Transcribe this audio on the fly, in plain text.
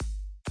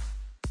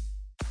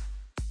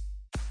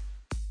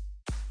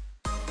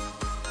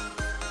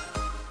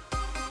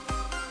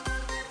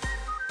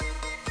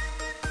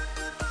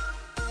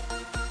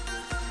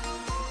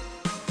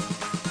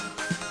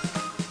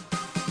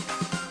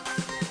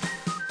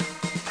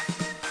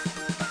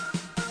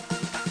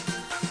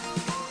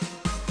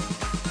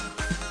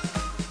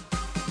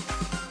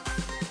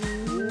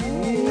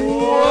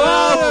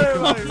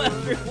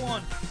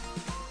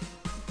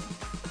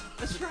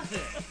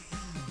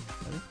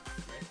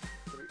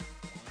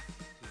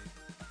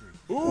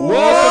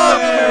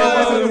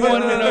Welcome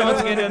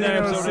once again to another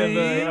episode of the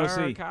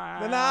NOC.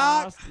 The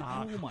knock.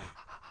 Oh my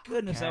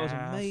goodness, that was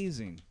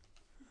amazing.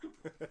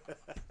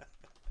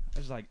 It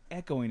was like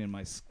echoing in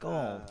my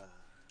skull.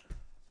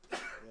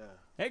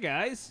 Hey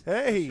guys.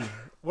 Hey,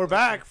 we're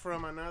back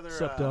from another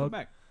Dog?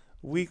 Back.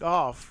 week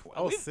off.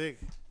 I was sick.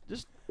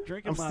 Just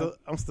drinking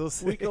I'm still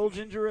sick. week-old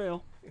ginger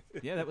ale.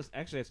 Yeah,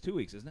 that's 2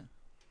 weeks, isn't it?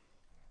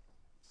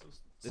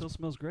 Still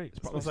smells great. It's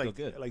probably Smells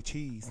still good. like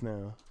cheese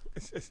now.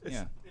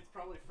 Yeah. It's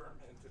probably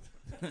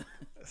fermented.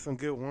 Some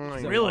good wine.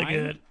 Is it Really wine?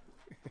 good.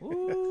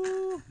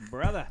 Ooh,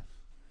 brother.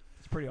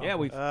 It's pretty awesome. Yeah,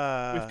 we've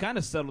kind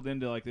of settled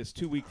into like this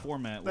 2-week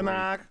format. The where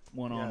knock.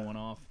 One on, Yeah. one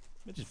off,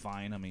 which is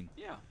fine. I mean,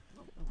 Yeah.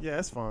 Yeah,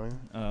 it's fine.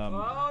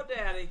 Oh,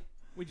 Daddy.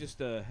 we just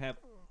have.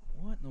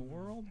 What in the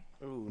world?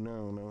 Oh,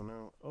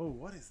 no. Oh,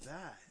 what is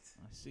that?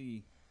 I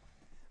see.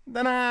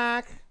 The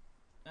knock.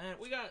 And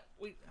we got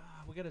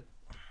to.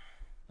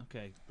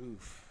 Okay.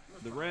 Oof.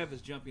 The Rev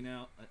is jumping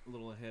out a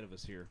little ahead of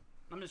us here.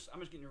 I'm just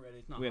getting you ready.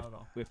 It's not We hot have, at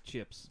all. we have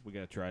chips. We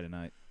got to try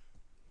tonight.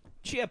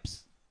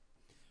 Chips.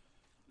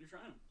 You're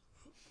trying them.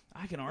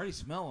 I can already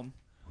smell them.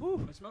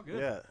 Whew. They smell good.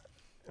 Yeah.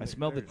 I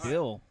smell the They're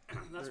dill.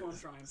 That's what I'm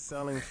trying.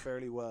 Selling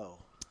fairly well.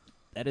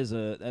 That is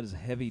a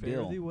heavy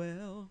dill. Fairly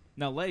well.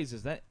 Now, Lays,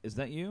 is that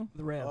you?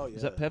 The Rev. Oh, yeah.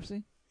 Is that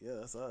Pepsi? Yeah,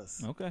 that's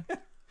us. Okay.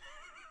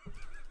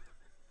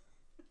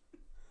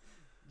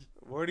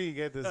 Where do you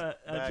get this? bag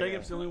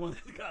Jacob's at? the only one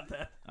that got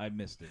that. I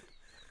missed it.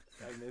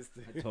 I missed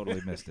I it.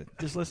 totally missed it.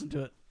 Just listen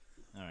to it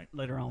All right.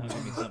 later on. That'll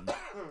give me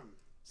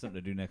something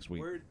to do next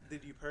week. Where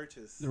did you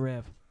purchase? The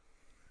Rev.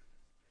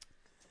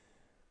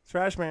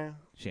 Trash man.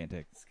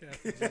 Shantek.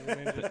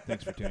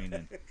 Thanks for tuning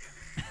in.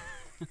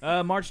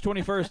 March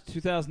 21st,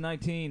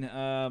 2019.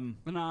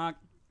 The knock.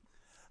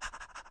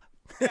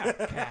 Yeah,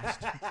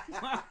 cast.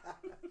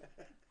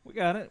 We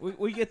got it.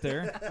 We get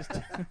there.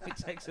 It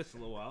takes us a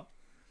little while.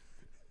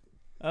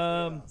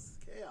 Chaos.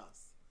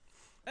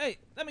 Hey,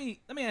 let me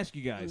ask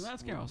you guys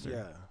That's chaos.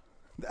 Yeah.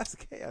 That's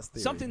chaos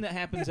theory. something that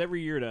happens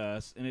every year to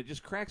us, and it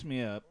just cracks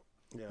me up.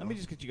 Yeah. Let me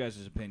just get you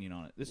guys' opinion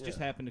on it. This just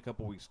happened a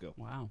couple weeks ago.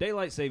 Wow.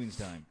 Daylight savings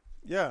time.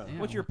 Yeah. Yeah,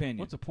 What's your opinion?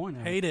 What's the point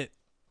of Hate it.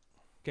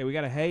 Okay, we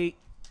got to hate.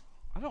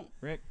 I don't.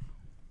 Rick,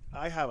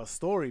 I have a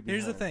story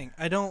behind Here's the thing.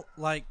 I don't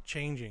like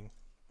changing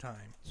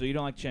time. so you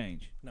don't like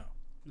change? No.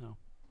 No.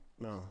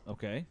 No.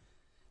 Okay.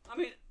 I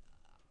mean,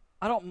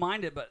 I don't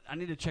mind it, but I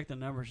need to check the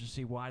numbers to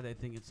see why they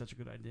think it's such a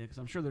good idea. Because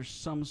I'm sure there's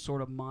some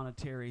sort of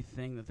monetary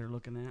thing that they're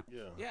looking at.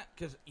 Yeah. Yeah,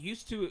 because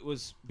used to it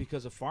was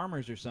because of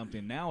farmers or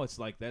something. Now it's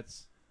like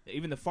that's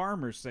even the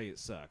farmers say it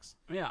sucks.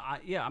 Yeah.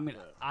 I mean,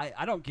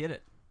 I don't get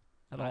it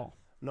at all.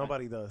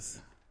 Nobody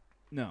does.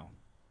 No.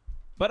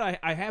 But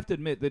I have to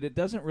admit that it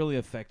doesn't really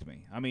affect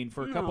me. I mean,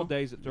 for a couple No.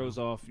 days it throws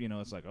off,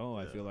 it's like,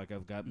 I feel like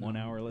I've got 1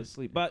 hour less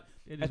sleep. But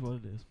It is what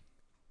it is.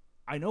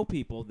 I know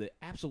people that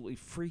absolutely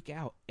freak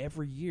out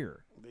every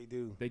year. They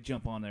do. They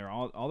jump on there,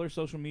 all their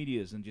social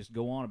medias, and just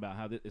go on about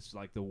how it's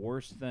like the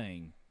worst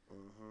thing.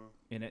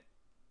 And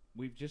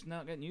we've just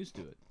not gotten used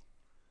to it.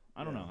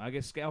 I don't know. I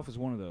guess Scalf is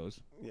one of those.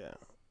 Yeah.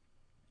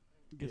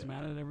 Gets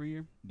mad at it every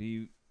year. Do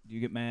you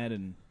get mad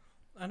and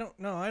I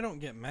don't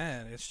get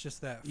mad. It's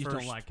just that You first.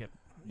 just don't like it.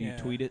 do you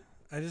tweet it?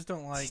 I just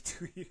don't like.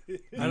 Mean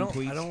I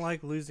tweets? don't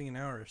like losing an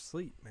hour of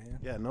sleep, man.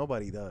 Yeah,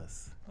 nobody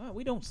does. Well,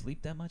 we don't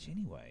sleep that much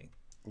anyway.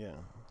 Yeah.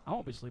 I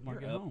won't be sleeping when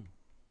I You're get up. home.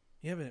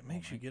 Yeah, but it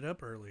makes you get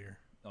up earlier.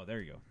 Oh,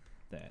 there you go.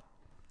 That.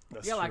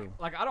 That's Yeah, true.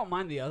 like I don't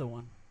mind the other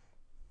one.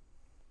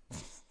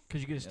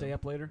 Because you get to stay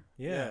up later.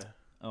 Yeah,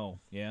 Oh,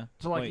 yeah.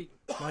 So like, Wait,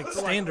 like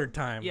standard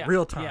time, yeah,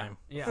 real time,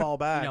 Yeah. Fall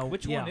back. You know,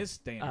 which yeah. one is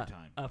standard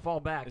time? Fall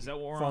back. Is that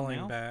what we're falling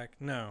on now? back.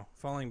 No,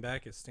 falling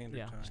back is standard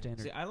Yeah, time.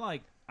 standard. See, I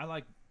like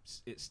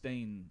it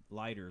staying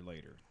lighter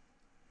later.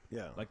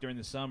 Yeah. Like during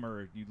the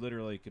summer, you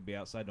literally could be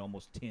outside to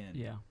almost 10.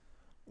 Yeah.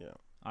 Yeah.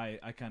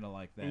 I kind of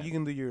like that. And you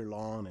can do your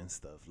lawn and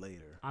stuff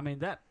later. I mean,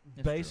 that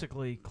That's true.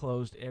 basically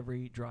closed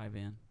every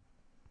drive-in.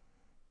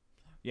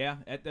 Yeah,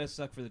 that does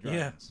suck for the Yeah.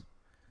 drive-ins.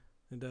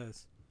 It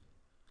does.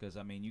 Because,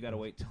 I mean, you got to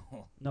wait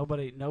till...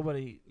 Nobody. I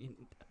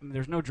mean,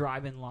 there's no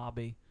drive-in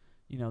lobby.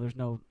 There's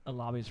no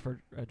lobbies for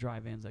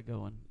drive-ins that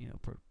go and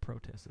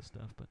protest this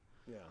stuff. But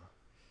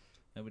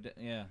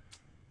Yeah.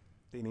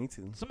 They need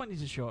to. somebody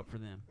needs to show up for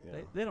them.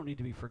 Yeah. They don't need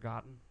to be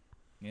forgotten.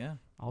 Yeah.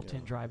 All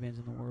 10 Yeah. drive-ins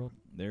in the world.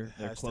 They're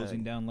Hashtag.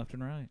 closing down left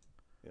and right.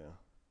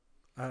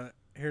 Yeah.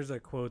 Here's a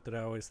quote that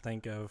I always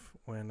think of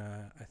when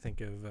I think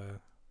of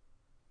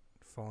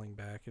falling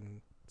back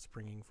and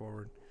springing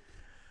forward.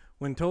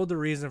 When told the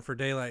reason for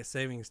daylight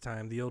savings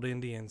time, the old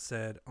Indian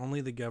said,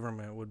 only the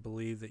government would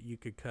believe that you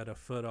could cut a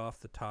foot off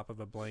the top of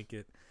a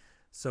blanket,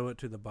 sew it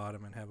to the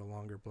bottom, and have a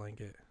longer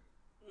blanket.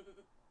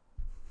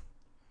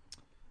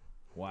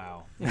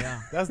 Wow.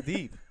 Yeah. That's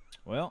deep.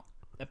 Well,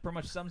 that pretty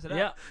much sums it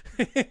yeah. up.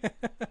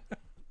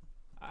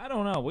 I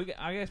don't know.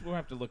 I guess we'll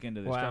have to look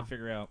into this, try Wow. to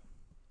figure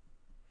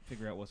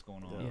out what's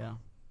going on. Yeah.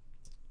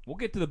 We'll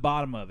get to the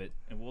bottom of it,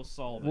 and we'll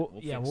solve it.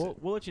 We'll fix it.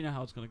 We'll let you know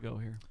how it's going to go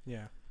here.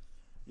 Yeah.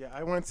 Yeah,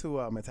 I went to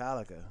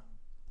Metallica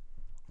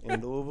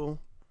in Louisville.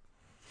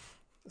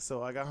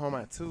 So I got home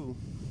at 2,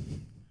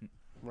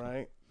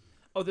 right?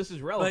 Oh, this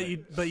is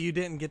relevant. But you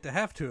didn't get to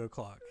have 2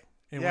 o'clock.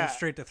 It Yeah. went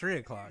straight to 3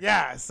 o'clock.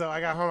 Yeah, so I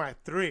got home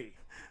at 3.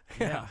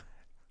 Yeah.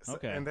 So,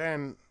 Okay. And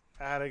then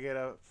I had to get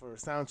up for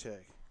sound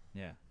check.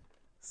 Yeah.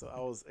 So I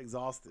was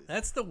exhausted.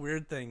 That's the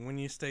weird thing when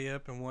you stay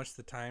up and watch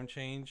the time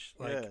change.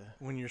 Like Yeah.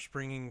 when you're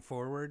springing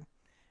forward,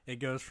 it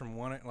goes from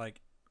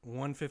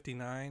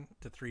 1:59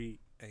 to 3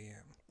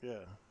 a.m.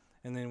 Yeah.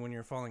 And then when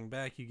you're falling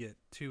back, you get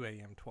 2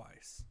 a.m.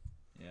 twice.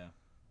 Yeah.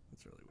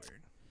 That's really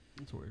weird.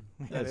 That's weird.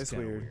 That is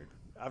kinda weird.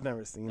 I've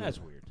never seen That's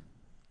it. weird.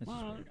 That's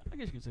just Well, weird. I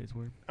guess you could say it's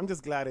weird. I'm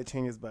just glad it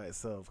changes by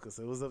itself because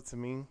it was up to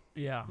me.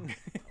 Yeah.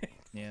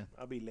 Yeah.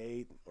 I'll be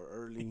late or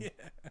early, Yeah.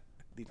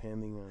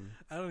 depending on.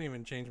 I don't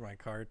even change my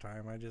car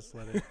time. I just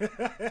let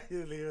it.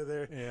 You leave it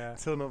there Yeah.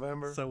 till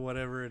November. So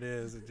whatever it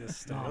is, it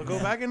just stays. I'll go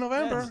back in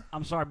November.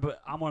 I'm sorry, but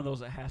I'm one of those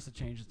that has to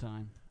change the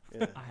time.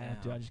 Yeah. I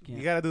have to. I just can't.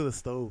 You gotta do the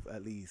stove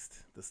at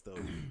least. The stove.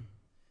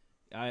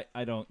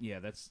 I don't. Yeah,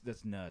 that's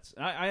nuts.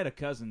 I had a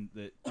cousin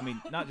that. I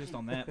mean, not just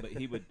on that, but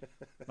he would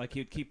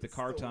keep the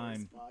car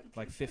time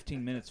like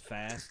 15 minutes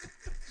fast,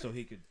 so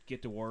he could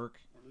get to work.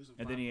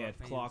 And then he had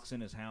clocks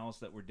in his house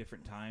that were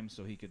different times,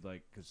 so he could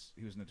because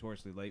he was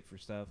notoriously late for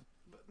stuff.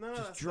 But none of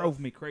Just that drove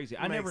stuff me crazy.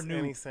 I never makes knew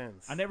any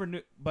sense. I never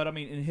knew, but I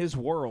mean, in his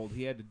world,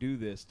 he had to do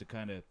this to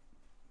kind of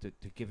to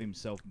give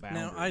himself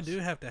boundaries. Now I do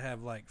have to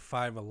have like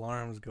 5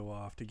 alarms go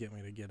off to get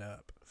me to get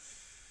up.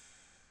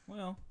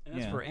 Well, And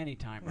that's yeah. for any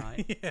time,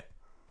 right? Yeah.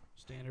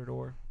 Standard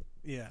or.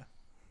 Yeah.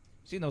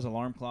 Seen those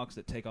alarm clocks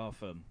that take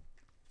off?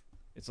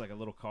 It's like a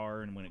little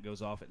car, and when it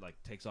goes off, it like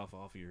takes off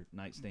your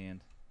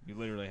nightstand. You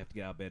literally have to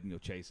get out of bed and go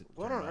chase it.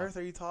 What turn on it off. earth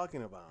are you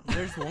talking about?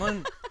 There's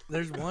one.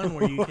 There's one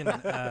where you can.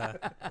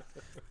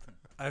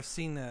 I've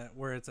seen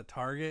where it's a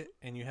target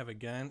and you have a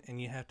gun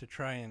and you have to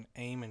try and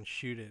aim and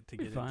shoot it to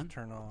Be get it fun. to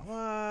turn off.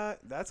 What?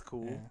 That's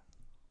cool. Yeah.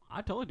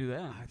 I totally do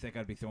that. I think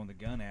I'd be throwing the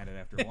gun at it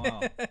after a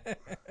while.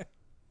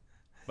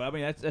 But I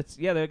mean, that's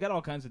yeah. They got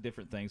all kinds of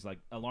different things like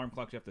alarm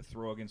clocks you have to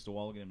throw against the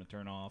wall to get them to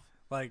turn off.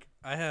 Like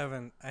I have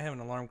an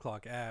alarm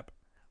clock app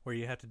where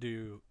you have to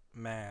do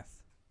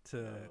math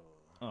to.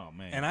 Oh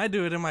man! And I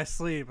do it in my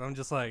sleep. I'm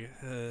just like,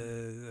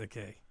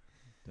 okay.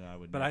 I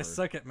would. But I never-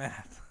 suck at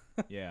math.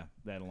 Yeah,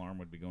 that alarm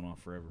would be going off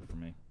forever for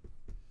me.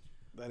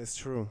 That is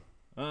true.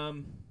 All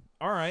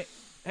right.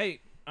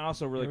 Hey,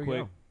 also really There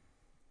we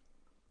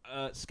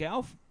quick.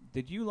 Scalf,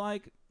 did you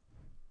like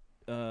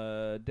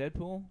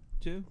Deadpool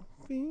 2?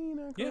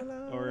 Yeah.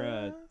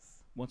 Or,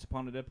 Once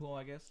Upon a Deadpool,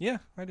 I guess? Yeah,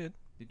 I did.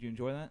 Did you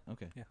enjoy that?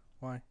 Okay. Yeah.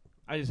 Why?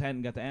 I just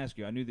hadn't got to ask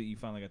you. I knew that you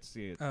finally got to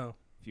see it Oh,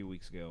 a few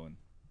weeks ago, and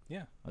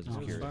yeah. I was Oh, just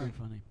it was curious. very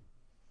funny.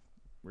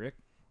 Rick,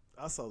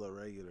 I saw the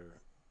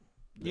regular.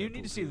 You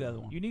need to see the other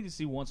one. you need to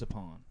see Once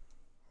Upon.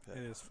 It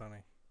is funny.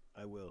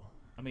 I will.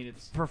 I mean,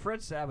 it's For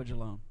Fred Savage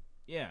alone.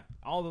 yeah,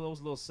 all of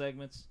those little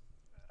segments.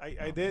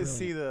 I did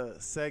see the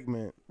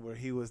segment where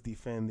he was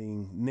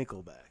defending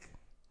Nickelback,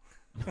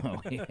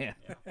 Oh yeah.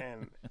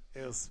 and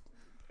it was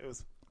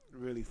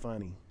really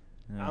funny.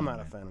 Oh, I'm not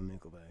a man. fan of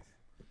Nickelback.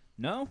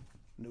 No.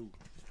 No.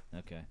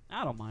 Okay.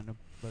 I don't mind him,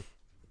 but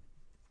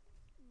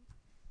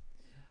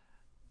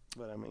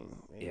But I mean,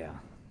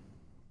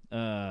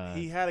 Yeah.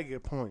 he had a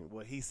good point.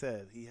 What he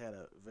said, he had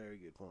a very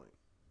good point.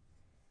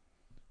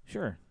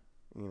 Sure.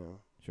 You know.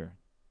 Sure.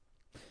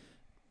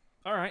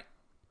 All right.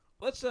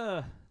 Let's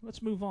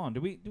move on.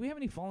 Do we have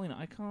any falling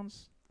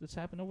icons that's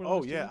happened over the Oh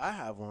last 2 yeah, weeks? I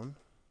have one.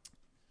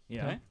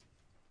 Yeah. Okay.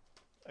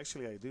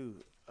 Actually, I do.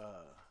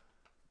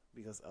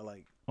 Because I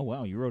like. Oh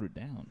wow, you wrote it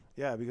down.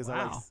 Yeah, because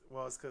I like. Wow.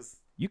 Well, it's because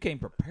You came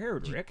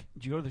prepared, Rick.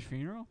 did you go to the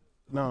funeral?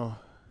 no,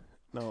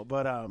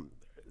 but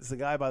it's a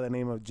guy by the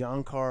name of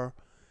John Carl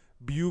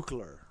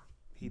Buechler.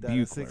 He died at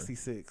Buechler.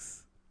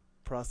 66,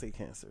 prostate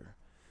cancer.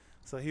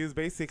 So he was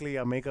basically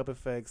a makeup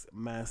effects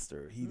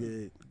master. He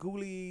did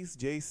Ghoulies,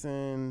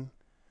 Jason,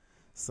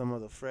 some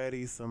of the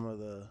Freddy, some of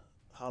the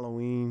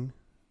Halloween.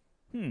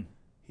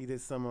 He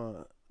did some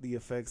of the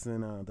effects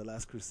in The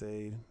Last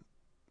Crusade.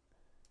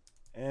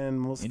 And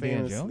most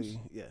Indiana famously,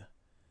 Jones?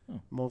 yeah,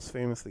 Most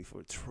famously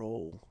for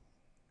Troll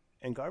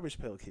and Garbage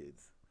Pail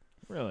Kids.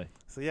 Really?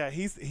 So yeah,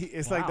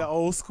 it's like the Wow.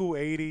 old school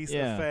 80s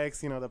Yeah.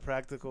 effects, the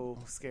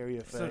practical scary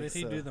effects. So did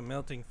he do the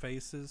melting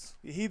faces?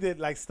 He did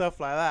like stuff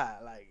like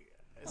that. Like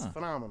it's Huh.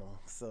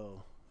 phenomenal.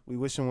 So we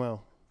wish him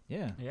well.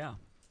 Yeah. Yeah.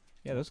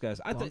 Yeah, those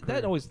guys. I Long think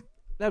career.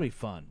 that'd be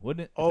fun,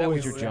 wouldn't it? If that Always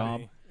was your would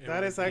job. It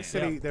That would is be.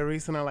 actually the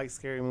reason I like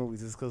scary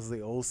movies is because of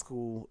the old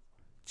school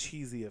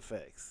cheesy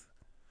effects.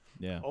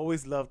 Yeah.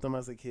 Always loved them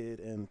as a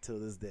kid and till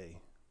this day.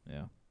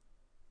 Yeah.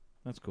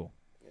 That's cool.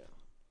 Yeah.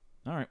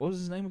 All right. What was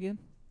his name again?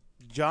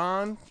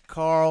 John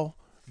Carl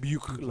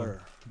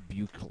Buechler.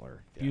 Buechler.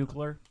 Yeah.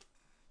 Buechler.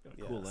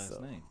 Yeah, Cool last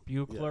so- name.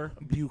 Buechler.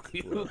 Yeah,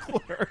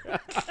 Buechler.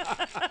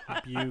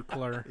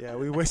 Buechler. Yeah,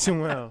 we wish him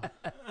well.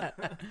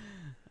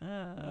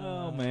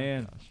 Oh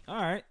man. All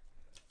right.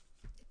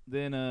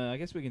 Then I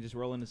guess we can just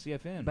roll into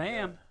CFN.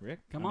 Bam. Rick,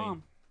 Come I mean,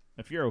 on.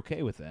 if you're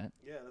okay with that.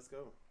 Yeah, let's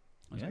go.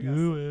 Let's Yeah.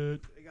 do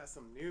it. They got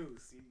some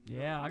news.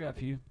 Yeah, I got a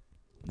few.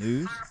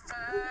 News.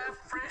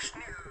 Fresh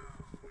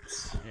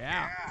news.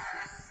 Yeah.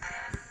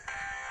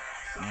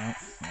 Ow,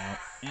 ow,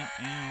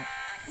 ow,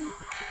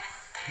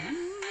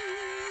 ow.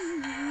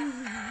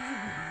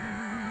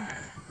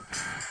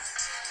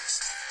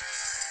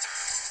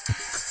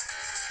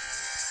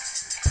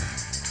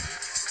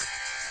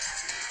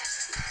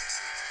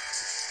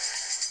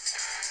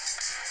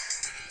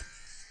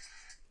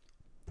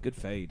 Good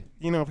fade.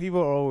 You know, people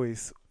are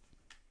always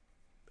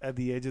at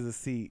the edge of the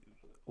seat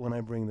when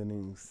I bring the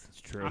news.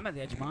 It's true. I'm at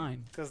the edge of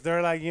mine. Because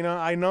they're like,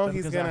 I know But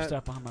he's because I have going to.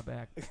 stuff behind my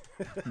back.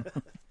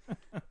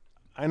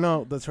 I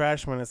know the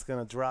trash man is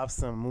going to drop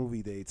some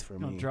movie dates for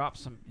He's gonna me. drop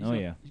some. He's Oh,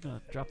 gonna, yeah. He's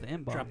gonna drop the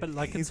inbox. Drop it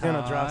like He's it's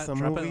gonna hot. drop some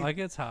Drop movie. it like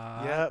it's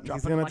hot. Yep, Drop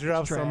he's it going like to it's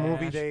drop some movie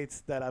trash.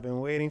 dates that I've been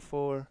waiting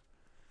for.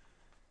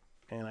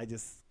 And I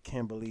just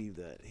can't believe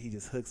that he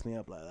just hooks me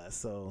up like that.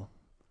 So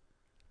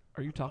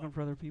Are you talking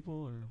for other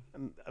people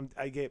or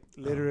I get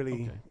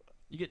literally okay.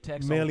 You get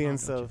texts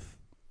millions all the time, of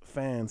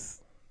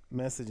fans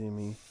messaging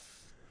me.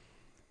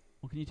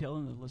 Well, can you tell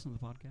them to listen to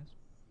the podcast?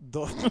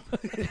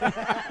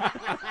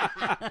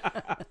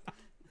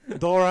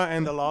 Dora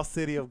and the Lost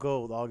City of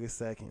Gold, August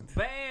 2nd.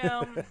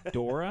 Bam!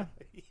 Dora?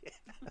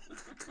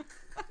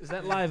 Is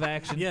that live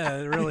action? Yeah,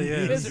 it really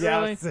is. Is it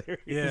really?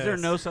 Yes. Is there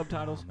no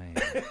subtitles? Oh, man.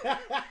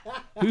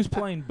 Who's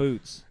playing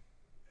Boots?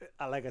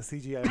 I like a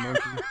CGI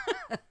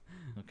monkey.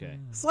 Okay.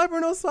 Swipe or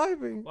no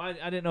swiping? Well,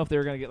 I didn't know if they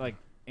were going to get like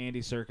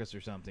Andy Serkis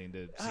or something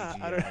to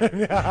CGI.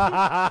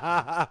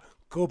 I don't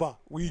Koba,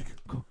 weak.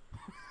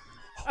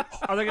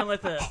 Are they gonna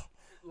let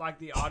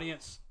the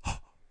audience?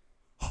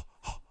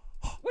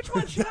 Which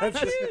one should I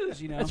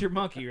choose? You know, That's your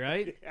monkey,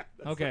 right?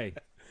 Okay.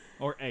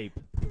 Or ape.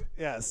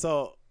 Yeah,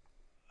 so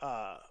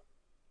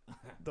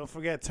don't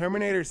forget,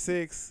 Terminator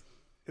 6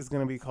 is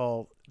going to be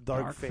called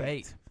Dark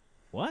Fate.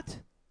 What?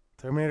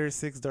 Terminator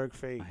 6 Dark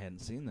Fate. I hadn't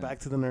seen that. Back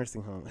to the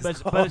nursing home.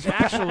 but it's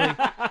actually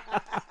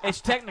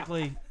it's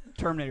technically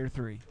Terminator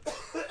 3.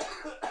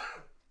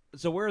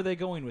 So where are they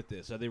going with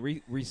this? Are they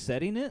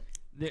resetting it?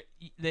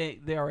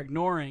 They are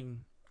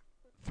ignoring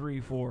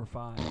 3, 4,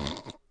 5.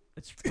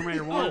 It's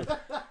Terminator 1,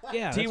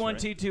 Yeah. T1,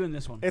 T2, and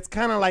this one. It's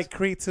kind of like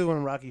Creed 2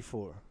 and Rocky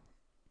 4.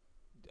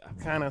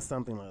 Kind of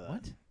something like that.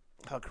 What?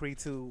 How Creed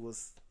 2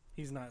 was.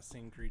 He's not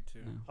seen Creed 2.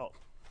 No.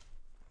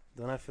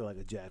 Don't I feel like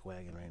a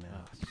jackwagon right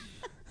now?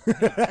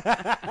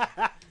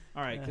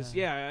 All right, because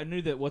I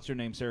knew that what's her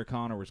name, Sarah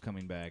Connor, was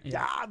coming back.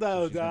 Yeah.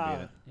 So she's gonna be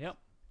in it. Yep.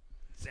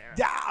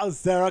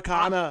 Sarah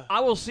Connor.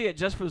 I will see it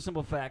just for the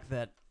simple fact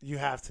that You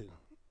have to.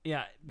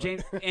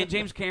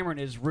 James Cameron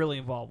is really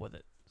involved with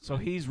it, so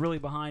he's really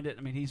behind it.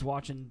 I mean, he's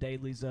watching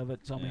dailies of it.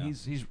 So I mean,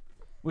 he's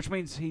which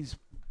means he's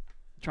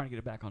trying to get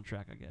it back on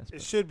track, I guess. It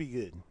But, should be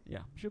good. yeah,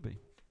 should be.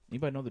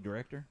 Anybody know the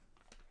director?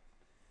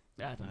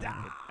 That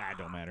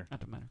don't matter.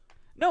 Don't matter.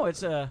 No, it's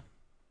the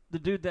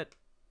dude that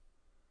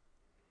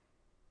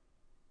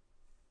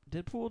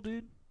Deadpool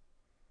dude.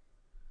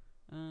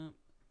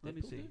 Let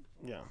me see.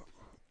 Yeah.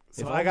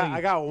 So If I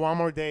only- got one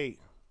more date.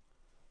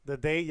 The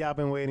date y'all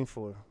been waiting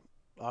for.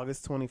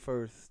 August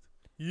 21st,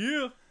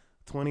 Yeah.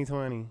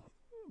 2020.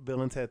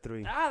 Bill and Ted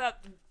 3.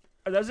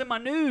 That's in my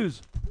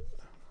news,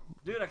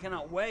 dude. I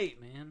cannot wait,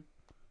 man.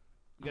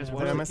 You guys I Did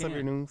watch I it? mess up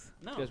your news?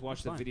 No, You guys watch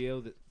it's the fine.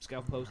 video that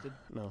Scout posted?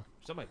 No.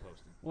 Somebody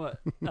posted. What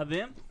of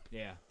them?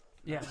 Yeah.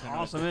 Yeah, Kinda like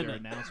awesome, their isn't it?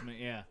 announcement.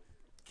 Yeah.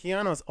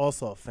 Keanu's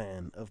also a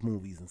fan of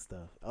movies and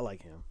stuff. I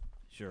like him.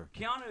 Sure.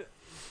 Keanu,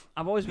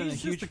 I've always been He's a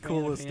huge just the fan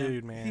of coolest him.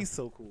 dude, man. He's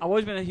so cool. I've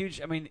always been a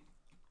huge. I mean,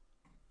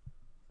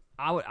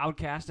 I would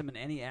cast him in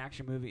any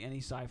action movie, any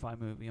sci-fi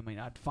movie. I mean,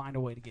 I'd find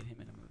a way to get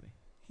him in a movie.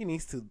 He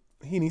needs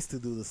to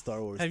do the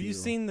Star Wars. Have you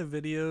deal. seen the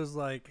videos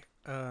like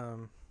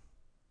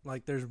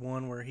there's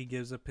one where he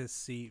gives up his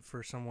seat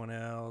for someone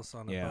else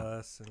on a Yeah.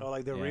 bus? And Oh,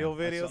 like the Yeah, real I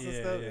saw- videos and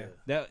Yeah,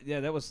 stuff? yeah.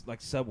 That was like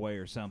Subway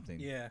or something.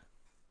 yeah.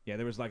 Yeah,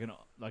 there was like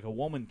a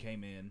woman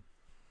came in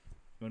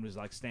and was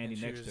like standing And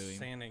she next was to him.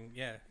 Standing,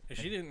 yeah. And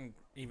she didn't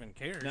even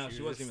care. No, was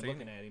she wasn't just even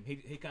looking at him.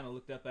 He kind of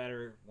looked up at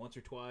her once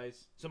or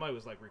twice. Somebody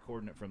was like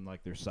recording it from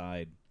like their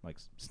side, like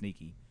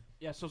sneaky.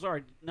 Yeah. So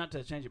sorry, not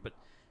to change it, but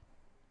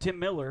Tim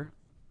Miller,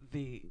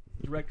 the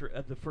director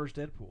of the first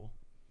Deadpool,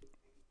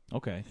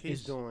 Okay. He's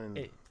is doing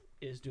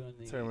doing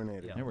the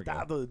Terminator. Yeah. There we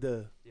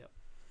go. Yep.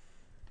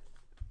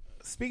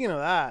 Speaking of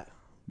that,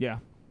 Yeah.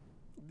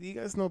 do you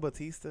guys know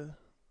Batista?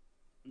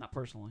 Not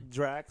personally.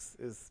 Drax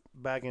is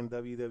back in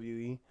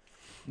WWE.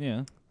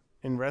 Yeah.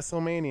 In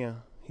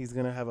WrestleMania, he's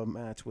going to have a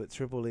match with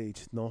Triple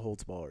H, no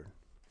holds barred.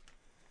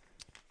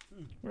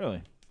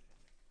 Really?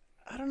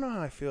 I don't know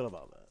how I feel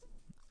about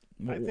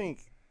that. I think,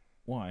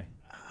 Why?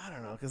 I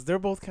don't know, because they're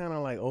both kind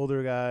of like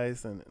older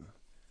guys, and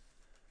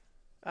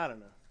I don't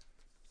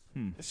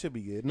know. It should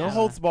be good. No Yeah.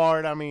 holds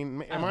barred. I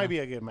mean, it don't might know. be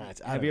a good match.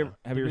 Have you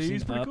ever He's seen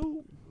pretty Up?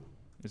 cool.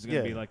 Is it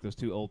gonna be Yeah. like those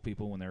two old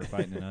people when they were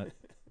fighting it up?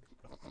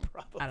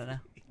 I don't know.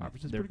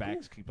 Robertson's Their pretty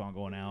backs keep on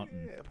going out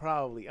and Yeah,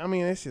 probably. I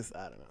mean, it's just,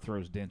 I don't know.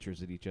 throws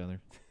dentures at each other.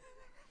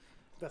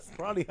 That's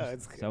probably how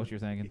it's Is that what you're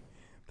thinking?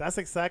 That's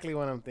exactly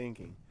what I'm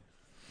thinking.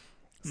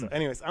 So,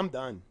 anyways, I'm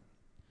done.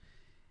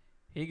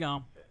 He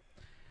gone.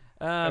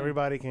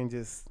 Everybody can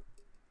just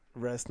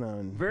rest now.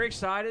 And Very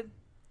excited.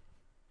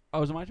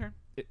 Oh, is it my turn?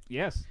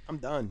 Yes. I'm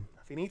done.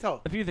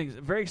 Finito. A few things.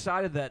 Very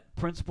excited that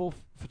principal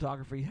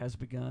photography has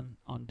begun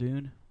on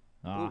Dune.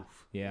 Ah,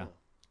 Oof. yeah.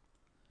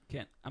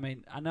 I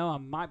mean, I know I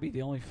might be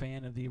the only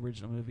fan of the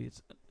original movie.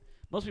 It's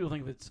most people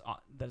think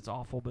that it's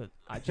awful, but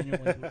I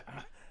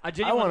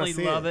genuinely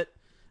see love it.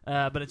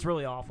 it. But it's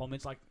really awful. I mean,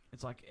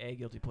 it's like a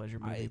guilty pleasure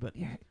movie. But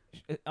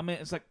I mean,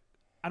 it's like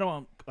I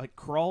don't like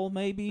crawl.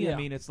 Maybe Yeah. I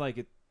mean it's like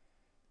it,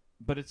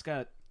 but it's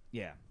got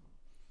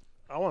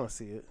I want to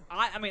see it.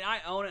 I mean,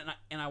 I own it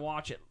and I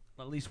watch it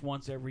at least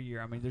once every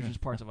year. I mean, there's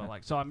just parts of it I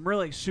like. So I'm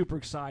really super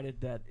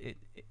excited that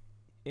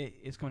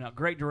it's coming out.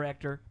 Great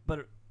director,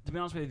 but to be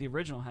honest with you, the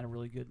original had a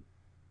really good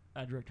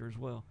director as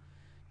well.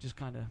 Just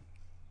kind of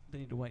they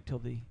need to wait till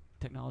the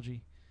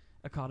technology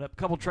caught up. A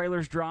couple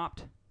trailers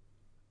dropped.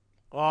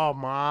 Oh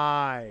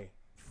my!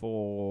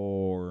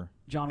 for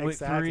John Wick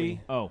Exactly.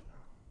 3. oh.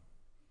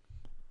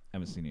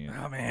 Haven't seen it yet.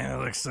 Oh man,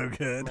 it looks so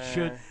good. Man.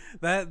 Should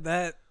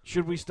That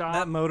should we stop?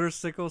 that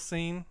motorcycle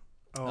scene.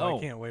 Oh, Oh.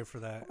 I can't wait for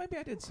that. Well, maybe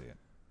I did see it.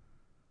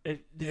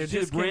 Did you It see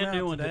just the brand came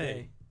new out one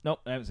today. Nope,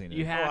 I haven't seen it.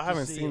 You Oh, have I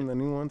haven't to see seen it. the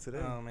new one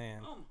today. Oh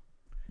man,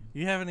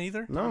 you haven't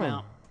either. No. Time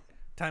out.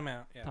 Time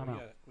out. Yeah, Time we out.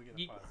 got we got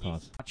You- to pause.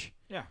 Pause. Watch.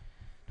 Yeah.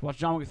 To watch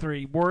John Wick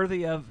 3.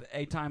 Worthy of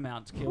a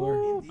timeout. It's killer.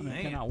 Ooh, I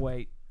man. cannot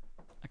wait.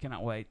 I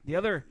cannot wait. The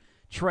other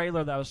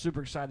trailer that I was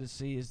super excited to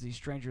see is the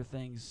Stranger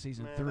Things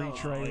Season Man, 3 oh,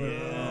 trailer.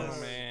 yes.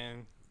 Oh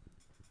man,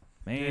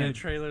 Man, the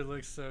trailer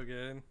looks so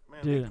good.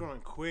 Man, Dude. they're growing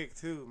quick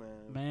too,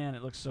 man. Man,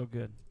 it looks so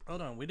good.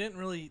 Hold on, we didn't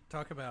really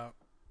talk about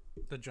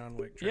the John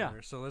Wick Yeah.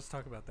 trailer, so let's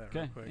talk about that Okay,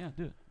 real quick. yeah,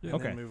 do it. Do And it.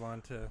 Okay. then move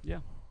on to.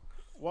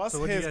 What's So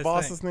what do you his guys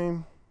boss's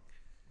name?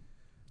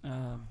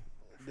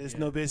 There's Yeah.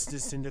 no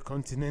business in the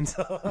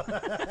Continental.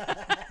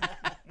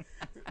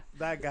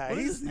 That guy, What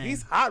is his name?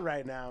 he's hot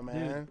right now,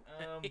 man.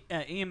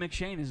 Ian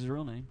McShane is his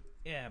real name.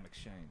 yeah,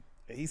 McShane.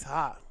 He's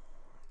hot.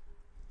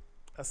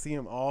 I see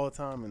him all the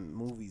time in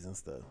movies and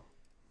stuff.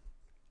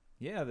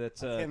 Yeah,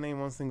 that's I can't name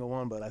one single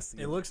one, but I see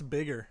It him. looks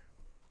bigger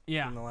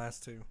Yeah. than the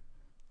last two.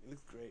 It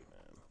looks great,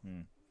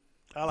 man.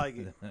 I like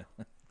it.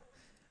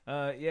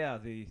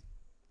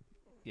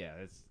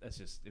 that's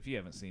just if you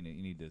haven't seen it,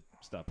 you need to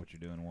stop what you're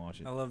doing and watch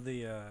it. I love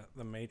the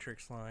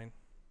Matrix line.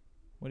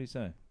 What do you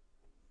say?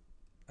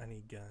 I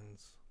need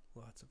guns,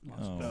 lots of Oh.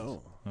 guns.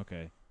 No.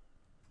 Okay.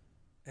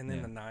 And then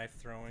Yeah. the knife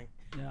throwing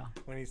Yeah.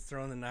 when he's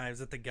throwing the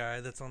knives at the guy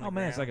that's on the Oh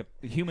man, it's ground. like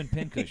a human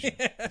pincushion.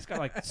 Yeah. It's got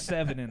like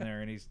 7 in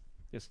there, and he's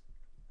just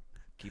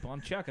keep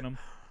on chucking them.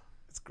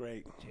 It's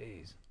great.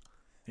 Jeez.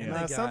 And Yeah. Nah, they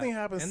got- something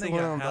happens and to they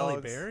one got of them Halle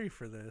dogs. Berry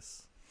for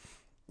this.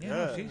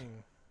 Yeah, Yeah. no,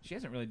 she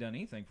hasn't really done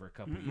anything for a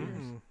couple of years.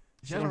 Mm-mm.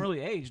 She hasn't really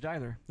aged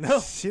either. No,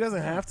 She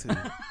doesn't have to.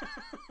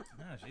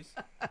 No, she's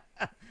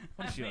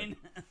what is she like?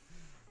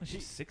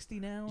 She's 60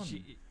 now, and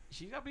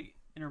She's got to be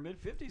in her mid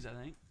 50s, I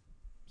think.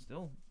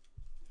 still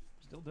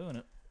doing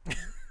it.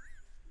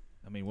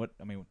 I mean, what?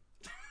 I mean,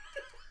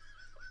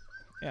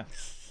 yeah.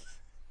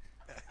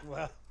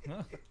 Well,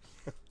 Huh.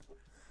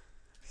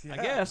 I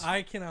guess.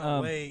 I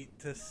cannot wait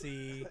to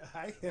see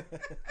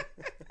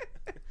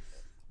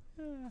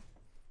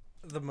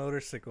the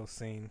motorcycle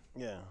scene.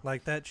 Yeah,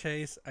 Like that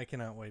chase, I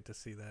cannot wait to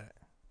see that.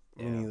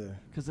 me neither.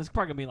 Because it's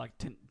probably going to be like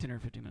 10 or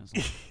 15 minutes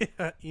long.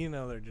 Yeah, you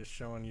know they're just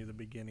showing you the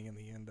beginning and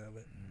the end of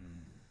it.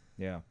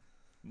 Yeah.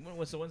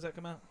 When's that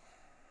come out?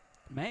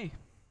 May.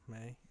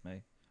 May.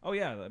 Oh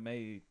yeah,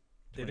 May.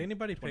 Did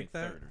anybody pick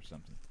that? 23rd or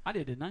something? I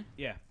did, didn't I?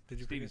 Yeah. Did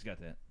you pick Stevie's it? got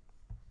that.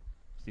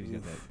 Stevie's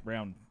got that.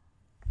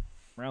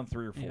 Round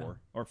 3 or 4 Yeah.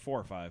 or 4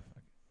 or 5.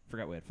 I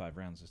forgot we had 5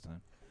 rounds this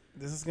time.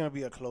 This is gonna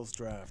be a close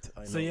draft.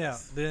 I know So yeah,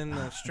 this. then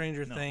the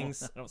Stranger No,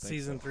 Things I don't think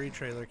season so. 3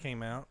 trailer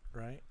came out,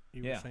 right?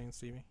 You Yeah. were saying,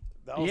 Stevie?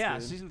 That was Yeah,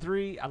 good. season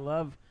 3, I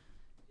love.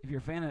 If you're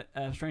a fan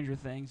of Stranger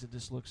Things, it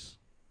just looks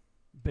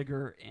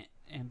bigger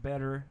and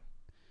better.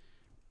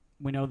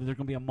 We know that there's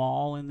going to be a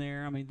mall in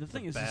there. I mean, the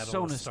thing is just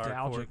so Battle of Starcourt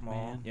nostalgic, Mall.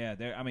 man. Yeah,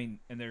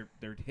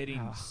 they're hitting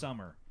Ah.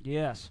 summer.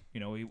 Yes. You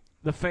know,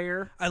 The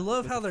fair. I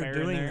love With how the they're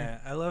fair in doing there.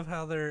 that. I love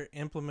how they're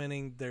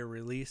implementing their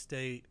release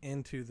date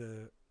into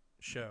the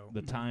show.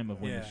 the time of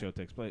when Yeah. the show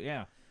takes place.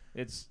 Yeah,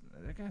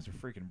 the guys are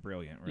freaking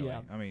brilliant. Really.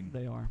 Yeah, I mean,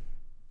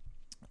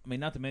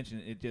 not to mention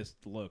it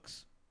just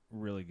looks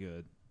really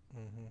good.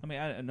 Mhm. I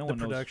mean, no The one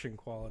knows. production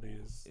quality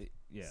is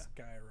Yeah,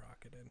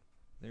 skyrocketed.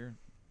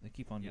 they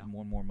keep on Yeah. getting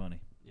more and more money.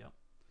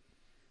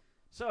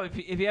 So if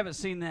you haven't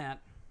seen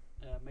that,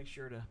 make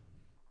sure to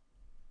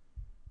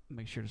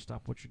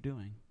stop what you're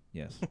doing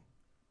Yes.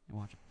 and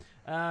watch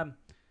it.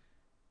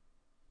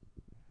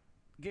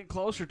 Getting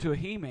closer to a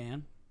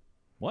He-Man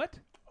What?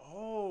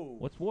 Oh,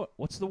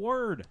 What's the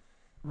word?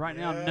 right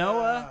now. yeah.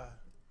 Noah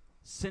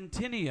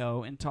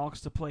Centineo in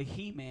talks to play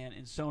He-Man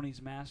in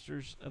Sony's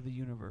Masters of the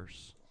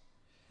Universe.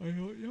 I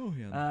don't know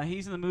him.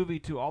 He's in the movie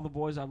To All the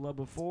Boys I've Loved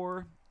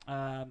Before.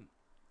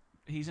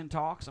 He's in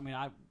talks. I mean,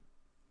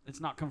 it's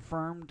not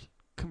confirmed,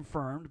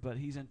 but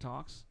he's in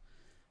talks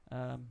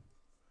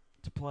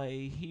to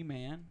play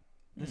He-Man.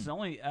 This is the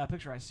only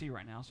picture I see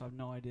right now, so I have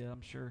no idea.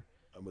 I'm sure.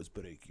 I must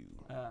break you.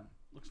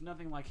 Looks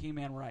nothing like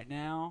He-Man right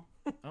now,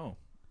 Oh,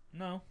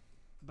 no.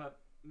 but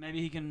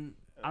maybe he can.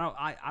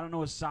 I don't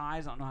know his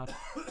size. I don't know how.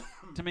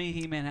 To me,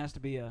 He-Man has to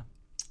be a.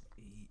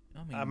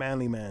 I mean, A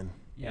manly man.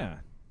 yeah.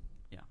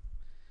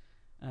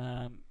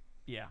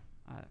 Yeah.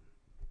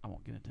 I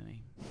won't get into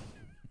any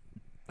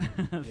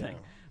Yeah. thing.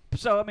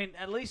 So I mean,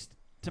 at least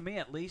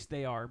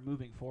they are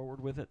moving forward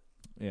with it.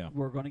 Yeah.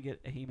 We're going to get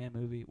a He-Man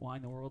movie. Why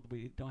in the world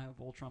we don't have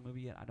a Voltron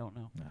movie yet? I don't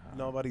know.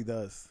 Nobody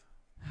does.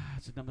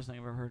 It's the dumbest thing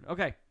I've ever heard.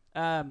 Okay.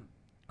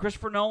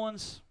 Christopher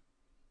Nolan's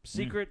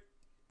secret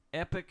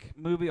epic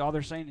movie. All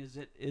they're saying is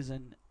it is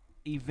an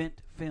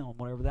event film.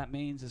 Whatever that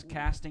means is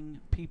casting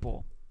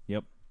people.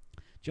 Yep.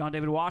 John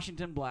David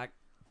Washington, Black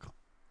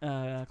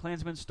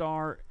Klansman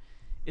star,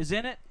 is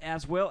in it,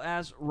 as well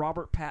as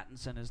Robert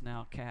Pattinson is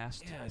now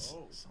cast Yeah, I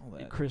saw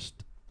in that.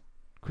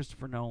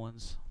 Christopher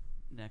Nolan's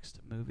next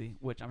movie,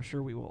 which I'm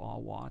sure we will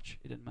all watch.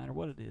 It doesn't matter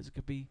what it is. It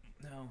could be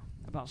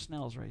about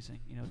Snell's racing,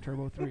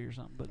 Turbo 3 or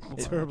something. But we'll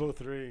Turbo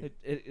 3.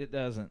 It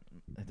doesn't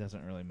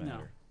really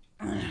matter.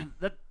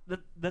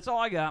 that's all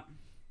I got.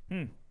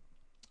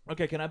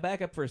 Okay, can I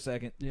back up for a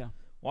second? Yeah.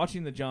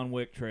 Watching the John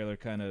Wick trailer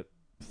kind of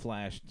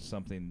flashed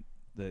something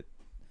that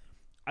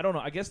I don't know.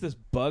 I guess this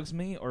bugs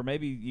me, or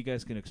maybe you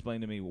guys can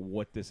explain to me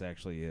what this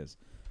actually is.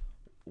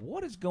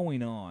 What is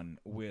going on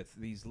with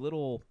these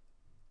little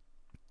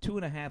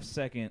 2.5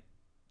 second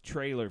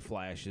trailer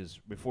flashes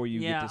before you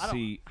get to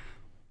see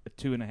a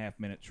 2.5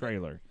 minute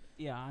trailer?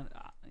 Yeah,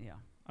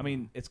 I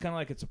mean, it's kind of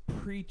like it's a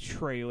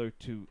pre-trailer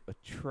to a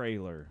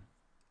trailer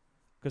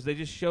because they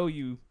just show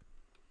you.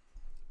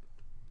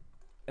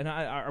 And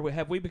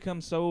have we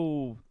become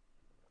so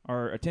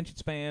our attention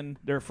span?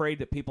 They're afraid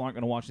that people aren't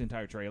going to watch the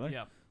entire trailer.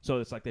 Yeah. So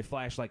it's like they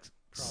flash like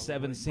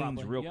 7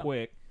 scenes real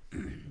quick,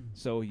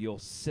 so you'll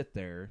sit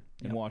there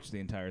and watch the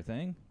entire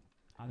thing.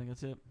 I think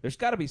that's it. There's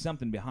got to be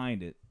something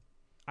behind it.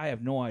 I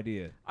have no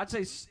idea. I'd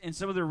say in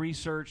some of their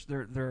research,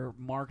 their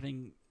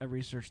marketing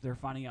research, they're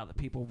finding out that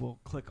people will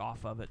click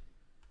off of it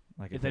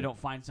Like if they don't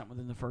find something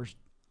within the first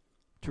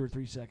 2 or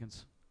 3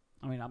 seconds.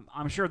 I mean,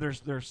 I'm sure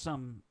there's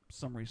some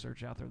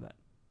research out there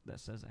that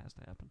says it has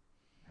to happen.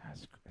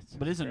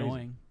 But it's crazy.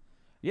 annoying.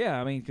 Yeah,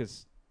 I mean,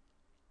 because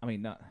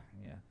not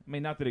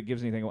that it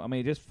gives anything. I mean,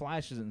 it just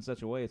flashes it in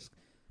such a way. It's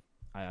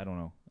I don't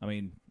know. I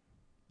mean,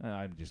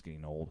 I'm just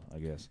getting old, I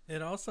guess.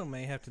 It also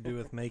may have to do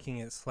with making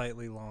it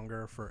slightly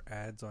longer for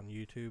ads on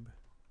YouTube.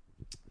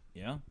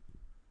 Yeah.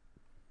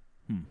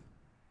 I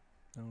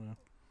don't know.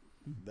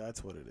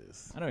 That's what it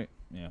is. I don't.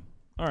 Yeah.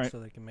 All right. So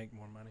they can make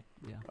more money.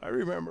 Yeah. I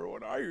remember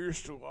when I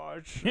used to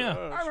watch. Yeah.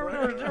 I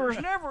remember there was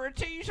never a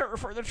teaser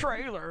for the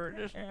trailer. It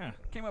just Yeah.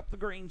 came up the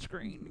green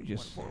screen. You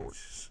just went forward.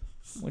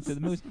 went to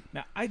the movies.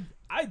 Now,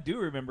 I do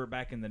remember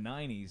back in the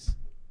 90s.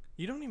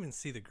 You don't even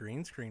see the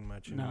green screen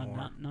much No,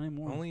 anymore. not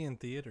anymore. Only in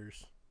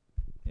theaters.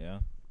 Yeah.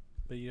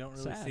 But you don't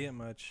really Sad. see it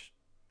much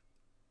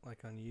like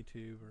on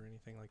YouTube or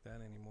anything like that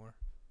anymore.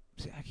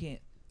 See,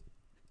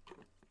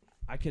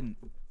 I can,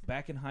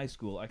 back in high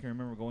school, I can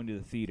remember going to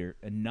the theater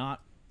and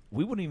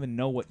we wouldn't even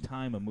know what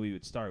time a movie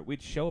would start.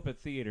 We'd show up at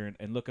the theater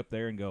and look up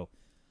there and go,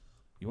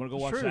 you want to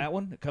go watch True. that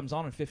one? It comes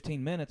on in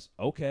 15 minutes.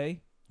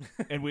 Okay.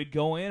 And we'd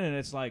go in and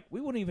it's like,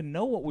 we wouldn't even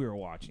know what we were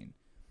watching.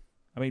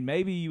 I mean,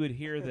 maybe you would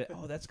hear that,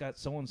 oh, that's got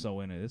so-and-so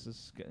in it. This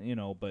is,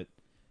 but,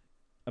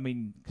 I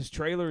mean, because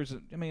trailers,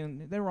 I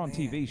mean, they were on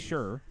TV,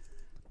 sure.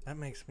 That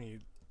makes me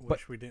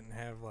wish But- we didn't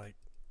have like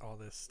all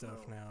this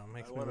stuff now. It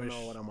makes I me want to wish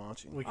know what I'm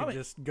watching. we could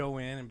just go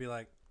in and be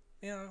like,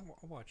 yeah,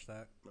 I'll watch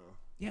that.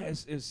 Yeah,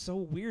 it's so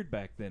weird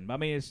back then. I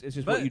mean, it's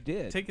just But what you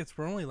did. tickets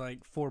were only like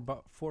 $4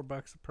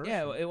 a person.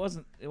 Yeah, it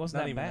wasn't not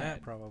that even bad.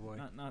 that probably.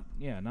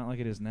 Not like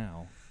it is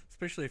now.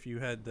 Especially if you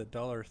had the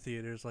dollar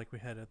theaters like we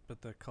had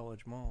at the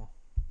college mall.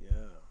 Yeah.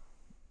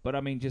 But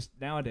I mean, just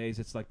nowadays,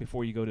 it's like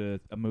before you go to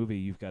a movie,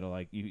 you've got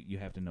to you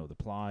have to know the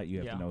plot, you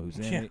have Yeah. to know who's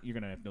in Yeah. it, you're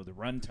gonna have to know the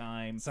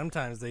runtime.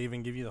 Sometimes they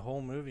even give you the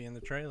whole movie in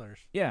the trailers.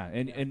 Yeah,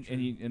 and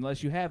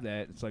unless you have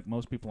that, it's like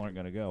most people aren't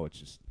gonna go. It's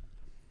just,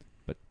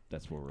 but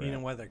that's where we're You at. know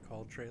why they're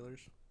called trailers?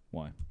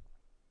 Why?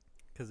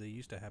 Because they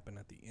used to happen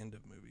at the end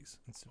of movies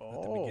instead of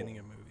at the Oh. beginning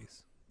of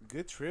movies.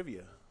 Good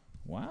trivia.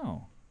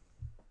 Wow,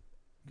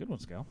 good one,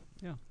 Scal.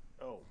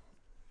 Oh.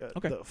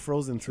 Okay. The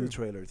Frozen 2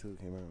 trailer, too,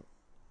 came out.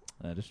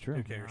 That is true.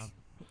 Who cares?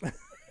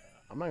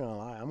 I'm not going to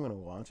lie. I'm going to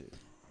watch it.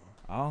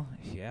 Oh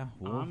yeah,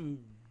 well,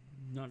 I'm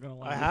not gonna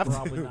lie. I I'm have to.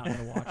 probably not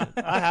gonna watch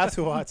it. I have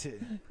to watch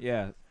it.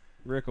 yeah.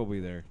 Rick will be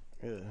there.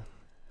 Yeah.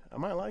 I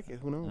might like it.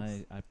 Who knows?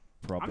 I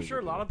probably. I'm sure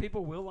a will lot be of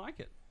people will like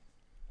it.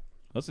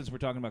 there. Well, since we're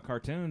talking about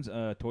cartoons,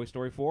 Toy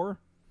Story 4.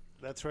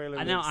 That trailer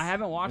I know. looks, I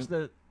haven't watched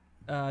the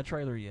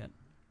trailer yet.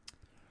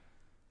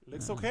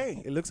 looks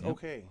okay. It looks Yep.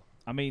 okay.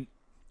 I mean,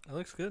 It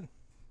looks good.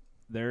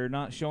 they're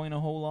not showing a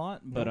whole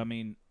lot, but Nope. I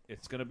mean,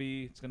 it's gonna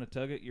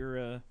tug at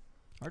your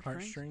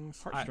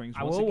Heartstrings. heartstrings.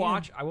 I once will again.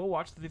 watch. I will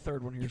watch the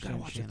third one here You gotta soon.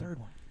 watch the Shannon. third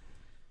one.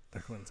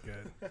 That one's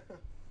good.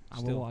 I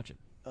Still. will watch it.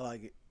 I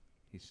like it.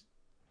 He's,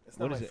 It's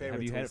not what is my it? favorite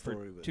Have you Toy had it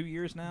Story, for but 2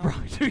 years now?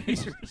 Probably 2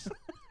 years.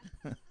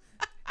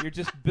 You're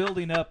just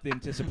building up the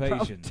Probably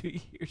anticipation. 2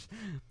 years.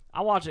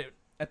 I'll watch it.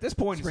 At this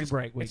point, Spring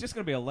break week. it's just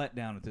going to be a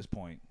letdown at this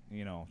point,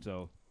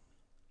 So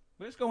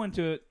let's go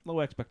into it. Low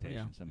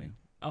expectations. I mean,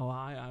 Oh,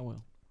 I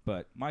will.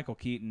 but Michael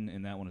Keaton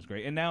in that one is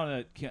great. And now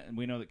that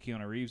we know that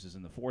Keanu Reeves is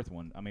in the fourth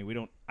one, I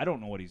mean, I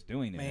don't know what he's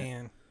doing in it,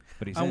 Man,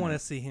 but he's. I in want to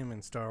it. see him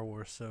in Star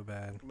Wars so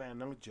bad. Man,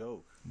 no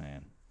joke.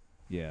 Man,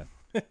 yeah.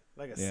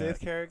 Like a Yeah. Sith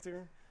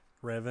character.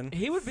 Revan.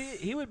 He would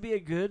be a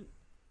good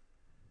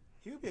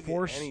He would be a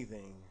Force- good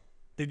anything.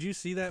 Did you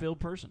see that field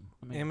person.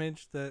 I mean,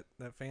 image, that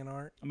fan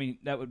art? I mean,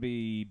 that would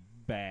be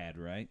bad,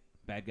 right?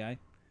 Bad guy.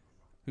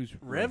 Who's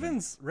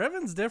Revan's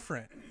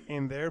different.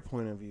 In their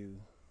point of view.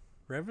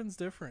 Revan's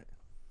different.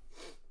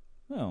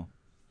 Oh.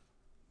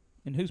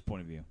 In whose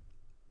point of view?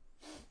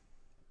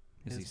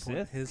 Is he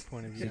Sith? His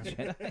point of view. Is he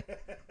Jedi?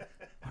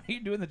 Are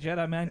you doing the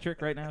Jedi mind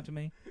trick right now to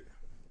me?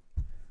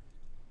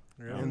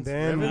 And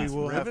then we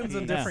will have Revan's a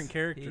peace. different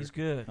character. He's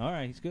good. All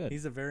right, he's good.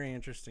 He's a very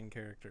interesting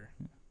character.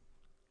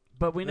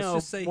 But we know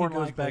Let's just say he more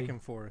goes likely, back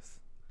and forth.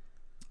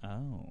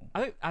 Oh.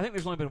 I think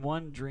there's only been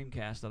one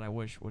Dreamcast that I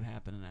wish would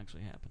happen and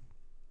actually happen.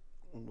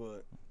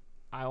 What?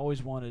 I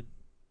always wanted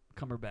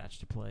Cumberbatch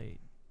to play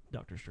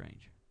Doctor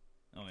Strange.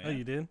 Oh, yeah. Oh,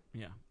 you did?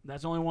 Yeah,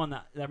 that's the only one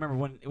that I remember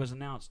when it was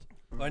announced.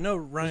 Well, I know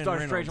Ryan Doctor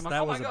Reynolds. Strange, I'm like,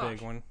 that oh my was a big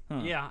gosh. one.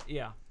 Huh. Yeah.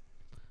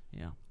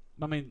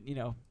 I mean,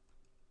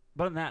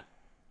 but other than that,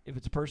 if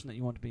it's a person that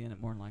you want to be in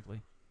it, more than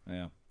likely,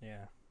 Yeah.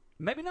 Yeah.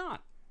 maybe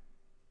not.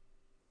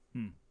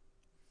 Hmm.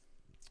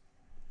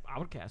 I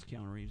would cast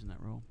Keanu Reeves in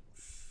that role.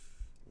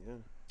 Yeah.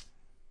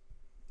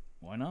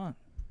 Why not?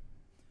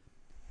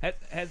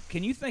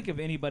 Can you think of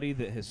anybody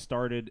that has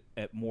started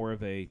at more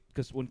of a...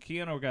 Because when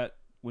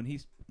he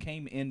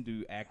came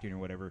into acting or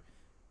whatever,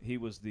 he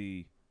was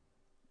the...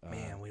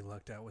 Man, we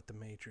lucked out with The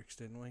Matrix,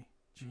 didn't we?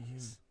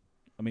 Jeez.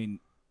 I mean,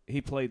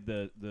 he played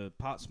the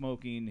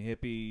pot-smoking,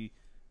 hippie,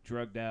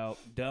 drugged out,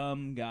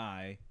 dumb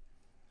guy.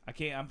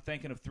 I'm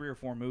thinking of 3 or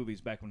 4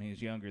 movies back when he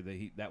was younger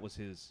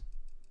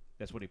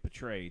that's what he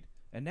portrayed.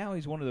 And now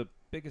he's one of the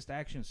biggest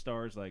action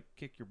stars, like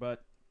kick your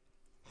butt.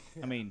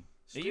 I mean...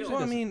 Well,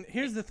 I mean,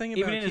 here's the thing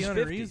even about in his Keanu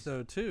 50s. Reeves,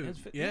 though, too.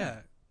 Yeah. Yeah.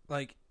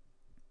 Like,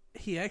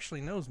 he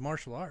actually knows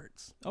martial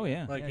arts. Oh,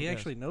 yeah. Like, Yeah, he he does.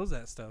 actually knows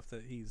that stuff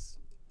that he's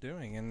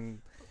doing.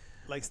 And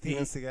Like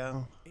Steven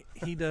Seagal.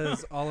 he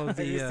does all of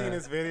Have you the... seen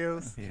his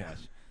videos? Yeah.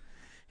 Gosh.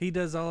 He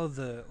does all of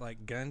the,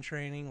 like, gun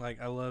training. Like,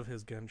 I love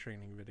his gun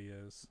training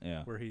videos.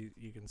 Yeah. Where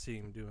you can see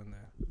him doing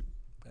that.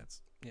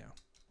 That's,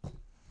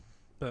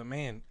 But,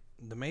 man,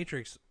 The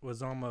Matrix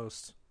was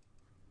almost...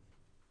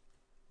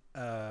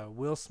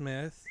 Will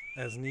Smith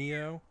as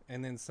Neo,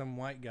 and then some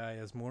white guy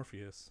as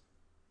Morpheus.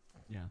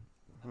 Yeah,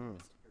 Hmm.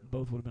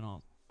 both would have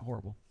been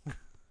horrible.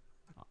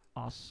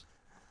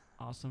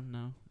 Awesome?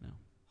 No.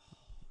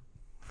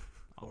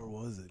 Or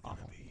was it gonna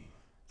Awful. be?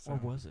 Or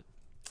was it?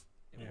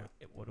 Yeah.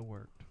 It would have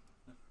worked.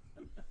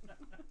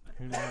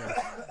 Who knows?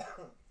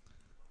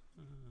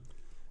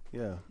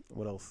 Yeah.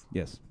 What else?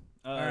 Yes.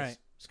 All right.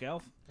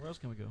 Scalf, Where else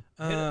can we go?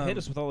 hit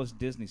us with all this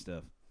Disney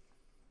stuff.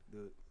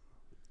 Good.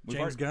 We've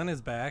James already- Gunn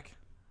is back,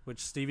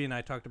 which Stevie and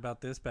I talked about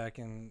this back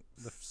in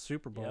the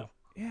Super Bowl.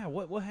 Yeah. Yeah,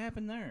 what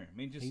happened there? I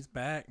mean, just He's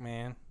back,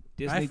 man.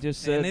 Disney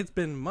just said... and it's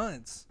been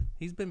months.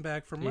 He's been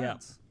back for Yeah.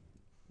 months.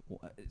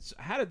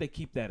 How did they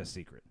keep that a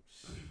secret?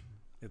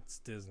 It's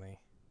Disney.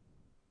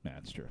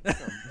 That's true. That's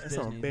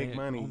Disney, some big they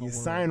money. own the You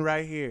world. sign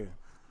right here.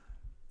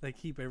 They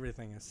keep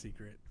everything a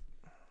secret.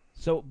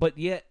 So, but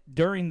yet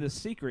during the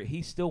secret,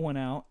 he still went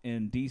out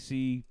and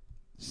DC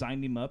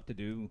signed him up to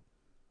do.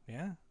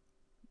 Yeah.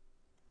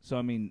 So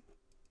I mean,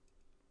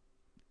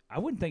 I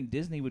wouldn't think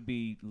Disney would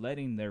be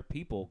letting their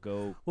people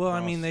go. Well,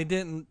 I mean, cross- they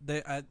didn't.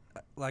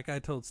 Like I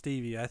told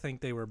Stevie, I think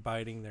they were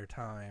biding their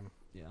time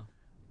Yeah.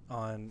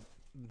 on.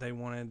 They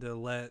wanted to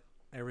let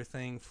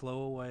everything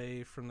flow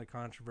away from the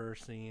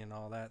controversy and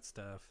all that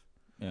stuff.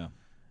 Yeah.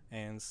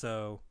 And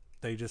so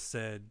they just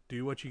said,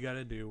 do what you got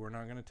to do. We're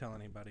not going to tell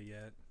anybody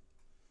yet.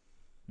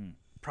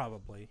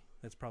 Probably.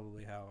 That's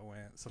probably how it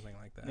went. Something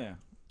like that. Yeah.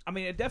 I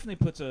mean, it definitely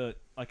puts it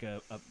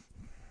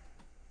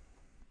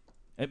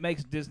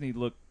makes Disney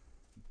look,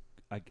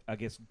 I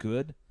guess,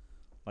 good.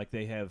 Like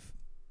they have,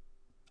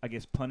 I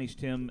guess,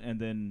 punished him and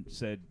then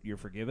said, you're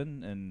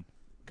forgiven and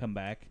come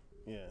back.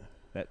 Yeah.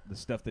 That the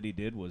stuff that he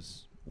did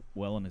was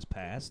well in his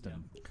past.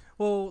 And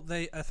Well,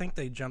 I think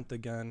they jumped the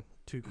gun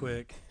too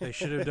quick. They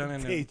should have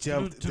done They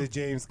jumped to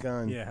James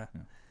Gunn. Yeah.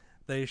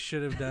 They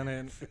should have done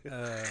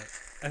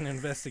an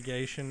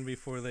investigation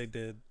before they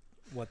did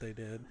what they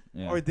did.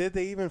 yeah. Or did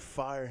they even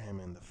fire him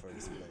in the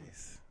first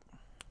place?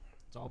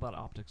 It's all about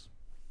optics.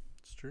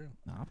 It's true.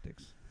 The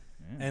optics.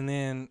 Yeah. And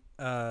then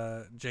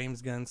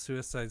James Gunn's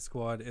Suicide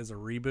Squad is a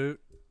reboot,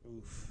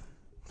 Oof.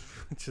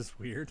 which is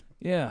weird.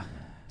 Yeah.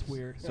 It's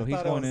weird. So I he's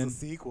thought going it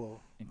was in a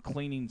sequel. and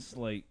cleaning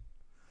slate.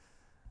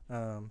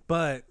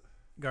 But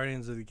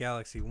Guardians of the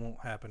Galaxy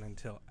won't happen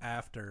until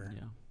after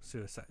Yeah.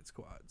 Suicide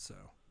Squad. So,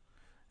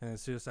 and then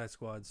Suicide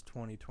Squad's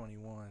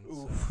 2021. So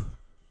Oof.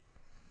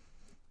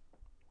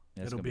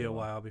 That's it'll gonna be a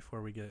while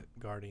before we get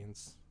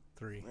Guardians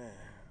 3.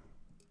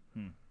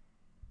 Man.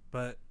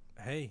 But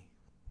hey,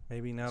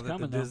 maybe now It's that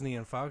coming, the though. Disney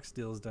and Fox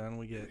deal's done,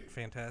 we get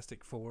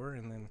Fantastic Four,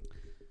 and then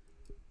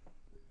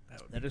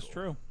would That be is cool.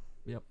 true.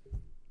 Yep.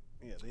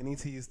 Yeah, they need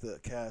to use the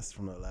cast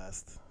from the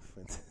last.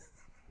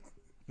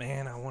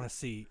 Man, I want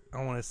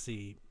to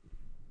see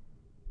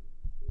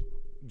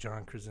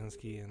John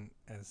Krasinski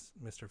as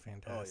Mr. Oh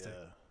Fantastic.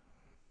 yeah.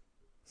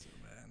 So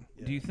bad.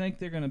 Yeah. Do you think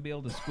they're going to be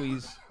able to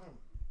squeeze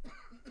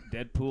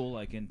Deadpool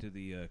like into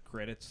the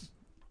credits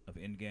of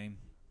Endgame?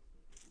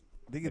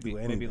 They could Maybe, do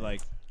anything. maybe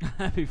like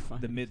That'd be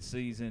fun. the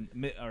mid-season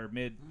or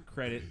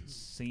mid-credit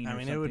scene. I or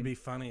mean, something. it would be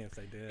funny if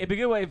they did. It'd be a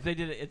good way if they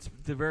did it. It's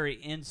the very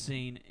end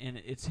scene,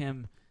 and it's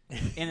him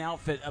in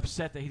outfit,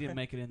 upset that he didn't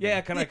make it in. Yeah,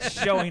 there. kind of like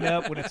showing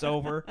up when it's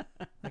over.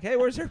 Like, hey,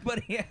 where's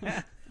everybody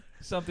at?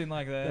 Something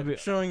like that.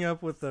 Showing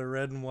up with the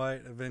red and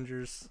white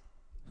Avengers.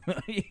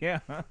 Yeah.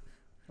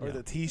 Or Yeah.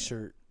 the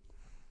T-shirt,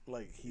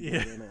 like he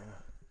Yeah. did in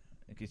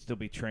It could still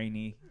be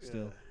trainee.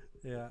 Still.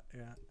 Yeah.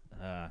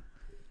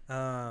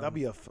 That'd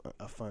be a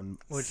fun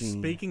Which,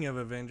 scene. speaking of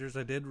Avengers,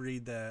 I did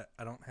read that.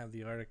 I don't have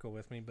the article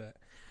with me, but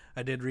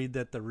I did read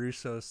that the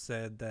Russos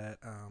said that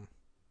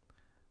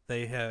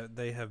they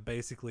have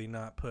basically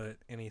not put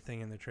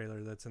anything in the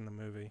trailer that's in the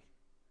movie,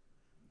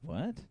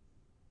 What?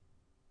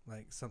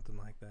 like something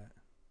like that.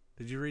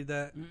 Did you read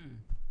that?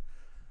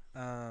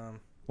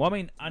 Well, I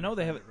mean, I know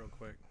they have it real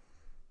quick.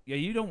 Yeah,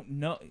 you don't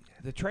know.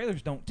 The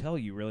trailers don't tell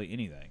you really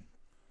anything.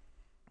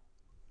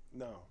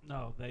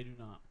 No, they do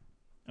not.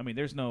 I mean,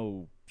 there's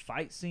no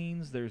fight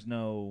scenes. There's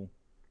no,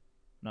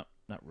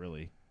 not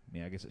really. I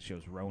mean, I guess it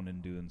shows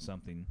Ronan doing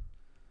something.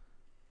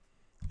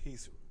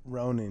 He's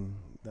Ronin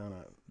down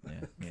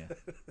Yeah.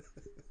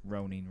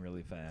 Ronin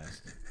really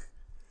fast.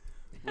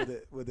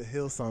 with the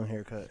Hillsong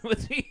haircut.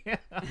 Yeah.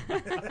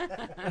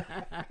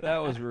 That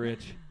was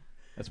rich.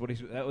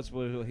 That was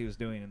what he was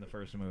doing in the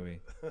first movie,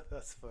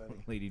 That's funny.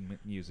 leading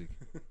music.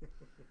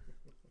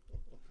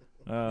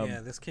 Yeah,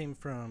 this came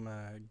from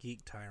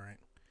Geek Tyrant.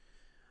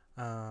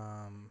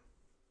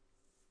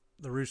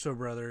 The Russo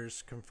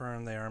brothers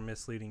confirmed they are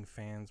misleading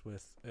fans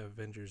with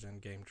Avengers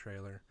Endgame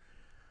trailer.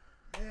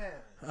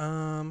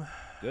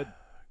 Good.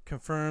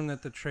 Confirmed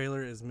that the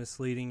trailer is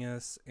misleading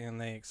us, and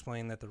they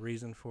explain that the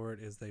reason for it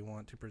is they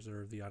want to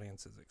preserve the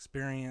audience's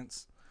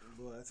experience.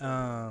 Boy, that's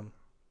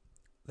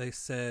They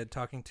said,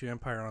 talking to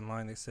Empire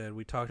Online, they said,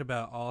 we talked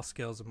about all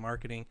scales of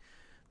marketing.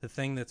 The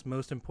thing that's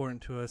most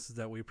important to us is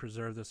that we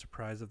preserve the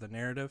surprise of the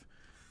narrative.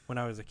 When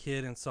I was a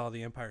kid and saw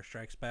The Empire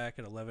Strikes Back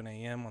at 11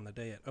 a.m. on the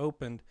day it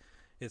opened,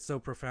 it so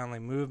profoundly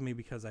moved me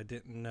because I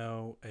didn't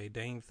know a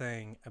dang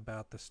thing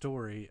about the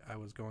story I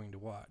was going to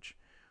watch.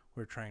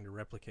 We're trying to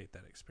replicate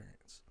that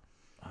experience.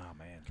 Oh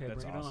man, Okay,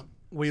 that's bring it awesome.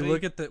 We See,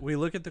 look at the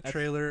that's-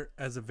 trailer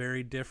as a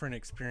very different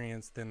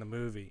experience than the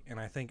movie, and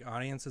I think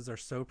audiences are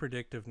so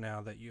predictive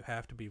now that you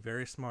have to be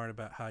very smart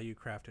about how you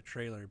craft a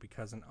trailer,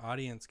 because an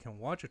audience can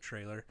watch a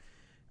trailer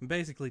and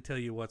basically tell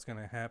you what's going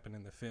to happen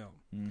in the film.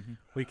 Mhm.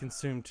 We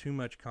consume too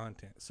much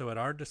content, so at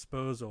our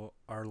disposal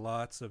are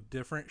lots of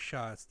different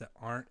shots that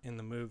aren't in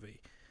the movie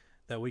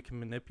that we can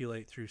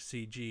manipulate through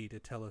CG to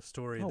tell a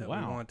story Oh, that we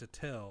wow. want to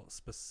tell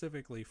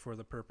specifically for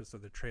the purpose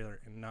of the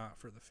trailer and not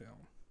for the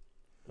film.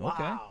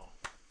 Okay. Wow.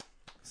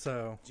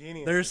 So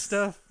Genius. there's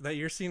stuff that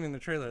you're seeing in the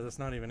trailer that's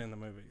not even in the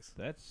movies.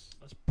 That's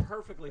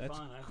perfectly that's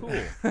fine. I cool.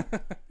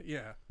 think.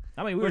 Yeah.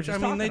 I mean, we were Which, just I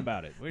mean, talking they-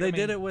 about it. They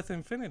did it with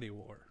Infinity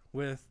War,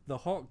 with the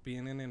Hulk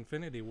being in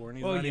Infinity War, and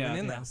he's Well, not yeah, even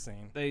in yeah. that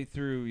scene. They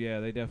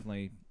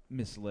definitely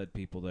misled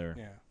people there.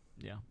 Yeah.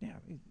 Yeah.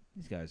 Yeah,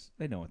 these guys,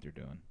 they know what they're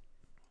doing.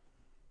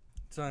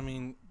 So, I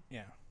mean,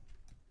 yeah.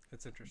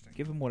 It's interesting.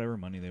 Give them whatever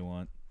money they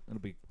want. It'll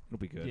be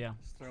good. Yeah.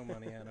 Just throw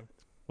money at him.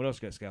 What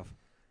else you got, Scalf?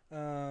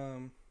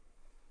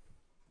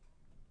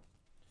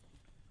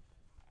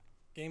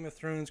 Game of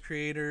Thrones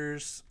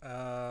creators,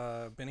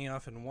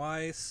 Benioff and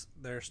Weiss,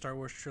 their Star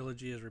Wars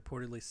trilogy is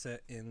reportedly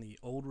set in the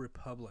Old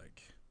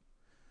Republic.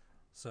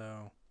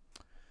 So,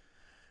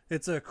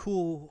 it's a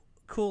cool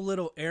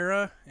little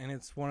era, and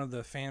it's one of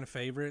the fan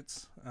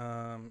favorites.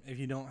 If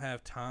you don't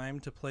have time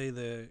to play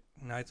the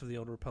Knights of the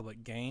Old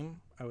Republic game,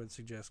 I would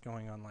suggest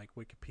going on like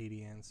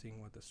Wikipedia and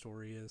seeing what the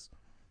story is.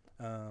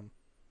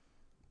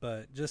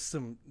 But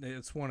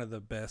it's one of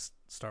the best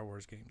Star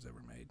Wars games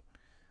ever made.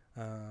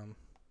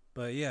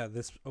 But yeah,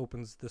 this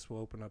will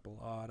open up a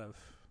lot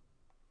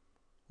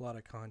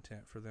of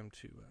content for them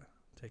to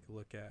take a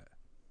look at.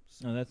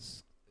 So, No,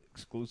 that's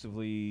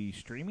exclusively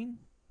streaming.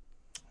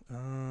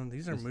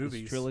 these are This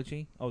movies.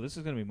 trilogy. Oh, this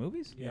is gonna be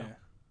movies. Yeah.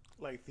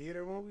 Like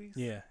theater movies?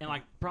 Yeah. And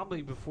like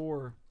probably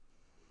before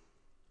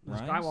the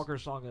Rise? Skywalker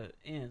saga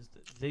ends,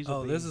 these will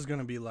Oh, be, this is going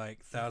to be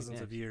like thousands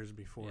of next. years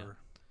before Yeah.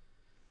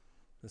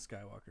 the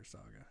Skywalker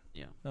saga.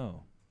 yeah.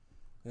 Oh,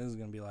 This is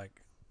going to be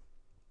like,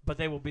 But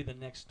they will be the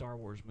next Star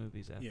Wars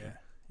movies after. yeah.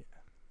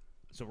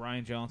 so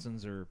Ryan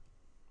Johnson's or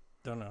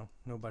Don't know.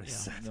 Nobody Yeah.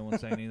 said. no one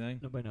saying anything?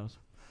 Nobody knows.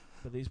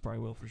 But these probably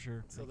will for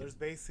sure. So there's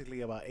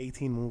basically about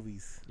 18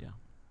 movies. Yeah.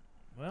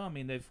 Well, I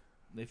mean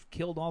they've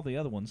killed all the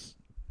other ones,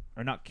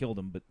 or not killed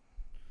them, but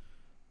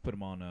put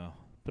them on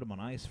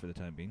ice for the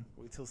time being.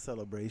 Wait till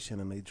Celebration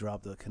and they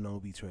drop the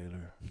Kenobi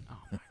trailer.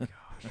 Oh my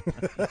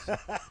gosh.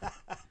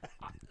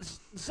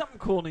 Something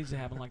cool needs to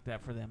happen like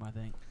that for them, I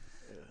think.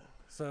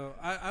 So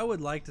I would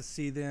like to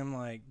see them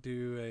like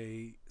do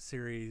a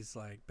series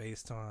like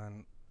based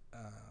on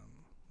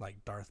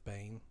like Darth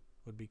Bane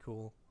would be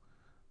cool.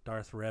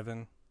 Darth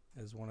Revan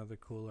is one of the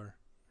cooler.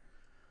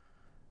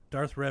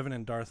 Darth Revan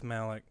and Darth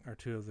Malak are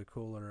two of the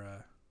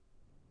cooler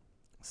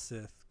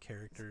Sith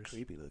characters.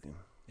 Creepy looking.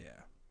 Yeah.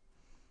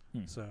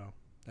 Hmm. So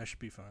that should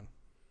be fun.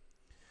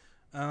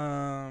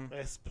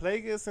 Is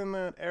Plagueis in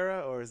that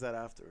era, or is that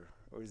after?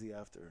 Or is he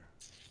after?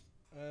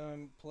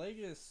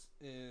 Plagueis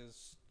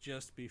is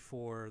just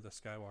before the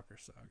Skywalker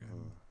saga.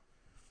 Hmm.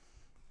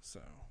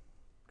 So,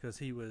 because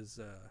he was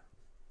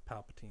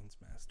Palpatine's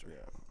master.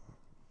 Yeah.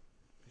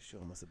 They show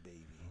him as a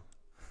baby.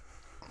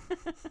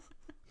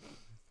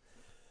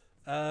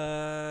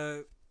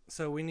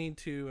 So we need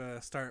to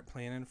start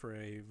planning for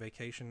a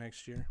vacation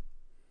next year.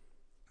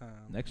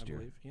 Next I year?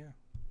 believe. Yeah.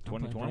 I'm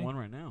planning for 2020? one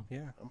right now.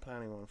 Yeah. I'm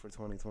planning one for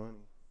 2020.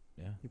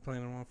 Yeah. You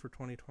planning one for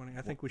 2020?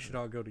 I think we should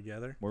all go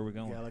together. Where are we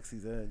going?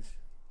 Galaxy's Edge.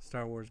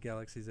 Star Wars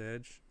Galaxy's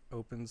Edge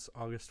opens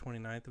August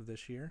 29th of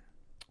this year.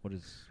 What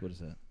is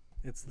that?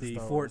 It's The the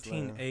Star Wars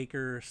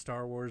 14-acre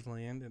Star Wars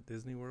land at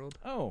Disney World.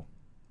 Oh,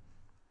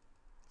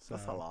 So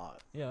That's a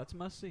lot. Yeah, that's a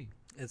must see.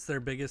 it's their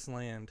biggest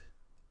land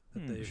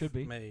that they've should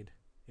be. made.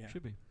 Yeah.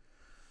 Should be.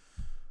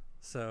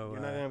 So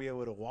You're not gonna be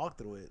able to walk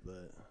through it,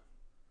 but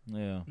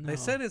yeah. they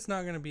said it's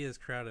not going to be as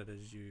crowded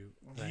as you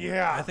think.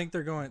 Yeah. I think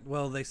they're going.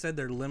 Well, they said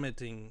they're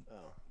limiting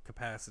oh,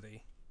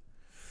 capacity.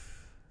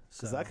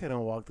 because So I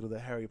couldn't walk through the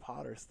Harry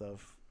Potter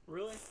stuff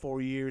Really?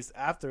 4 years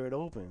after it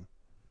opened.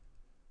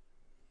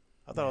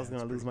 I thought I was Yeah,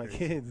 gonna it's lose my pretty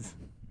crazy.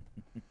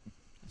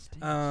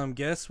 kids.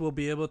 Guests will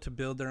be able to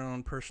build their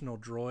own personal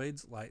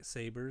droids,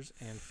 lightsabers,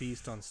 and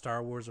feast on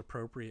Star Wars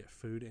appropriate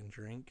food and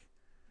drink.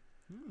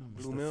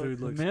 Blue the milk. food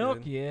looks Milk,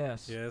 good.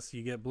 yes. Yes,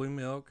 you get blue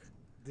milk.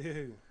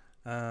 Dude.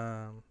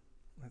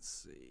 Let's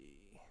see.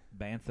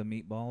 Bantha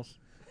meatballs.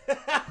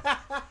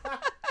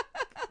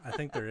 I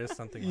think there is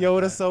something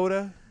Yoda like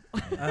soda.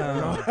 that.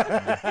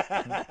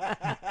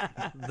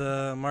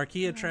 The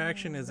marquee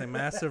attraction is a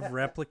massive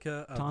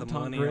replica of the Tauntaun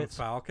Millennium grits.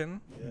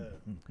 Falcon, Yeah.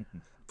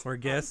 where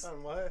guests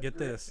What? get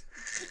this.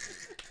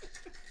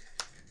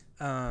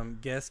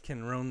 Guests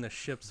can roam the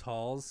ship's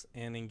halls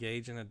and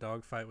engage in a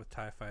dogfight with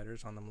TIE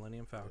fighters on the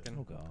Millennium Falcon.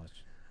 Oh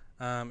gosh.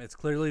 It's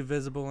clearly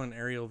visible in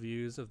aerial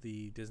views of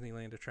the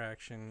Disneyland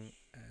attraction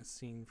as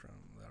seen from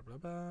blah blah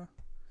blah.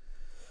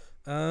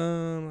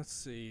 Let's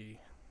see.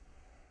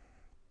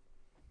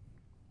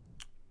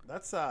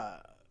 That's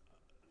a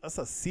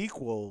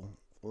sequel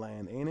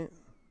land, ain't it?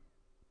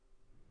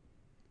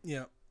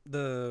 Yeah,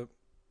 the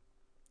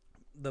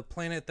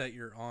planet that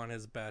you're on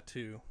is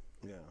Batuu.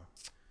 Yeah.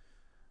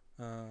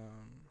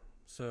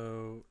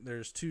 So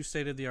there's 2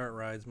 state-of-the-art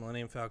rides: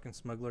 Millennium Falcon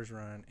Smuggler's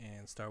Run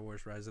and Star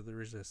Wars: Rise of the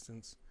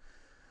Resistance.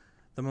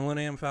 The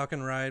Millennium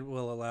Falcon ride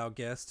will allow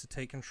guests to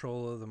take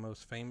control of the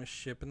most famous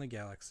ship in the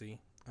galaxy.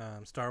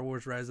 Star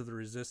Wars: Rise of the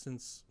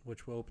Resistance,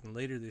 which will open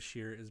later this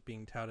year, is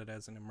being touted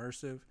as an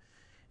immersive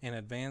and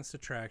advanced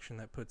attraction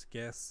that puts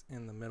guests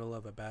in the middle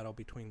of a battle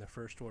between the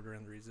First Order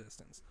and the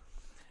Resistance.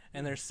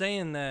 And they're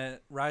saying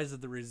that Rise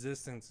of the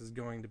Resistance is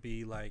going to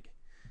be like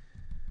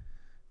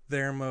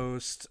their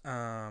most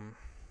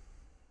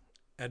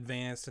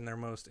advanced and their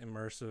most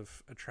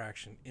immersive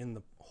attraction in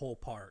the whole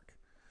park.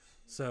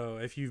 So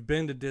if you've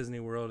been to Disney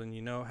World and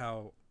you know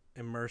how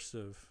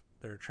immersive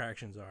their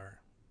attractions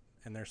are,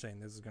 and they're saying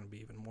this is going to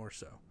be even more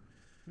so,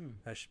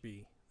 that's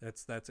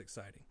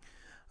exciting.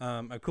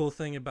 A cool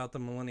thing about the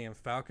Millennium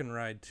Falcon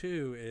ride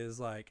too is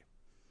like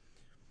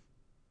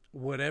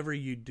whatever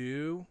you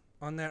do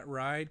on that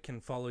ride can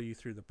follow you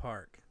through the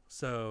park.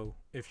 So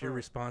if you're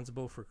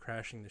responsible for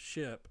crashing the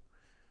ship,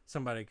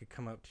 somebody could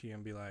come up to you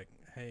and be like,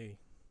 "Hey,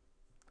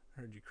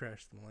 I heard you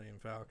crashed the Millennium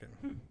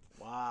Falcon."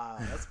 Wow,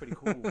 that's pretty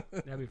cool.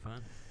 That'd be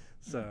fun.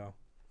 So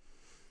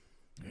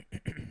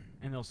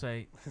And they'll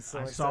say, So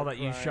I I saw start that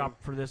you crying.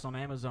 shopped for this on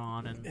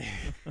Amazon. And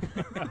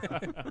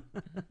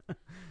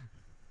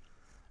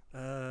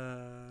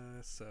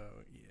so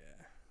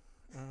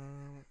yeah.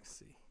 Let's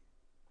see.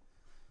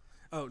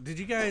 Oh, did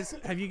you guys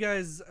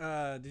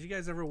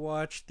ever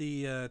watch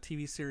the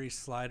TV series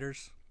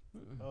Sliders?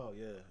 Oh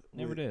yeah.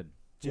 Never With did.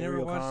 You Jerry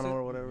never watched O'Connell it?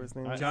 or whatever his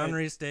name is. John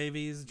Rhys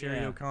Davies, Jerry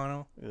Yeah.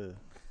 O'Connell. Yeah.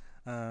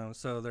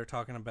 So they're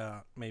talking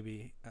about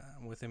maybe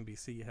with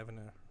NBC having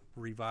a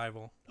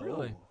revival.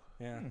 Really? Oh.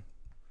 Yeah.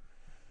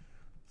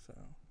 So,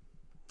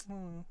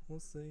 we'll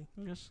see.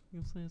 I guess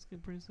you'll say it's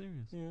getting pretty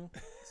serious. Yeah,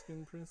 it's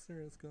getting pretty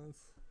serious,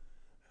 guys.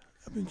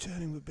 I've been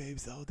chatting with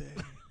babes all day.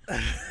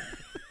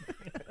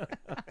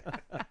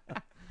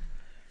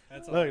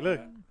 That's Look.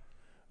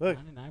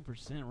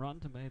 99% Rotten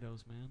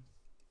Tomatoes, man.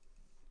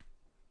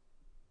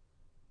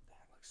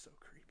 That looks so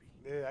creepy.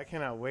 Dude, I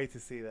cannot wait to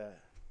see that.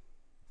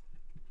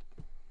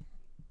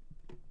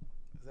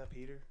 Is that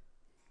Peter?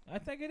 I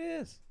think it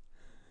is.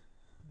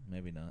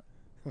 Maybe not.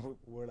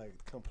 We're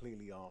like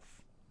completely off.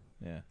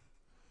 Yeah.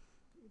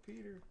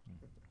 Peter.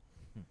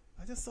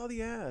 I just saw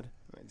the ad.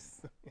 I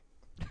just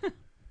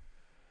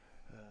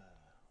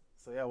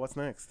so yeah, what's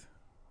next?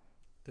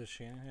 Does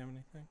Shannon have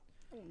anything?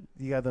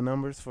 You got the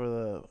numbers for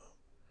the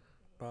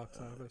Box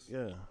office?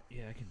 yeah.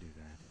 Yeah, I can do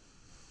that.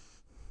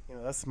 You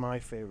know, that's my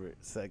favorite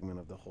segment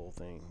of the whole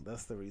thing.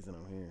 That's the reason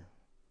I'm here.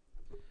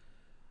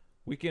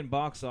 Weekend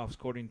box office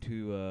according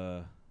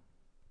to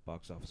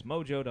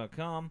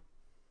boxofficemojo.com.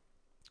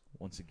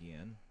 Once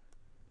again.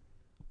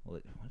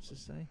 What's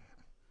this say?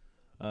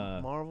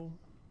 Marvel?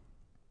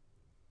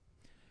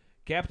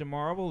 Captain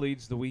Marvel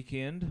leads the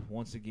weekend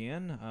once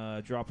again,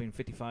 dropping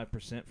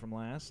 55% from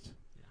last,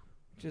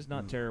 which is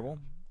not terrible.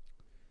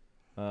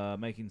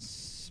 Making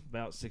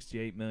about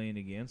 $68 million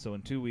again. So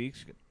in 2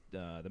 weeks,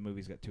 the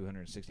movie's got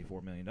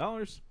 $264 million.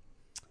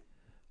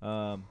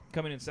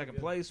 Coming in second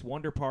place,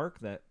 Wonder Park,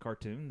 that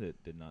cartoon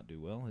that did not do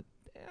well. It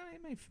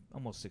made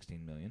almost $16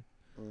 million.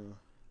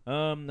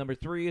 Number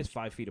 3 is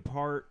 5 Feet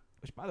Apart,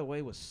 which, by the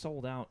way, was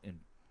sold out in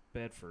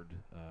Bedford,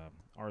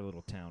 our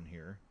little town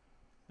here,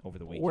 over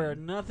the weekend. Where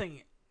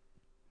nothing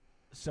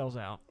sells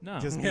out. No.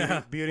 Just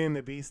Beauty and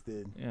the Beast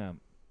did. Yeah.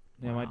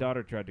 Yeah, Wow. my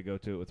daughter tried to go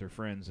to it with her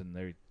friends, and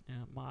Yeah,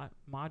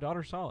 my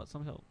daughter saw it.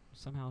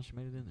 Somehow she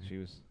made it in there.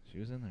 she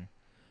was in there.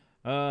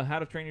 How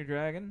to Train Your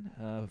Dragon,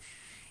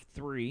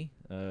 3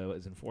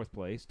 is in 4th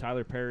place.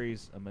 Tyler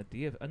Perry's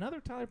another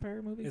Tyler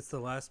Perry movie. It's the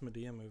last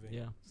Medea movie.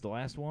 Yeah. It's the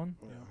last one.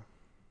 Yeah.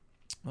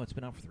 Oh, it's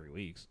been out for 3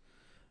 weeks.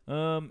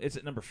 It's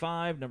at number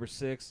 5. Number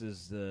 6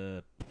 is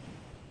the.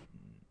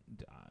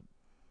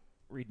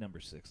 Read number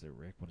 6 there,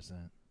 Rick. What is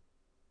that?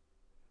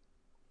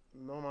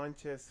 No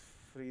Manches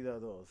Frida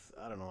Dos.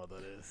 I don't know what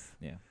that is.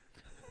 Yeah.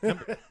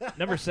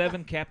 Number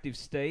 7, Captive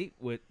State.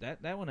 With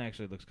that one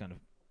actually looks kind of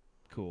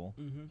cool.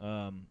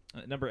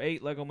 Mm-hmm. Number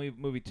 8, Lego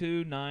Movie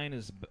 2. 9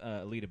 is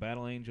Alita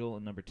Battle Angel,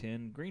 and number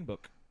 10, Green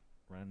Book.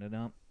 Rounding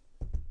out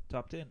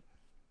top 10.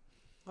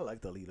 I like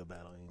the Alita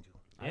Battle Angel.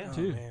 Yeah. Oh,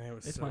 too. man, it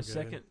was It's so my good.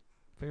 second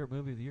favorite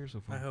movie of the year so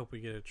far. I hope we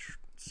get a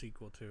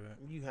sequel to it.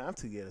 You have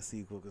to get a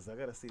sequel because I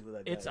got to see what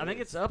that It's guy I think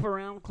is. it's up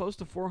around close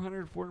to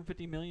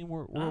 450 million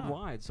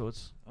worldwide, so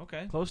it's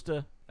Okay. close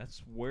to. That's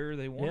where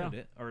they wanted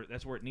it, or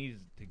that's where it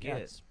needed to Yeah,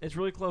 get. it's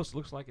really close.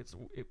 Looks like it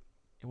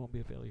won't be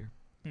a failure.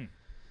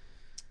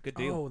 Good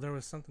deal. Oh, there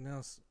was something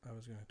else I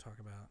was going to talk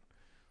about.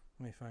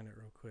 Let me find it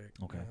real quick.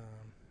 Okay.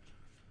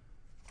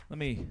 Let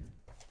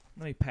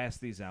me pass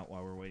these out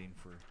while we're waiting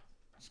for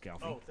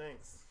Scalfy. Oh,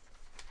 thanks.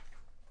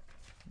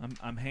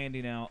 I'm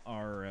handing out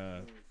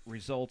our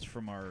results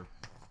from our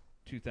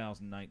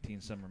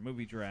 2019 summer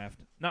movie draft.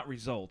 Not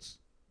results,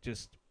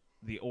 just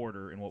the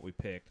order and what we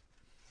picked,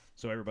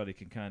 so everybody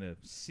can kind of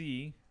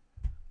see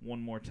one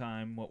more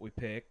time what we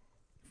picked.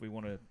 If we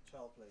want to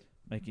Child play.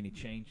 make any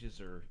changes,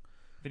 or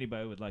if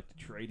anybody would like to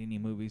trade any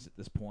movies at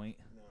this point.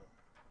 No.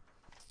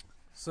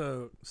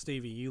 So,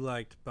 Stevie, you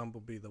liked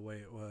Bumblebee the way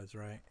it was,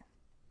 right?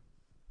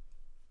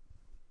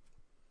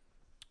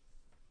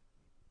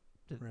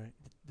 Right.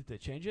 Did they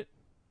change it?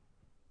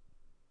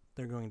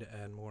 They're going to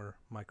add more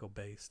Michael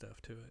Bay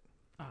stuff to it.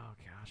 Oh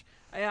gosh,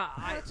 yeah,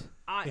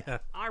 Yeah.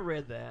 I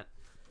read that.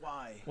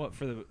 Why? What,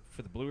 for the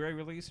Blu-ray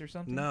release or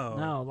something? No.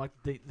 No, like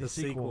the The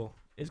sequel.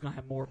 is gonna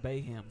have more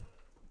Bayhem.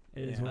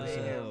 Is Yeah. what it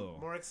said. Mayhem, Oh.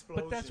 more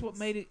explosions. But that's what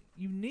made it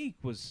unique.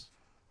 Wasn't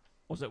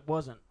It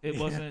it?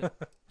 Wasn't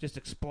just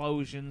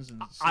explosions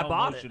and I slow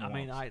bought it. motion I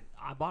mean, walks.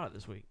 I bought it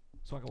this week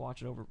so I could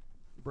watch it over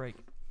break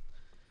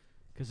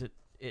because it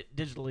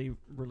digitally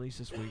released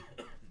this week.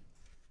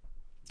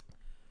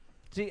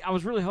 See, I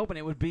was really hoping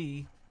it would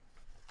be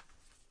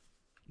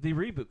the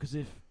reboot because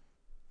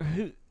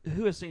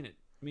who has seen it?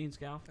 Me and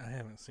Scalf. I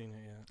haven't seen it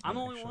yet. I'm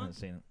the I only actually one. haven't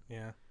seen it.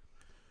 Yeah.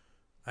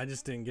 I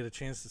just didn't get a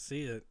chance to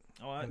see it.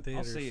 Oh, In I'll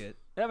theaters. see it.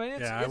 I mean,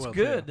 it's, Yeah, I it's will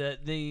good. too.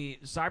 The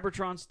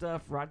Cybertron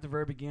stuff right at the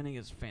very beginning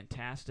is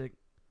fantastic.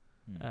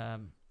 Hmm.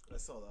 I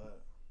saw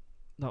that.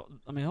 No,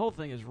 I mean the whole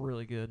thing is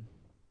really good.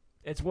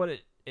 It's what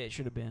it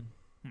should have been.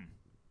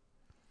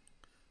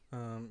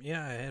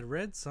 Yeah, I had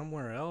read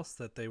somewhere else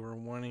that they were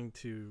wanting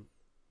to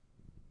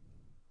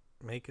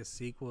make a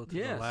sequel to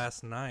Yes. The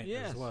Last Night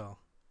Yes. as well.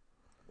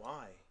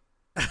 Why?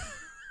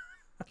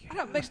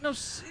 That makes no I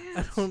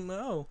sense. don't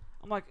know.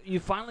 I'm like, you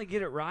finally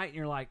get it right, and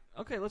you're like,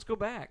 okay, let's go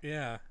back.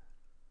 Yeah,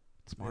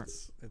 Smart.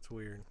 it's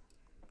weird.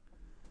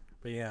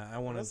 But yeah, I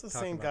want to. That's the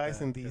same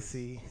guys in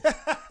DC.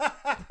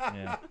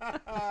 Yeah.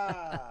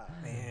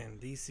 Man,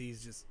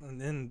 DC's just. And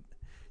then,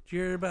 did you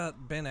hear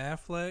about Ben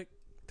Affleck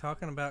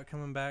talking about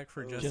coming back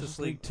for Justice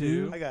League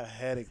 2? I got a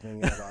headache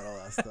thinking about all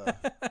that stuff.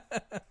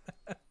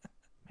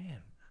 Man.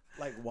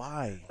 Like,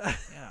 why?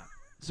 Yeah.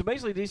 So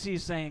basically, DC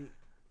is saying,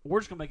 we're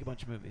just gonna make a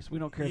bunch of movies. We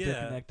don't care if Yeah.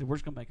 they're connected. We're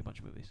just gonna make a bunch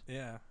of movies.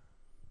 Yeah.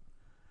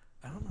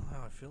 I don't know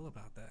how I feel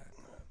about that.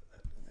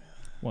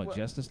 What,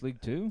 Justice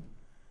League 2?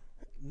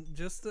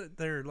 Just that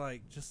they're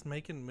like just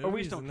making movies Or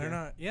we just don't and they're care.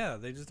 not. Yeah,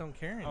 they just don't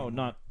care anymore. Oh,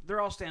 not.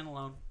 They're all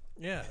standalone.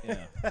 Yeah.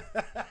 Yeah.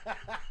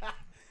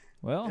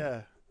 Well,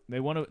 Yeah. they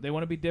want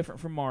to be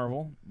different from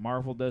Marvel.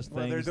 Marvel does things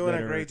Well, they're doing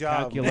that a are great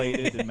job.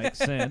 calculated and make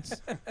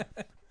sense.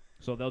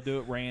 So they'll do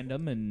it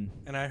random and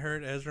And I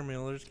heard Ezra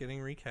Miller's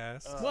getting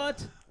recast.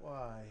 what?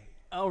 Why?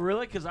 Oh,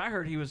 really? Because I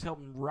heard he was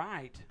helping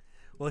write.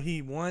 Well,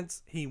 he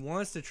wants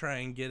to try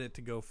and get it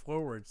to go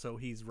forward, so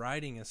he's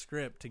writing a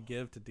script to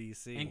give to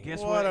DC. And guess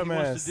What what, a he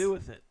wants mess. to do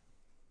with it?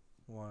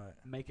 What?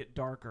 Make it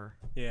darker.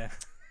 Yeah.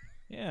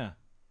 Yeah.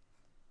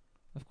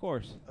 Of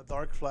course. A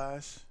dark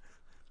flash.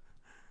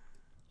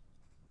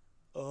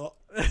 Oh.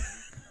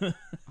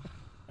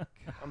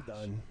 I'm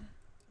done.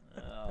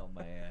 Oh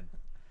man.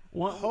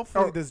 One,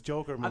 Hopefully or- this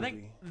Joker movie. I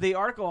think the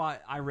article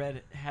I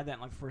read had that in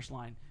like the first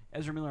line.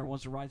 Ezra Miller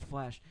wants to write the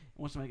Flash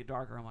and wants to make it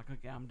darker. I'm like,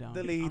 okay, I'm done.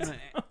 Delete.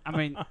 I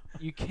mean,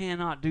 you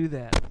cannot do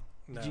that.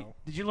 No.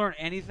 Did you learn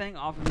anything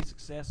off of the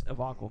success of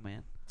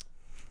Aquaman?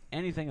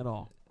 Anything at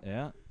all?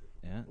 Yeah.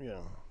 Yeah. Yeah.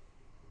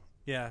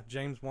 Yeah,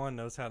 James Wan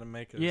knows how to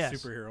make a Yes.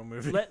 superhero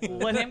movie.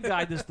 Let him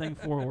guide this thing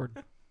forward.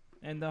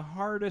 and the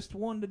hardest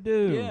one to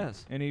do.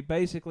 Yes. And he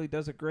basically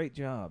does a great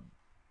job.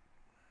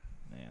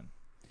 Man.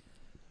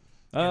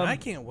 And I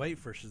can't wait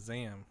for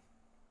Shazam.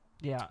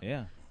 Yeah.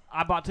 Yeah.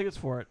 I bought tickets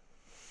for it.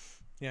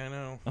 Yeah, I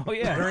know. Oh,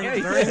 yeah. During, yeah,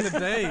 during the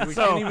day, we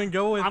So, can't even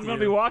go with I'm going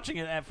to be watching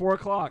it at 4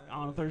 o'clock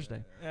on a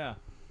Thursday. Yeah.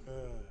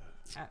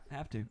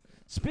 Have to.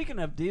 Speaking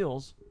of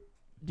deals,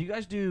 do you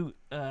guys do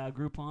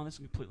Groupon? This is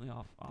completely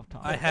off topic.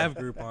 I have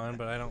Groupon,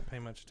 but I don't pay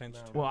much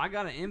attention to it. Well, I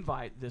got an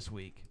invite this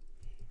week.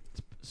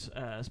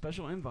 A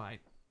special invite.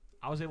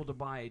 I was able to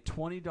buy a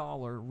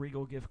 $20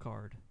 Regal gift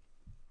card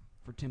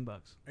for $10.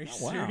 Are you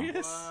Oh, wow.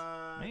 serious?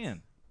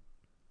 Man.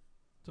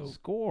 So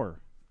Score.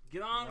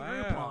 get on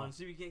Wow. Groupon,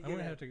 see if you can't I'm going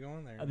to get have to go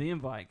in there. the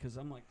invite, because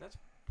I'm like, that's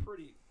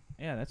pretty.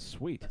 Yeah, that's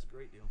sweet. That's a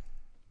great deal.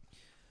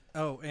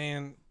 Oh,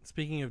 and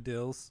speaking of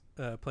deals,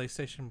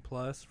 PlayStation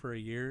Plus for a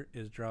year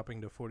is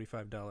dropping to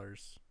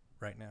 $45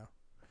 right now.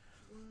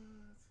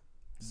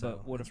 So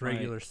But what it's if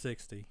regular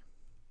 60.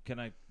 Can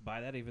I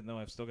buy that even though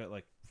I've still got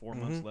like 4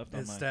 months left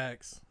on it my...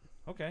 stacks.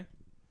 Okay.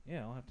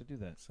 Yeah, I'll have to do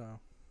that. So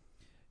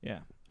Yeah.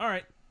 All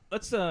right.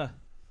 Let's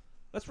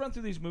run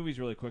through these movies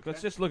really quick.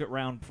 Let's just look at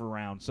round for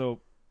round. So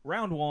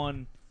round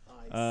one,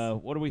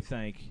 what do we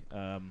think?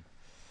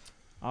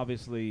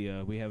 Obviously,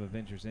 we have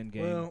Avengers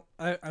Endgame. well,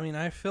 I mean,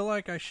 I feel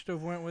like I should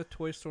have went with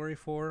Toy Story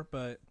 4,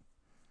 but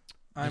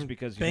I'm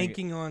because you think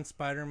banking on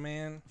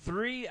Spider-Man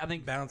 3, I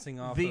think bouncing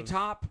off the of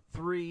top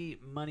 3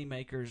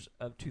 moneymakers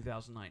of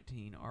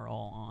 2019 are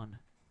all on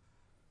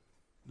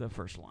the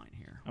first line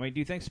here. I mean, do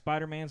you think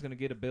Spider-Man's going to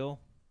get a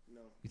bill?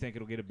 No. You think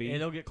it'll get a B?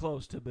 It'll get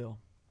close to Bill.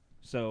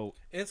 So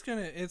It's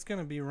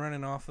gonna be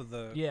running off of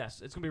the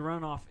Yes, it's going to be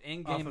running off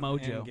in-game off of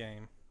mojo.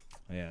 Endgame.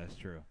 yeah, that's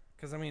true.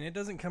 Because I mean, it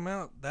doesn't come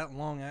out that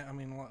long. I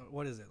mean,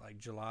 what is it, like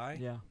July?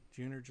 Yeah.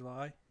 June or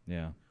July?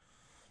 Yeah.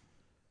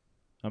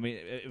 I mean,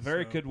 it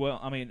very So- could well.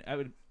 I mean, I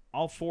would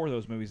all 4 of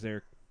those movies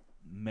there,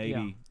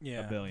 maybe Yeah.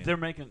 a billion. They're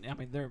making, I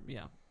mean,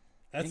 yeah.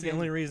 That's the Endgame-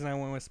 only reason I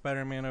went with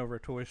Spider-Man over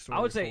Toy Story.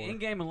 I would say 4.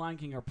 in-game and Lion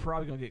King are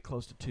probably going to get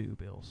close to 2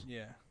 bills.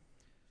 Yeah,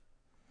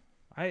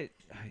 I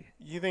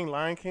You think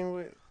Lion King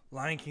would?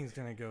 Lion King's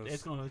gonna go.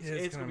 It's gonna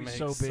gonna be make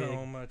so big.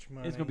 so much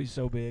money. It's going to be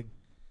so big.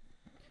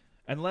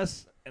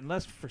 unless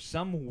for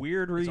some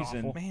weird It's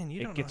reason awful. Man, you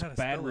it don't gets know how to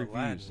bad spell reviews.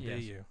 Aladdin, Yes.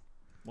 do you?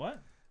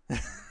 What? Is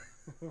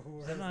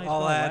that not how you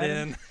I'll spell add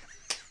Aladdin? in.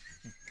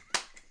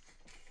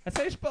 That's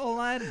how you spell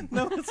Aladdin.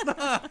 No, it's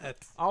not.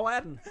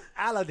 Aladdin.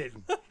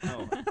 Aladdin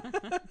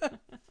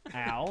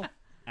Oh.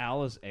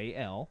 Al is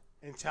A-L.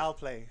 and Child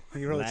Play.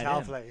 He wrote Aladdin.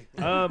 Child Play.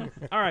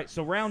 All right,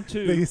 so round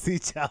Do 2. you see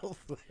Child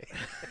Play?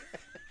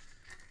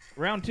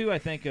 Round 2, I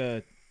think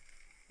Yeah,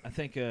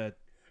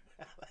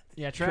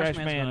 Trash Trash Man's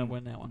Man going to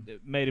win that one.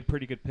 made a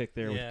pretty good pick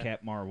there Yeah. with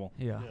Cap Marvel.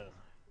 Yeah.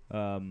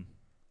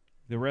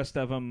 The rest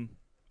of them,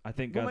 I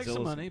think We'll make some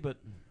Godzilla's. money, but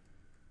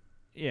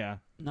Yeah.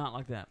 not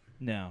like that.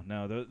 No.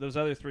 Those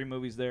other 3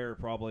 movies there are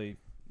probably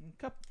a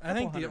couple. I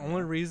think the hundred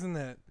only more. reason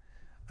that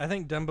I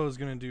think Dumbo's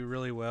going to do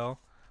really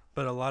well,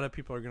 but a lot of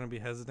people are going to be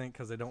hesitant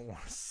because they don't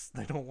want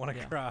to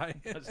Yeah. cry.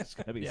 It's just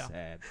gonna be Yeah.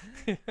 sad.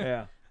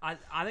 Yeah.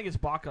 I think it's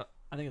Baca.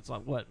 I think it's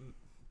like, what,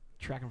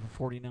 tracking for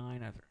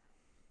 49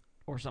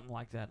 or something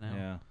like that now.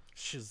 Yeah.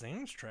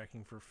 Shazam's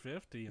tracking for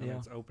 50 on Yeah.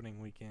 its opening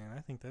weekend. I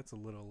think that's a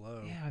little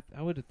low. Yeah,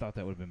 I would have thought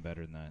that would have been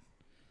better than that.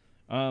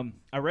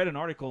 I read an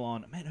article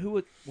on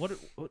what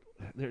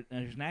there's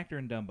an actor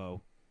in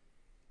Dumbo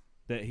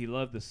that he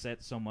loved the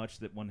set so much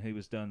that when he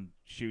was done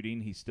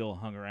shooting, he still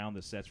hung around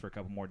the sets for a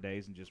couple more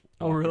days and just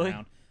Oh, walked really?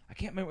 around. I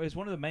can't remember. It was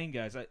one of the main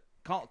guys.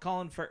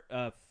 Colin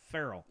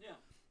Farrell. Yeah.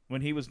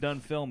 When he was done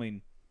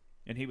filming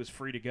and he was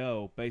free to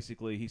go,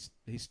 basically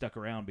he stuck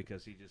around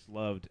because he just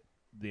loved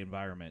the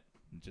environment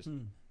and just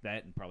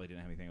that, and probably didn't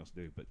have anything else to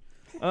do. But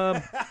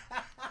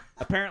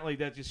apparently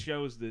that just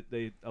shows that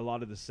a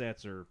lot of the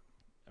sets are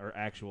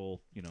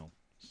actual,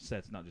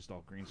 sets, not just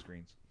all green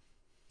screens.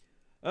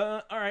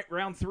 All right,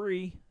 round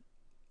 3.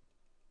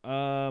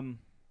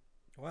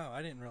 Wow,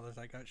 I didn't realize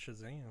I got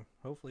Shazam.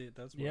 Hopefully it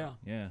does well.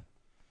 Yeah. Yeah.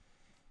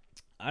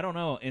 I don't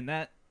know. In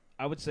that,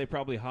 I would say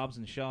probably Hobbs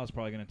and Shaw is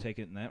probably going to take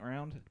it in that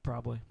round.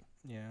 Probably.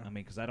 Yeah. I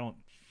mean, because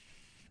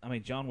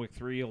John Wick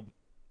 3 will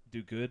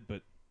do good,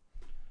 but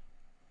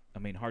I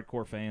mean,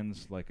 hardcore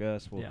fans like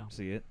us will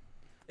see it.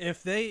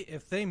 If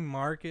they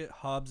market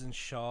Hobbs and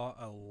Shaw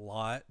a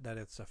lot, that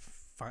it's a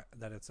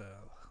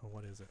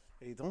what is it?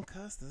 Hey, don't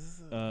cuss. This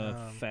is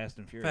a Fast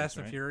and Furious. Fast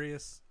and right?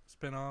 Furious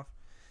spinoff.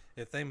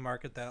 If they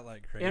market that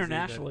like crazy,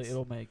 Internationally, that's-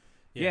 it'll make.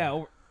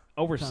 Yeah,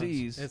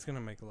 overseas. it's gonna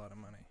make a lot of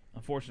money.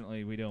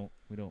 Unfortunately, we don't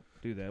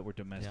do that. We're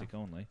domestic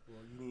only. well,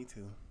 you need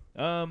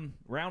to.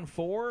 Round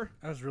 4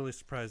 I was really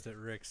surprised at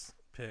Rick's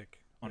pick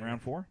on there.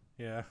 round 4.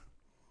 Yeah,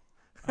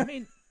 I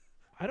mean,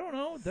 I don't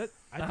know that.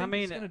 I think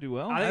it's going to do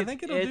well. I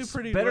think it'll do it's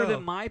pretty better well.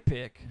 than my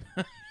pick.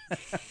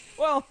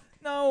 Well,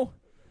 no.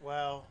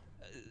 Well,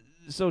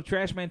 So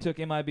Trashman took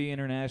MIB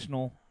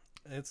International.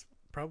 it's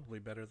probably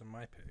better than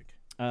my pick.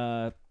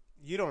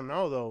 you don't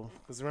know though,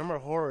 because remember,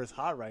 horror is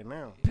hot right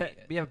now.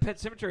 Pet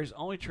Cemetery is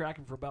only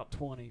tracking for about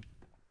 20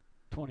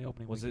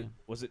 opening Was weekend.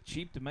 it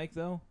cheap to make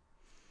though?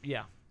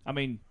 Yeah. I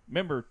mean,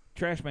 remember,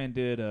 Trash Man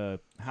did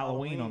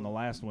Halloween on the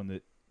last one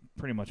that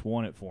pretty much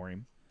won it for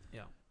him.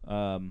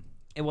 Yeah.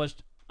 It was.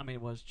 I mean,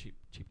 it was cheap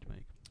to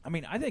make. I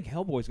mean, I think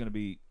Hellboy's going to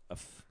be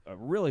a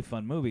really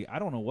fun movie. I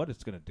don't know what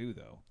it's going to do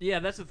though. Yeah,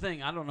 that's the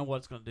thing. I don't know what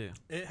it's going to do.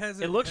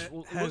 It looks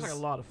like a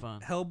lot of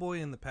fun.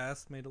 Hellboy in the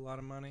past made a lot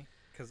of money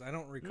because I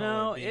don't recall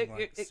No, it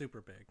being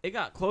super big. It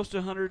got close to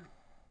 100.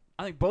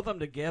 I think both of them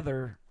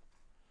together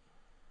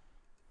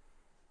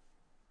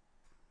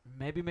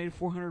maybe made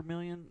 400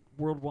 million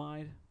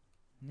worldwide.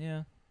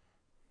 Yeah.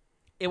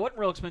 It wasn't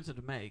real expensive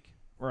to make.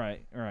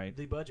 Right.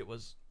 The budget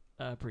was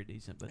pretty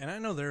decent, but And I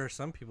know there are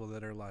some people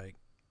that are like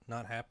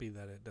not happy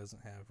that it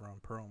doesn't have Ron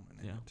Perlman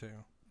in it too.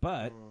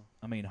 But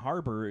I mean,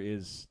 Harbor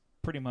is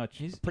pretty much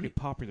a pretty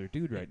popular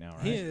dude right now,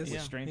 right? He is. With Yeah,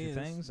 Stranger he is.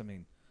 Things. I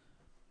mean,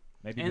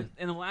 maybe.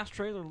 and the last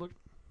trailer looked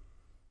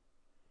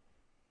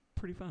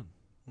pretty fun.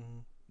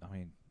 Mm-hmm. I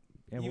mean,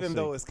 yeah, we'll Even see.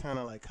 though it's kind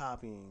of like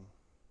copying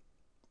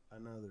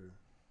another.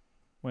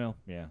 Well,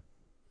 yeah.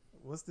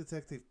 What's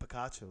Detective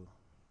Pikachu?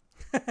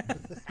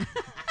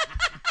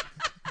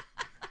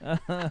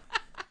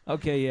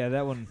 Okay, yeah,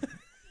 that one.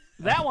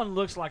 That one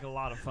looks like a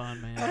lot of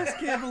fun, man. I just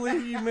can't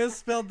believe you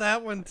misspelled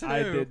that one too.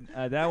 I did.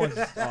 That was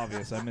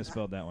obvious. I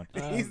misspelled that one.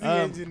 He's the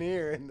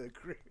engineer in the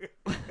crew.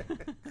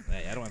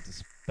 Hey, I don't have to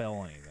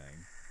spell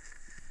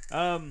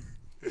anything.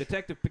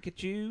 Detective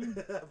Pikachu.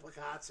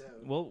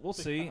 Pikachu. Well, we'll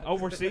see.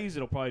 Overseas,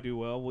 it'll probably do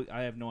well.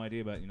 I have no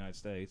idea about the United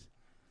States.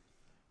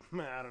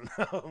 Man, I don't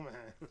know,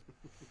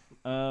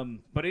 man.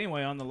 But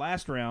anyway, on the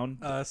last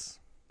round, Us.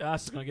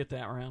 Us is gonna get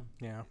that round.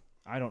 Yeah.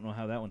 I don't know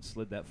how that one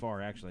slid that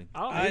far. Actually, I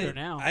don't either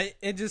now.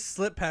 It just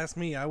slipped past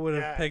me. I would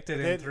have picked it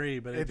in did, 3,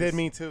 but it did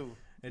me too.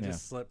 It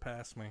just slipped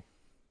past me.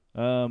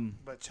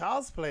 But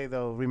Child's Play,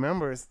 though,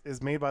 remember,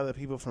 is made by the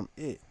people from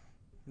It.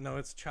 No,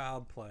 it's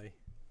Child Play.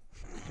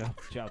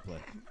 Child Play.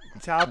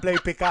 Child Play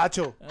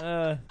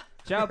Pikachu.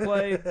 Child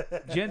Play.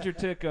 Ginger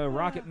took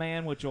Rocket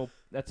Man,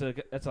 that's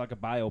like a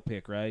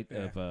biopic, right?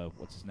 Yeah. Of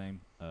what's his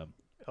name?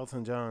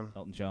 Elton John.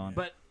 Elton John.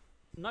 But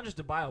not just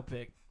a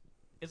biopic.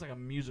 It's like a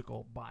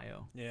musical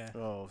bio. Yeah.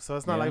 Oh, so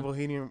it's not Yeah. like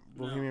Bohemian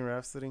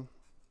Rhapsody?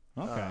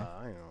 Okay. I'm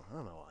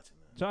not watching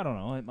that. So I don't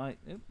know. It might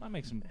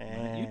make some.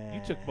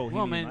 You took Bohemian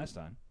Well, man, last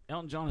time.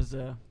 Elton John has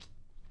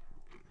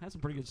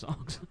some pretty good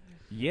songs.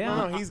 Yeah.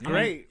 No, he's I mean,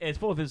 great. it's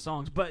full of his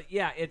songs, but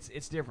yeah, it's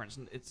different.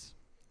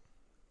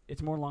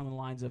 It's more along the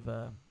lines of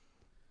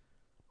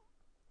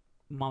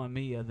Mamma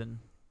Mia than.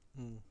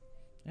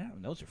 Yeah,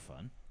 those are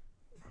fun.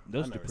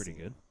 Those I've do never pretty seen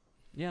good.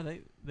 Yeah,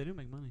 they do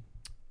make money.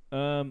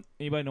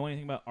 Anybody know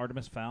anything about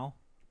Artemis Fowl?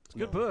 It's a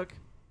good book.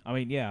 I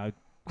mean, yeah.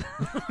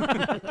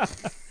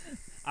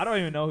 I don't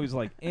even know who's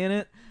like in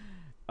it.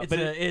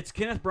 It's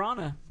Kenneth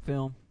Branagh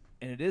film.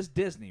 And it is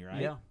Disney,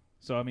 right? Yeah.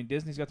 So I mean,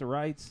 Disney's got the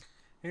rights.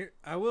 Here,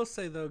 I will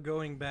say though,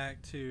 going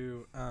back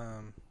to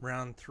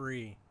round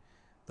 3,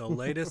 the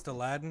latest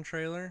Aladdin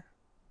trailer.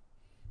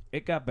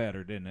 It got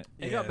better, didn't it?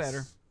 It got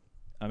better.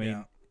 I mean,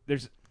 Yeah.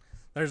 there's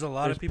a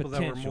lot there's of people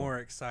that were potential. more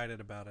excited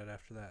about it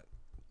after that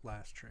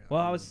last trailer.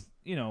 Well, I was,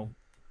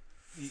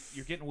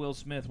 you're getting Will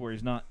Smith where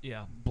he's not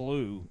Yeah.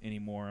 blue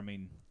anymore. I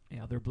mean,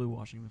 Yeah, they're blue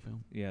washing the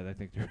film. yeah, I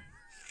think they're.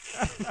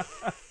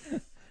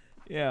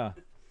 Yeah.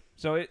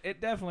 So it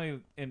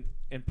definitely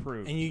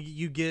improved. And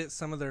you get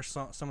some of their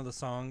some of the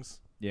songs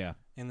Yeah.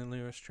 in the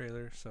newest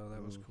trailer, so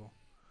that was cool.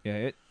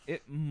 Yeah,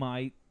 it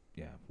might.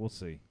 Yeah, we'll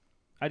see.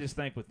 I just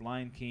think with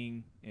Lion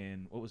King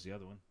and what was the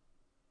other one?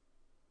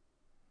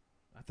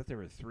 I thought there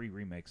were 3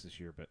 remakes this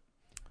year, but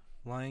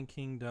Lion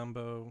King,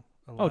 Dumbo,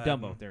 Aladdin.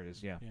 Dumbo. There it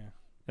is. Yeah. Yeah.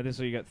 And then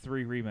so you got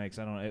 3 remakes.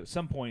 I don't know. At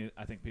some point,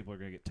 I think people are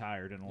going to get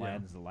tired, and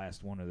Aladdin's the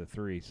last one of the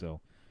 3, so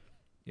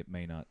it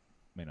may not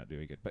do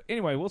it good. But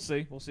anyway, we'll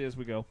see. We'll see as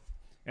we go.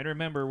 And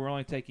remember, we're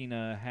only taking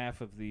half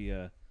of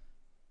the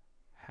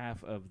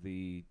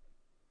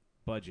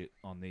budget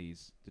on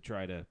these to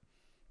try to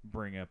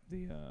bring up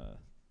the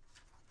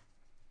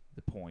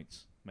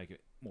points, make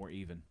it more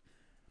even.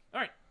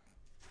 All right,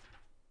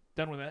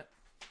 done with that.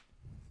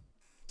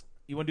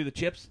 You want to do the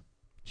chips?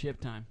 Chip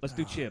time. Let's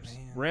do chips.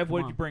 man. Rev,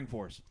 what Come did you on. bring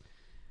for us?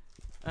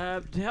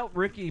 To help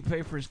Ricky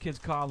pay for his kids'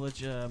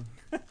 college,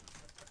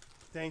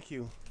 Thank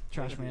you.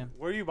 Trash Man.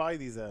 Where do you buy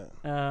these at?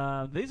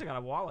 These I got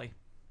a Wally.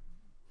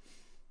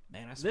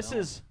 Man, I This smell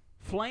is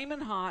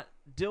Flamin' Hot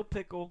Dill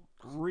Pickle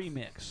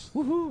Remix.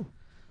 woohoo.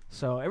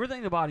 So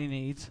everything the body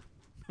needs.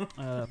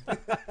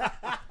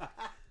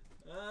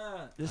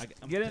 Just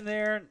I'm get in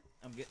there.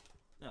 I'm getting.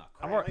 Oh,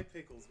 I crap. like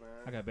pickles, man.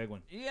 I got a big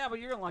one. Yeah, but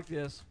you're gonna like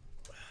this.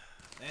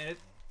 Man,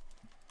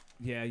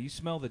 yeah, you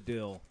smell the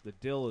dill. The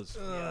dill is.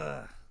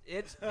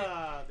 It's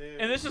Ah,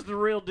 dude. and this is the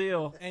real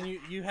deal. And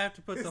you have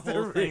to put the It's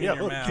whole thing in your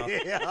real mouth.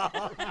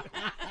 deal.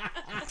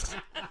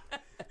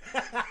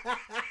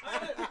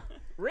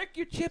 Rick,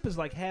 your chip is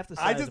like half the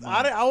size of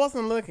mine. I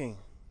wasn't looking.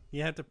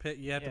 You have to put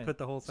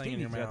the whole thing in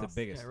your Stevie's got mouth.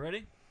 the biggest. Okay,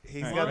 ready?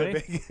 He's All right, got the ready?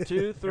 biggest. 2,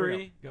 Here we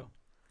 3, go.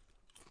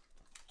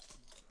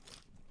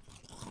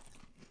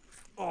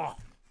 Oh.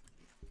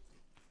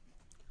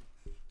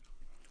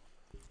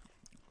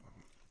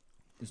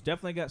 It's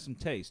definitely got some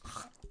taste.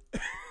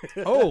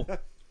 Oh,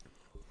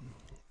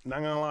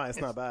 Not gonna lie, it's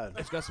not bad.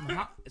 It's got some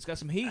hot. It's got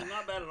some heat.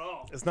 Not bad at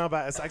all. It's not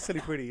bad. It's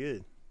actually pretty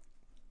good.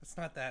 It's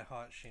not that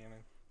hot,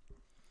 Shannon.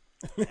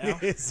 Al?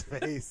 His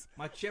face.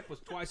 My chip was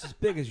twice as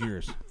big as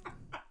yours.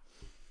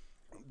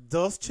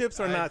 Those chips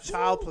are not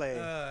child play.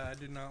 I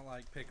do not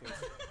like pickles.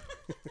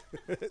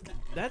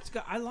 That's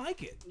got. I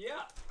like it. Yeah,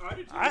 I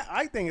do too.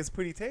 I think it's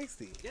pretty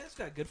tasty. Yeah, it's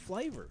got good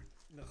flavor.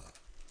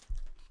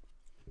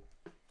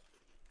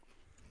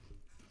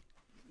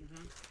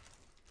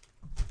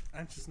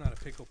 I'm just not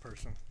a pickle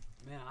person.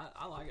 Man,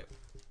 I like it.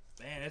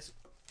 Man, it's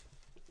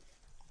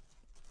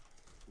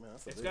Man,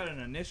 that's a it's big got an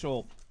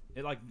initial.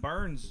 It like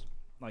burns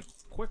like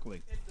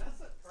quickly. It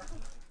doesn't burn.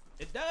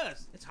 It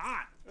does. It's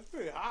hot. That's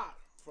pretty hot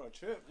for a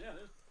chip. Yeah,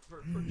 it is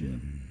for chip.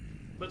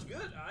 But it's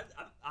good.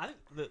 I think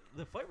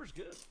the flavor's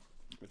good.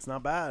 It's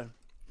not bad.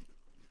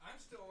 I'm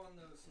still on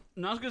those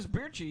Not as good as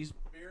beer cheese.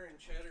 beer and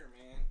cheddar,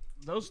 man.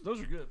 Those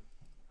are good.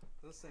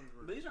 Those things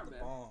were These aren't the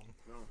bad. bomb.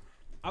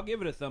 I'll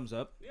give it a thumbs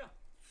up. Yeah.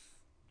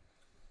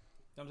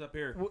 Thumbs up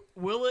here.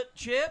 Will it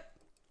chip?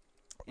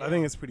 I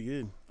think it's pretty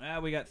good.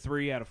 We got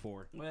 3 out of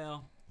 4.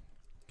 Well,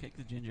 kick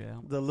the ginger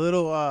out. The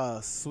little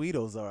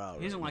Sweetos are out.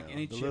 He doesn't right like now.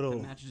 any the chip little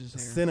that matches his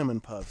hair. cinnamon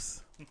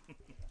puffs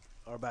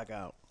are back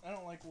out. I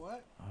don't like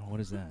what? Oh, what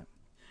is that?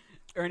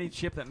 Or any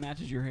chip that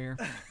matches your hair.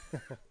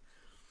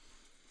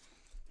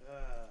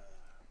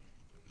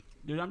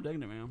 Dude, I'm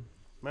digging it, man.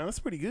 Man, that's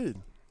pretty good.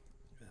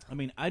 I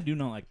mean, I do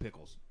not like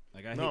pickles.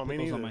 Like I No, hate me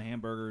pickles on neither. my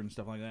hamburger and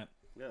stuff like that.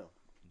 Yeah.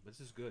 But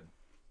this is good.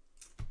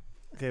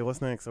 Okay,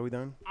 what's next? Are we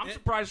done? I'm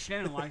surprised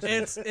Shannon likes it.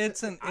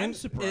 I'm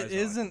surprised It I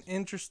is like an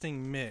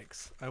interesting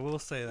mix. I will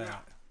say that. Yeah.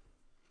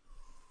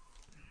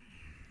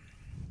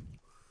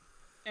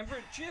 And for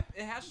a chip,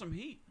 it has some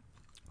heat.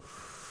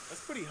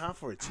 That's pretty hot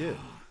for a chip.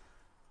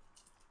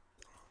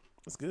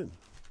 That's good.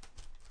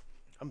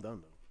 I'm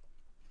done though.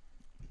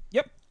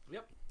 Yep.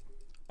 Yep.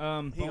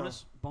 He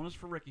Bonus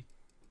for Ricky.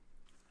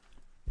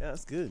 Yeah,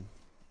 that's good.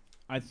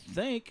 I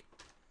think.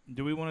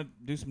 Do we want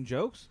to do some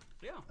jokes?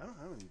 Yeah. I don't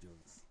have any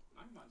jokes.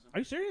 I can find some. Are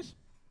you serious?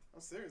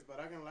 I'm serious, but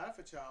I can laugh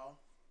at y'all.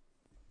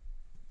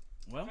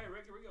 Well, Hey,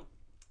 Rick, here we go.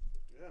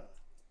 Yeah.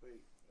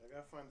 Wait, I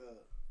gotta find the.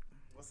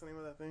 What's the name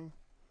of that thing?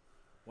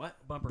 what?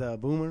 Bumper. The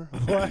boomer.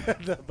 What?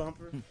 The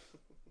bumper.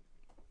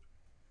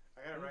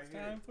 I got it right It's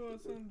here. time for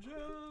some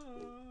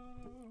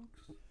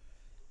jokes.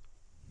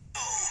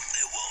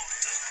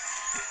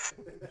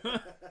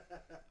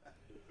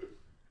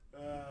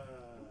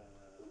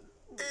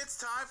 It's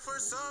time for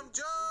some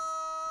jokes.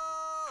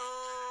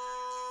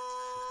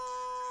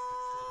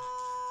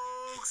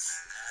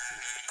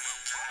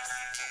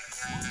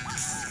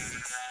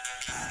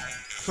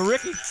 So,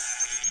 Ricky.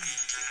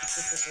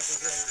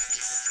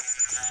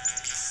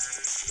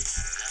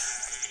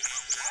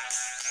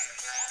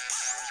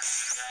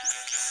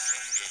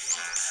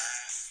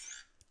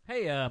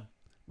 Hey,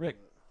 Rick.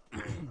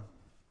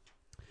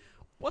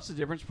 What's the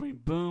difference between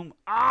boom,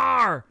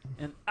 R,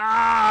 and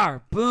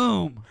R,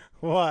 boom?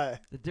 What?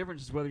 The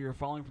difference is whether you're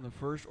falling from the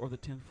first or the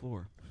 10th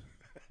floor.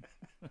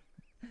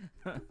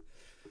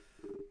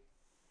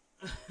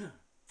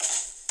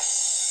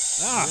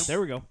 There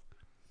we go.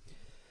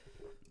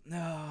 No,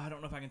 I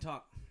don't know if I can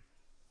talk.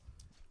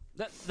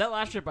 That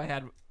last trip I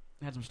had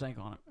some stank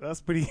on it.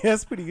 That's pretty.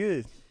 That's pretty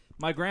good.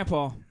 My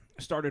grandpa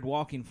started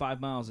walking 5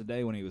 miles a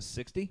day when he was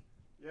 60.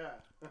 Yeah,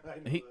 I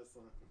know He- this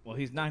one. Well,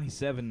 he's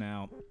 97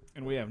 now,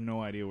 and we have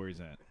no idea where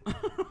he's at.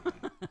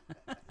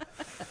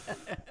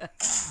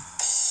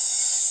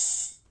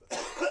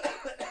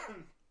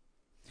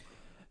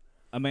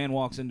 A man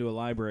walks into a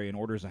library and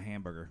orders a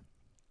hamburger.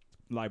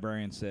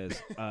 Librarian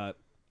says,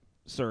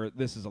 "Sir,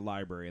 this is a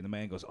library." And the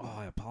man goes, "Oh,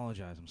 I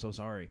apologize. I'm so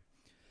sorry.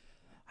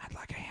 I'd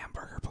like a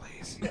hamburger,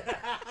 please."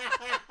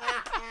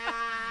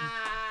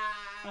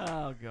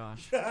 Oh,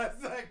 gosh.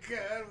 That's a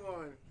good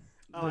one.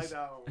 I like This-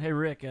 that one. Hey,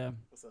 Rick,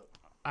 What's up?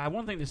 I have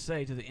one thing to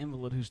say to the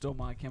invalid who stole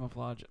my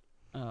camouflage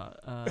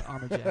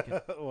armor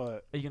jacket.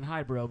 What? You can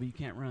hide, bro, but you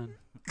can't run.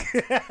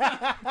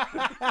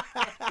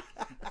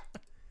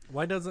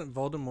 Why doesn't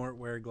Voldemort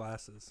wear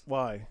glasses?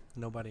 Why?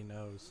 Nobody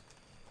knows.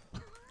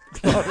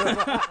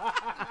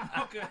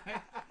 Okay.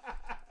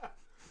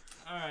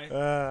 All right.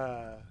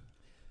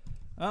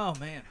 Oh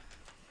man,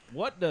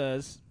 what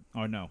does?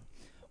 Oh no,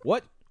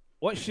 what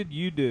should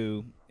you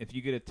do if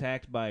you get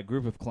attacked by a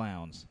group of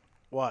clowns?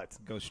 What?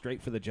 Go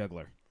straight for the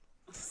juggler.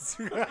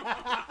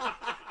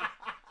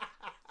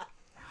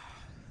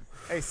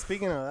 Hey,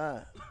 speaking of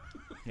that,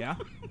 Yeah.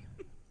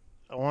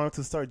 I wanted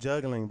to start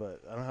juggling,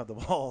 but I don't have the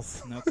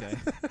balls. Okay.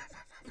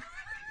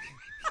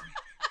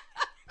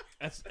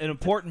 That's an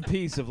important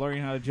piece of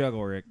learning how to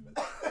juggle, Rick.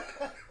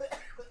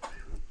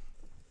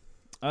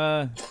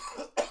 Here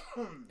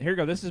you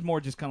go. This is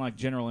more just kind of like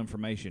general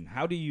information.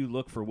 How do you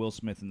look for Will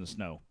Smith in the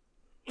snow?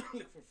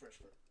 Look for fresh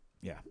fruit.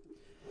 Yeah.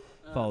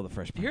 Follow the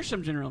fresh print. Here's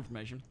some general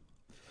information.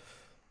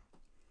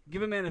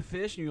 Give a man a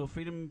fish and you'll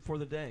feed him for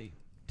the day.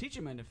 Teach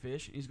a man to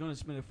fish and he's going to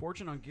spend a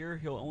fortune on gear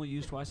he'll only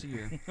use twice a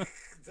year.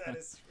 That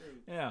is true.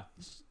 Yeah.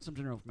 Some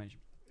general information.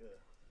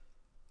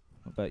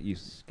 What about you,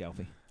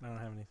 Scalfy? I don't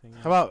have anything.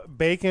 How about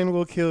bacon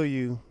will kill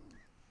you,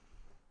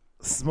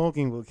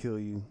 smoking will kill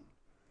you,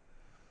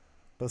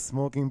 but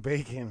smoking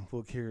bacon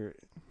will cure it.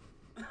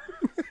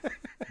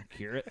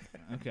 Cure it.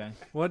 Okay.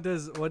 What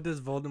does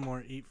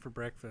Voldemort eat for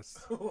breakfast?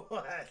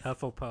 What?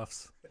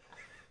 Hufflepuffs.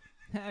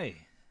 Hey.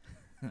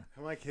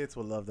 My kids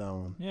will love that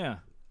one. Yeah.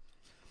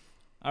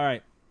 All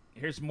right.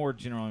 Here's some more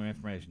general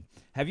information.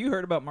 Have you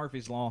heard about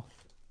Murphy's Law?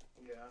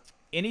 Yeah.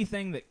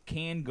 Anything that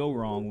can go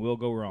wrong will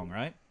go wrong,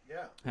 right?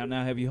 Yeah.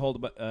 Now have you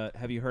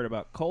heard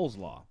about Cole's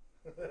Law?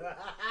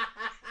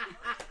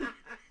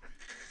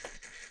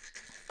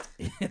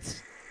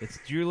 It's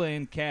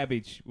Julienne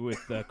cabbage with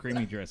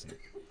creamy dressing.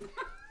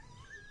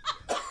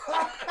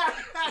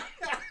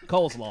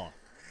 Cole's Law.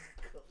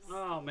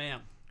 Oh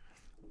man.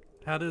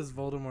 How does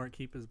Voldemort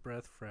keep his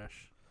breath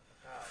fresh?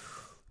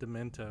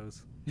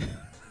 Dementos.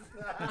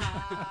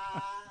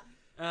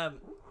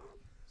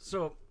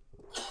 So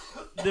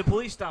the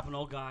police stop an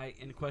old guy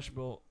in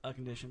questionable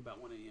condition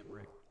about 1 a.m.,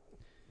 Rick.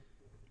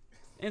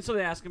 And so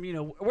they ask him,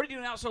 what are you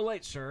doing out so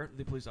late, sir?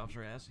 The police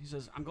officer asks. He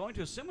says, I'm going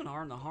to a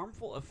seminar on the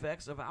harmful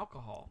effects of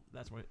alcohol.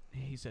 That's what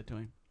he said to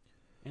him.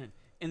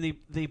 And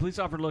the police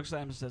officer looks at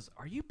him and says,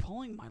 are you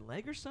pulling my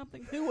leg or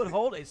something? Who would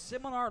hold a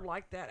seminar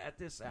like that at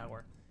this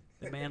hour?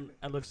 The man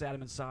looks at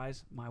him and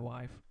sighs, my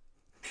wife.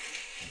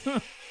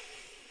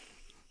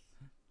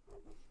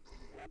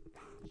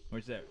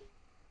 Where's that?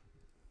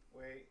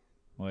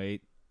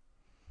 Wait.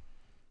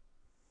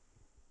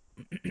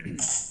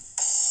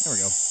 There we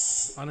go.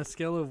 On a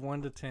scale of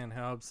 1 to 10,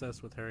 how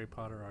obsessed with Harry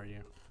Potter are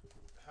you?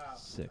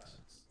 6.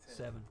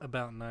 7.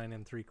 About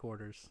 9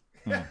 3/4.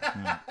 Oh.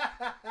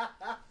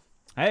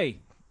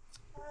 Hey.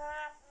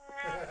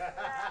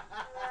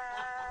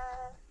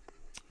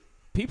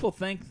 People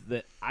think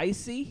that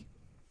icy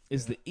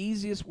is the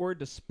easiest word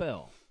to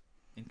spell.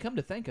 And come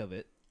to think of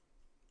it.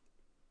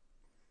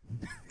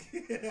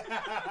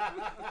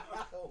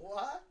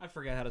 What? I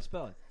forgot how to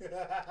spell it.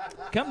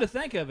 Come to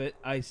think of it,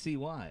 I see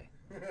why.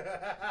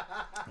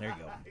 There you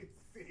go.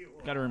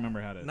 Got to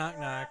remember how to Knock,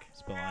 knock.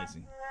 spell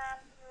icy.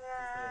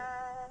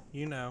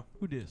 You know.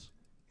 Who dis?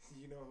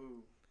 You know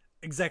who?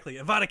 Exactly.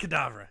 Avada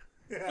Kedavra.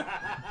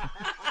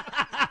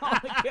 Oh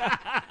my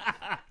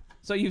God.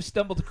 So you've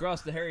stumbled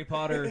across the Harry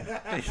Potter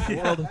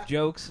world of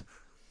jokes.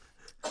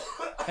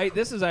 Hey,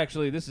 this is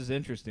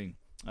interesting.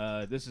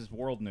 This is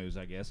world news,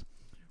 I guess.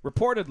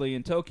 Reportedly,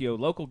 in Tokyo,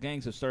 local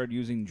gangs have started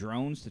using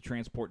drones to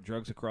transport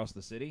drugs across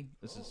the city.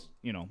 This is,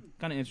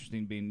 kind of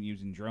interesting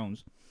using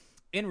drones.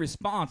 In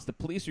response, the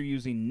police are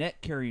using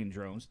net-carrying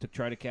drones to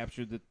try to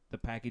capture the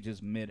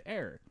packages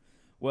mid-air.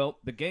 Well,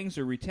 the gangs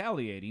are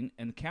retaliating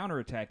and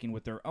counterattacking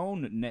with their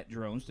own net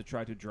drones to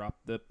try to drop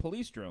the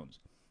police drones.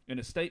 In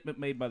a statement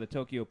made by the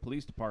Tokyo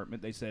Police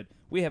Department, they said,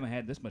 "We haven't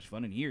had this much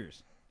fun in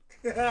years."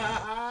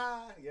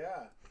 Yeah.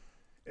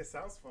 It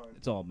sounds fun.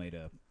 It's all made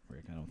up,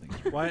 Rick. I don't think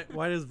it's real.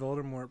 Why does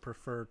Voldemort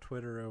prefer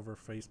Twitter over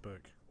Facebook?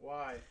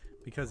 Why?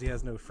 Because he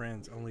has no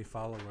friends, only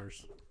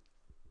followers.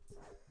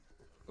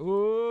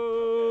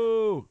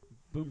 Ooh.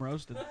 Boom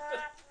roasted.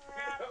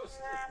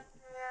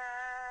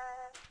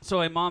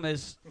 So a mom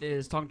is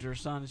talking to her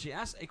son, and she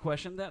asks a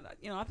question that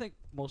I think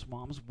most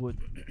moms would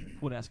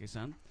ask a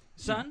son.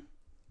 Son,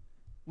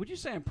 would you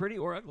say I'm pretty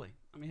or ugly?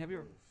 I mean, have you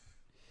ever?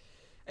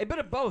 A bit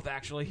of both,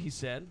 actually, he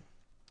said.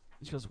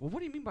 And she goes, well, what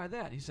do you mean by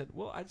that? He said,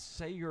 well, I'd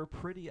say you're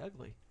pretty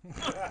ugly.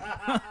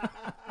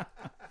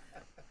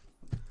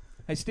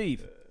 Hey,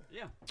 Steve.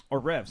 Yeah. Or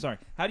Rev, sorry.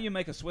 How do you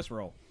make a Swiss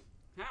roll?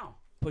 How?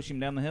 Push him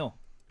down the hill.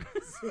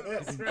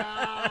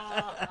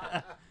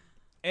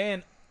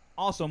 And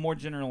also more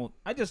general,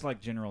 I just like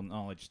general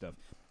knowledge stuff.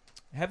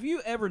 Have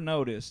you ever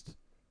noticed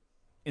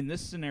in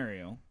this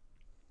scenario,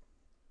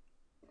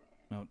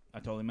 no, I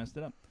totally messed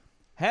it up.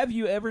 Have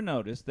you ever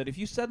noticed that if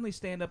you suddenly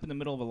stand up in the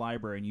middle of a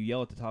library and you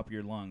yell at the top of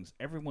your lungs,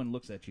 everyone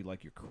looks at you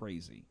like you're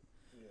crazy?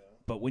 Yeah.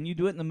 But when you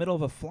do it in the middle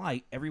of a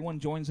flight, everyone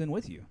joins in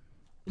with you.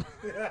 That's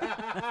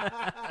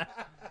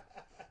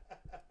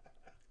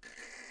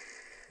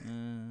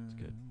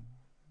good.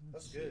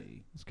 That's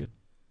good. That's good.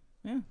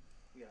 Yeah.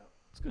 Yeah.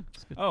 That's good.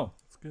 That's good. Oh,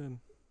 It's good.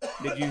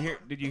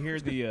 did you hear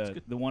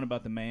the one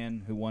about the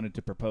man who wanted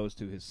to propose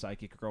to his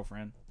psychic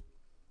girlfriend?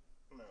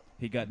 No.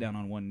 He got down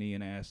on one knee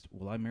and asked,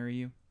 "Will I marry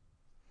you?"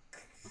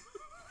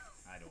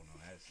 I don't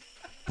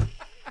know.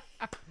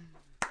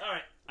 All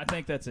right, I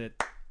think that's it.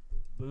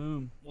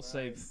 Boom. We'll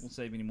Nice.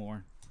 save any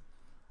more.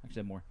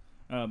 Actually, I have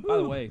more. By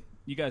the way,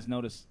 you guys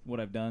notice what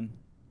I've done?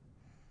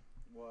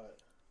 What?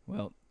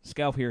 Well,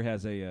 Scalp here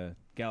has a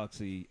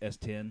Galaxy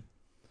S10.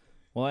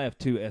 Well, I have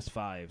two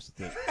S5s.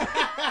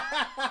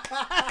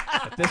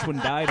 But this one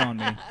died on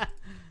me,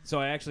 so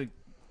I actually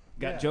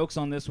got jokes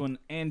on this one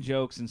and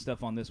jokes and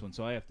stuff on this one.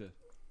 So I have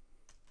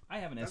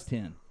an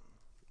S10.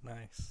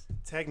 Nice.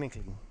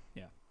 Technically.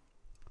 Yeah.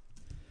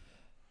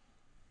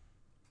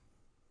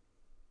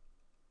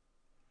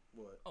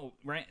 What? Oh,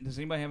 does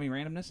anybody have any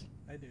randomness?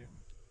 I do.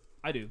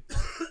 I do.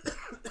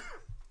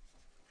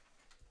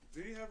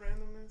 Do you have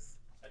randomness?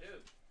 I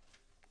do.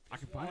 I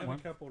can I find have one.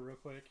 a couple real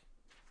quick.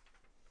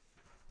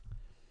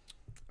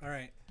 All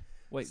right.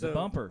 Wait, So- the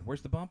bumper.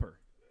 Where's the bumper?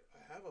 I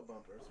have a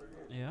bumper. It's right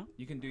here. Yeah.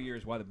 You can do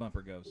yours while the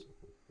bumper goes.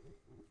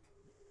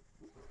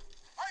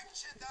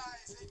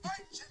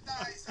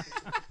 Merchandising.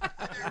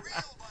 The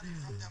real money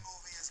from the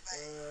movie is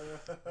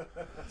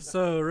made.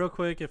 So, real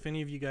quick, if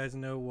any of you guys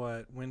know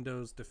what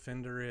Windows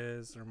Defender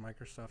is or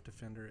Microsoft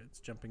Defender, it's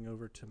jumping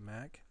over to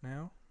Mac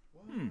now.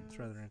 It's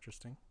rather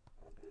interesting.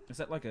 Is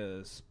that like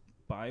a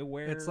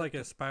spyware? It's like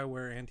a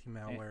spyware,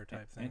 anti-malware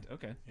type thing.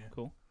 Okay, Yeah.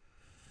 cool.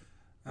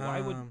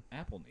 Why would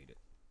Apple need it?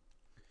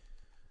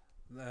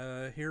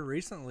 Here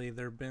recently,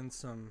 there have been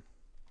some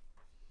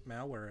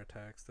malware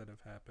attacks that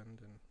have happened,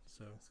 and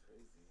so.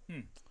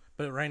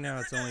 But right now,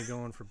 it's only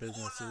going for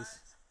businesses.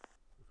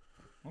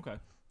 Okay.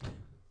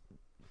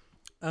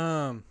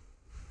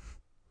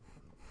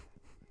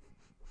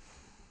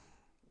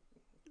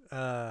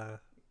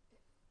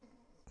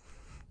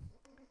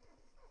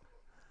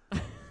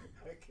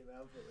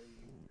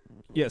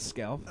 Yes,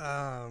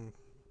 Scalv.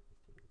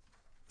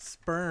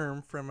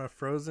 Sperm from a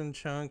frozen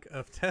chunk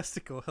of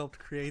testicle helped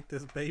create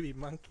this baby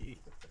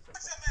monkey.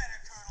 What's the matter,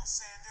 Colonel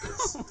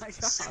Sanders? Oh my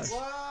gosh.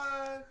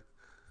 What?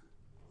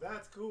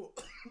 That's cool.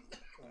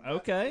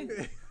 Okay.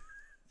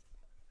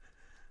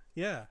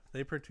 Yeah,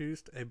 they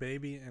produced a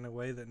baby in a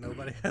way that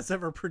nobody has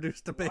ever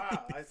produced a baby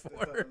Wow, it's a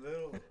before.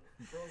 little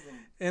frozen.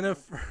 In a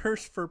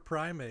first for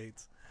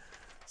primates.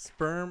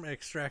 Sperm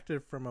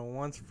extracted from a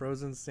once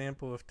frozen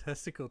sample of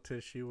testicle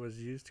tissue was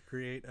used to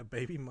create a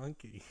baby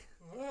monkey.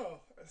 Oh,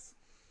 that's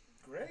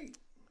great.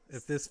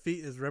 If this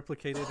feat is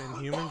replicated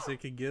in humans, it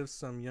could give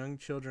some young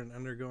children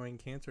undergoing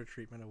cancer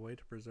treatment a way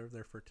to preserve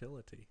their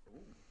fertility.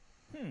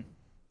 Yeah,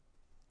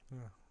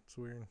 it's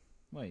weird.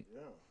 Wait.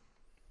 Yeah.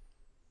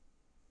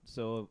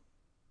 So,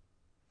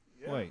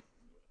 Yeah. wait.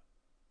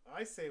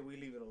 I say we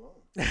leave it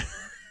alone.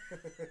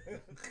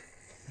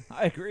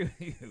 I agree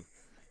with you.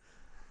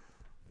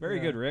 Very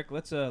Yeah. good, Rick.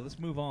 Let's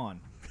move on.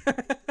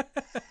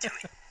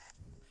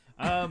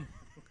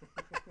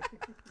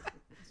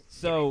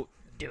 So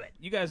Do it.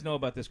 you guys know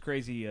about this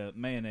crazy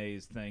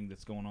mayonnaise thing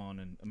that's going on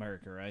in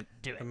America, right?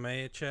 Do The it.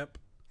 Maya chip.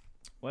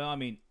 Well, I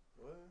mean,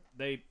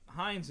 What?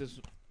 Heinz has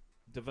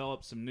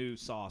developed some new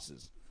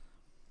sauces.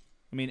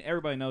 I mean,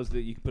 everybody knows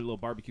that you can put a little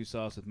barbecue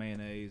sauce with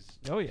mayonnaise.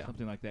 Oh, yeah.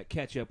 Something like that.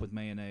 Ketchup with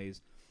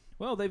mayonnaise.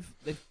 Well, they've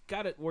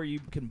got it where you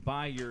can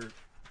buy your,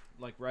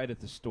 like, right at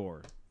the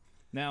store.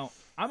 Now,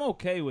 I'm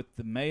okay with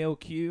the mayo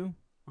Q,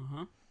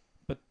 Uh-huh.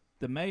 but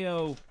the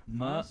mayo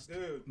must,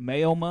 Dude,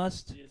 mayo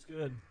must. It's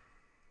good.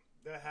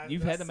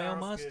 You've that had the mayo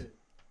sounds must? good.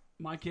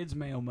 My kids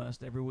mayo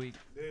must every week.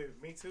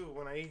 Dude, me too.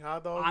 When I eat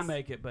hot dogs, I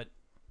make it, but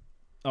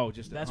Oh,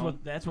 just at home?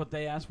 that's what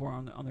they ask for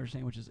on their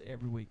sandwiches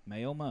every week.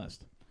 Mayo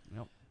must.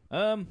 Yep.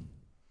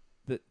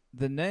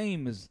 The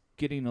name is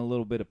getting a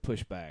little bit of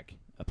pushback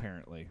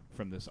apparently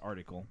from this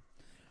article,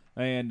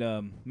 and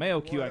Mayo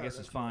Q I What guess is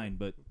article? fine,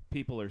 but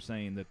people are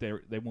saying that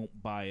they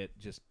won't buy it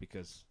just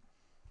because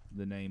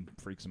the name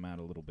freaks them out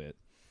a little bit.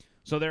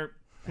 So they're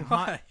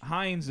Why?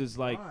 Heinz is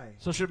like Why?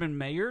 So it should have been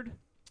mayored?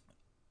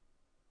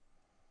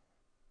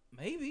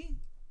 maybe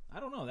I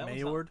don't know that one's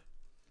Mayored.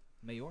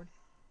 not- Mayored.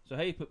 So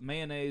how you put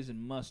mayonnaise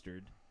and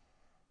mustard?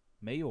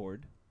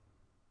 Mayored.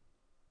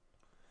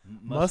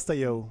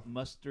 Mustayo.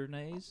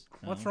 Mustardnaise?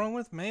 What's No. wrong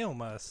with mayo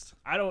must?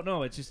 I don't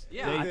know. It's just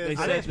Yeah, they I said think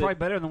it's that- probably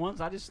better than the ones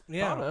I just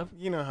Yeah. thought of.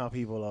 You know how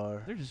people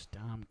are. They're just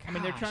dumb. I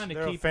mean, they're trying to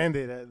They're keep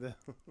offended at the.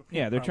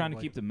 yeah, they're trying to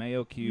Probably. keep the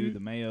mayo Q, the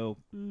mayo.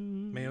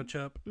 Mayo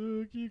chip.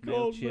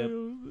 Mayo chip.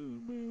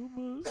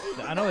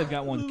 I know they've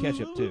got one with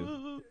ketchup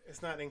too.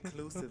 It's not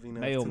inclusive enough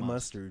Mayo to must.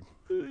 mustard.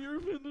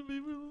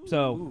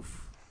 So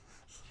Oof.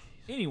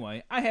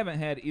 anyway, I haven't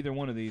had either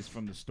one of these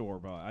from the store,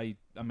 but I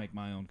make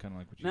my own, kind of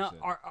like what you Now,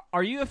 said.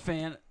 are you a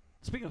fan?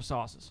 Speaking of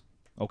sauces,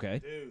 Okay.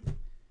 Dude.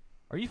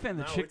 are you a fan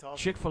of Now the we're talking.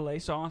 Chick-fil-A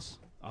sauce?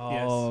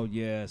 Oh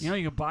yes. You know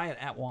you can buy it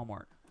at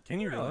Walmart.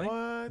 Can you really?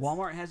 What?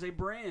 Walmart has a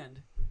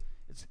brand.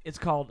 It's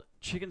called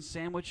chicken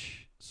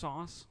sandwich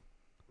sauce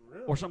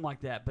Really? or something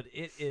like that, but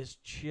it is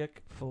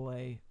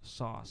Chick-fil-A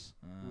sauce.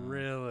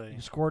 Really?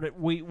 You scored it.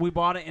 We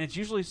bought it, and it's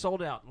usually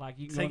sold out. Like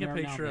you can Take go a in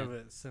there picture now of and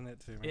it. Send it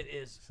to me. then. It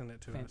is Send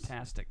it to us.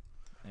 fantastic.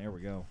 There we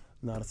go.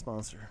 Not a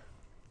sponsor.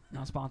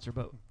 Not sponsored,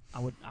 but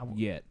I would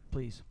Yet.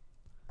 please.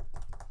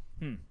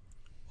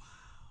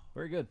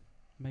 Very good.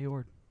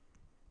 Mayor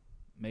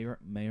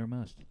Mayor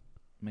must.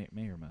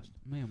 Mayor must.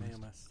 Mayo Mayo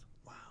must. must.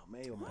 Wow,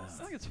 mayo I must.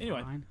 think it's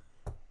Anyway. fine.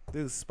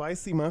 Dude,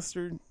 spicy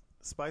mustard,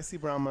 spicy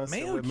brown mustard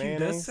Mayo with cube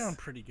mayonnaise. does sound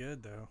pretty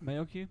good though.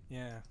 Mayo cube.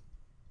 Yeah.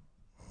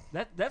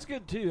 That's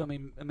good too. I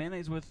mean,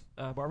 mayonnaise with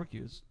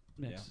barbecues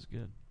mix Yeah. is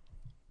good.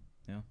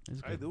 Yeah.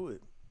 It's I good. do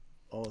it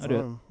all the I do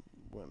it. time.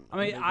 when I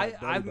mean, make my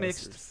belly I've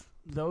mixed busters.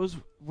 those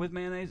with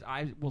mayonnaise.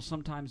 I will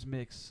sometimes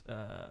mix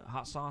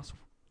hot sauce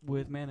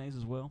with mayonnaise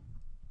as well.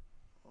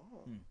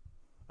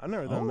 I've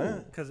never done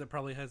that. Because it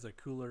probably has a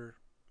cooler,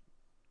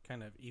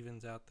 kind of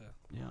evens out the.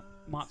 Yeah,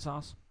 mott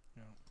sauce.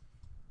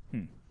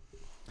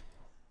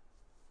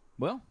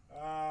 Well,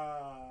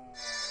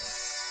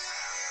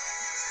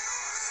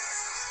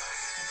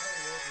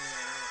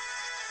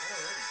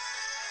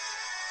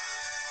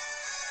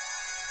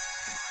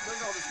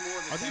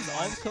 are these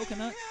all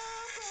coconut?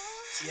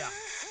 Yeah.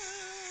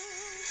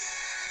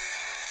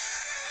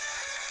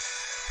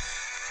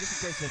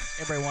 Just in case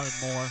if everybody wanted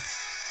more.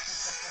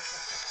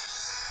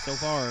 So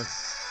far,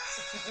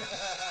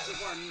 So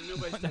far,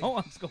 nobody's no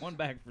one's going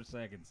back for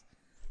seconds.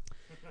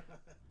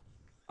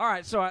 All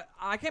right, so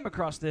I came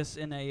across this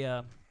in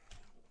a.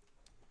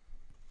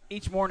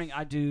 Each morning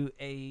I do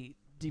a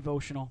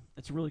devotional.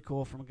 It's really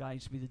cool from a guy who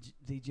used to be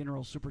the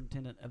general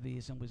superintendent of the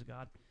Assemblies of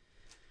God,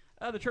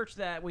 the church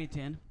that we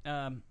attend.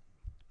 And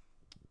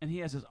he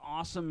has this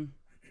awesome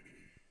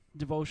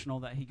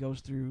devotional that he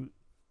goes through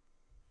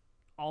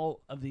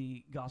all of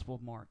the Gospel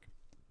of Mark.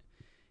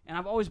 And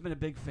I've always been a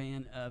big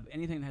fan of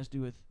anything that has to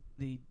do with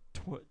the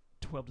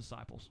 12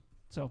 disciples.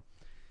 So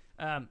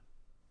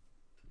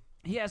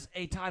he has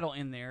a title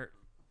in there,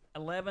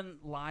 11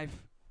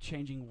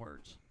 Life-Changing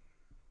Words.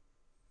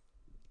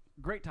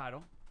 Great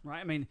title, right?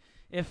 I mean,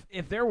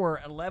 if there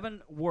were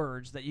 11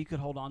 words that you could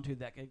hold on to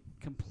that could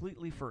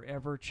completely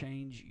forever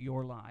change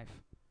your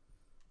life,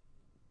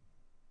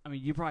 I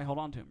mean, you probably hold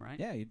on to them, right?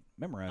 Yeah, you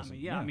memorize I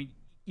mean, them. I mean,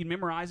 you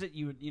memorize it.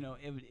 You would,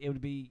 it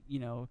would be,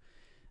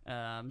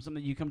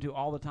 something you come to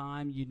all the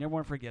time. You never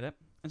want to forget it.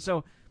 And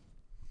so,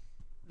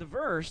 the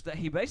verse that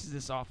he bases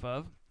this off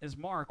of is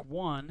Mark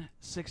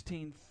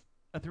 1:16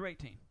 through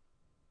 18.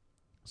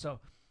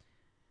 So,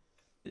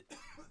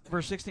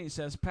 verse 16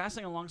 says,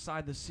 "Passing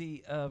alongside the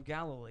Sea of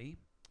Galilee,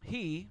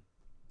 he,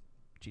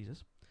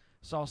 Jesus,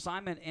 saw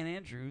Simon and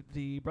Andrew,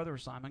 the brother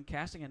of Simon,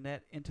 casting a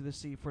net into the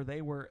sea, for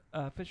they were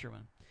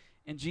fishermen.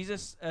 And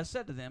Jesus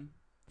said to them,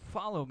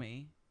 'Follow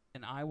me,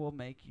 and I will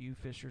make you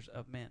fishers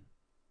of men.'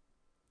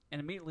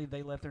 And immediately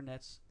they left their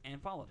nets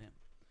and followed him."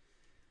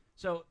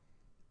 So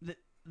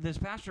this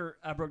pastor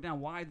broke down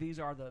why these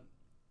are the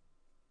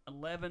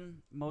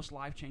 11 most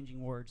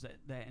life-changing words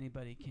that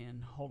anybody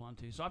can hold on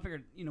to. So I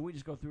figured, we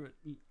just go through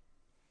it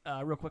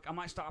real quick. I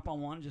might stop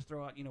on one and just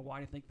throw out, why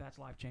do you think that's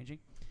life-changing?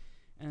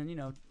 And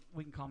then,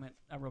 we can comment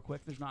real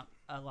quick. There's not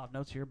a lot of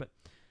notes here, but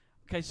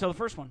okay. So the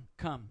first one,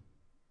 come.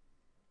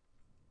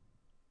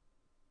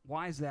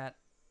 Why is that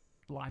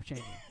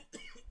life-changing?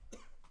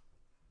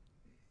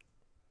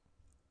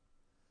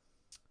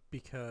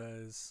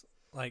 Because,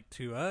 like,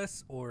 to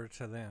us or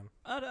to them?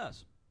 To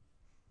us,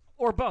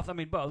 or both. I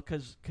mean, both,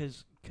 because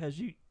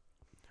you.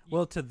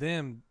 Well, to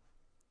them,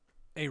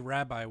 a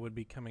rabbi would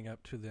be coming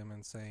up to them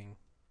and saying,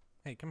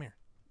 "Hey, come here."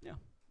 Yeah.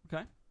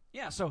 Okay.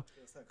 Yeah. So.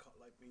 It's like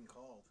being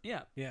called.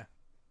 Yeah. Yeah.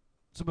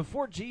 So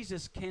before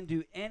Jesus can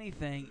do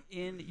anything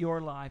in your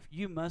life,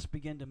 you must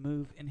begin to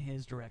move in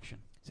His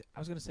direction. I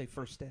was going to say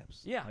first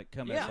steps. Yeah. Like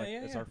come Yeah.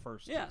 as our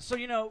first. Yeah. So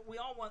we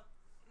all want.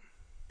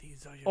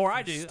 These are your Or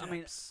I first do. steps. I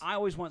mean, I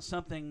always want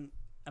something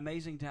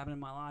amazing to happen in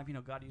my life.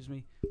 God used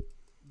me.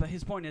 But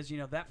his point is,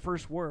 that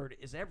first word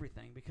is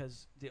everything,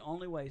 because the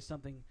only way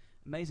something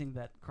amazing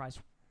that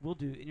Christ will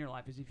do in your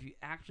life is if you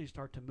actually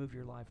start to move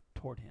your life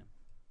toward Him.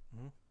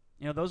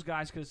 Mhm. Those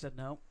guys could have said,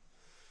 no,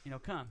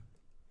 come.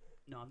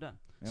 No, I'm done.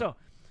 Yep. So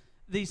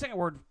the second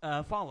word,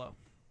 follow.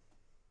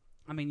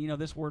 I mean,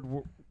 this word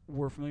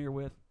we're familiar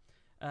with.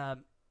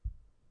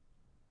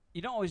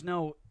 You don't always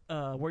know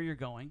where you're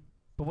going,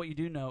 but what you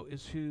do know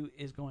is who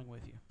is going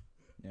with you.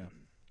 Yeah.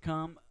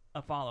 Come,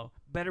 follow.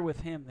 Better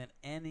with Him than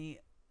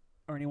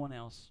anyone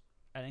else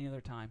at any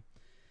other time.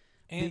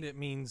 And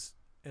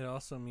it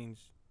also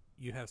means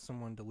you have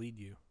someone to lead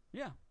you.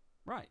 Yeah,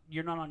 right.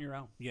 You're not on your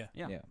own. Yeah.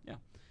 Yeah. Yeah.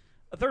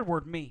 A third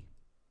word, me.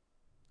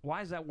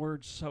 Why is that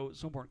word so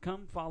important?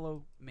 Come,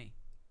 follow me.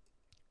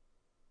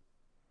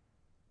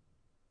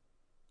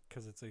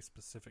 Because it's a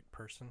specific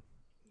person.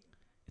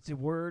 It's a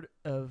word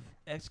of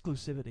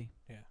exclusivity.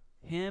 Yeah.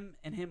 Him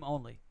and Him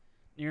only.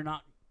 You're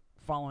not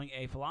following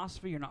a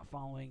philosophy. You're not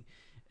following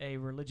a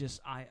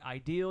religious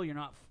ideal. You're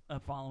not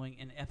following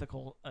an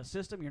ethical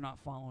system. You're not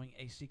following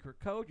a secret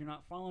code. You're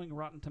not following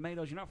Rotten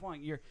Tomatoes. You're not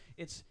following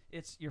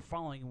you're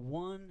following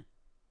one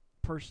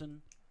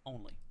person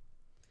only.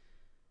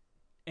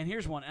 And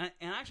here's one, and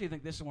I actually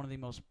think this is one of the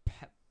most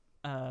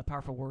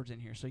powerful words in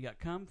here. So you got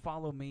come,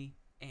 follow me,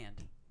 and.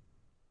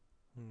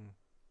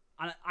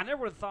 I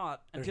never would have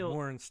thought There's until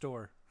more in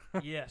store.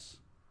 yes,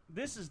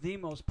 this is the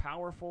most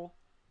powerful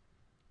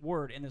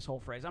word in this whole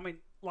phrase. I mean,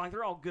 like,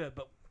 they're all good,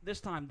 but this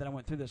time that I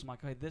went through this, I'm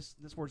like, okay, this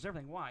word's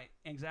everything. Why?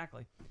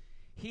 Exactly.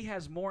 He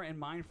has more in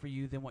mind for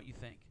you than what you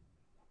think.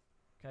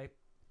 Okay?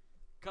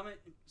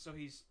 So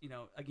he's,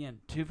 again,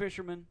 two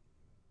fishermen,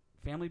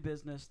 family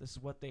business. This is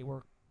what they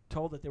were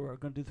told that they were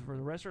going to do for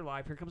the rest of their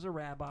life. Here comes a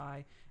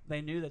rabbi.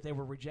 They knew that they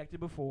were rejected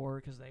before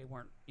because they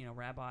weren't,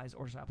 rabbis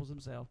or disciples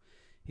themselves.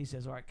 He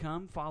says, all right,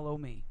 come, follow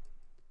me.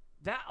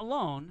 That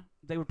alone,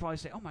 they would probably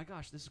say, oh my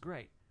gosh, this is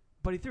great.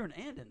 But he threw an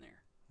and in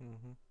there.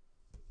 Mm-hmm.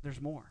 There's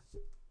more.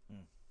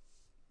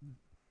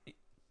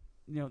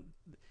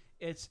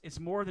 It's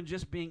more than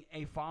just being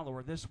a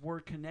follower. This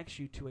word connects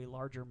you to a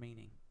larger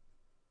meaning.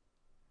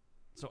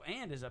 So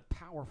and is a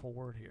powerful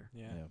word here.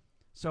 Yeah.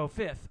 So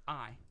fifth,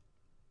 I.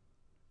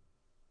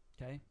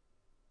 Okay?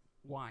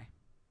 Why?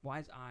 Why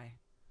is I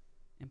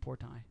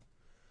important?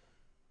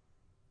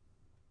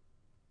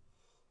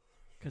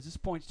 Because this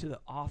points to the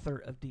author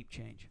of deep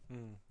change.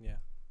 Yeah.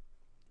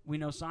 We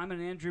know Simon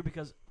and Andrew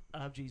because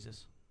of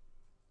Jesus.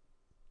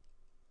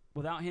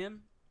 Without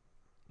him,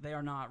 they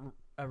are not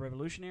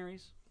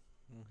revolutionaries.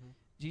 Mm-hmm.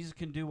 Jesus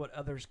can do what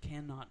others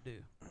cannot do.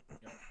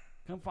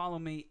 Come follow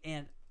me,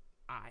 and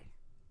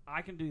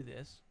I can do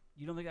this.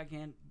 You don't think I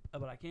can,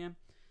 but I can.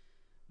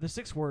 The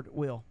sixth word,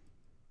 will.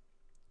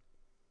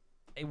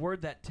 A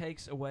word that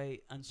takes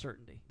away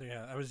uncertainty.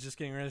 Yeah, I was just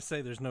getting ready to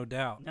say there's no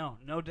doubt.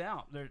 No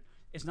doubt.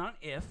 It's not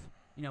an if.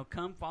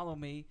 Come follow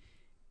me,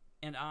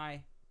 and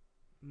I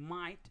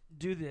might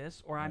do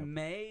this, or I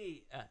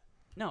may.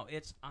 No,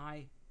 it's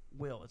I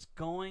will. It's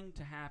going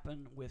to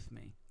happen with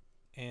me.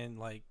 And,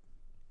 like,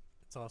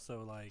 it's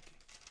also like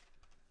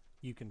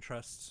you can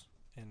trust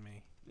in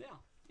me. Yeah.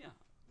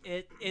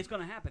 It's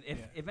going to happen.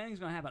 If anything's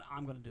going to happen,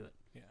 I'm going to do it.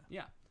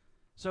 Yeah.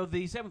 So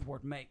the seventh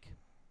word, make.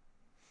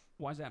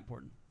 Why is that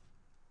important?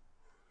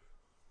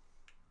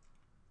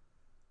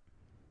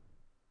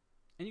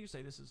 And you can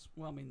say this is,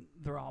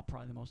 they're all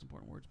probably the most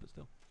important words, but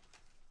still.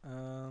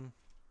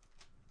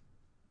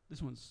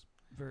 This one's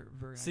very,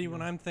 very See, ideal.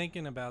 when I'm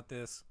thinking about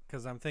this,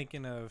 because I'm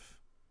thinking of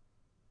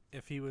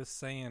if he was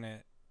saying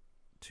it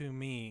to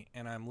me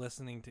and I'm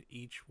listening to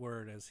each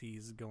word as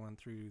he's going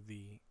through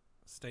the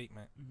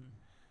statement,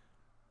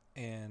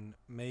 and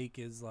make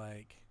is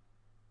like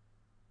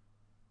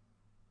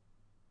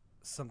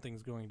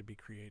something's going to be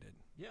created.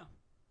 Yeah.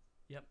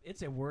 Yep.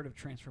 It's a word of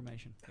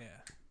transformation. Yeah.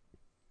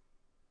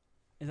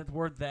 Is that the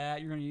word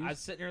that you're going to use? I was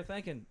sitting here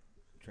thinking,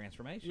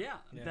 transformation.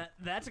 Yeah.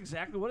 That's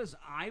exactly what it is.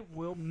 I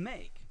will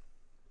make.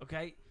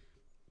 Okay?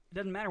 It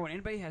doesn't matter what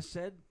anybody has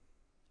said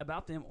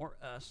about them or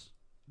us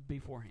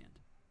beforehand.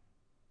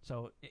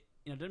 So, it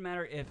doesn't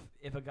matter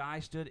if a guy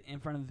stood in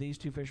front of these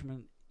two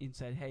fishermen and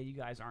said, hey, you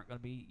guys aren't going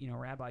to be,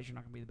 rabbis, you're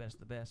not going to be the best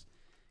of the best.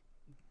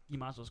 You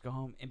might as well just go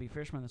home and be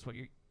fishermen. That's what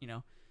you're.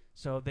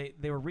 So they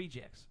were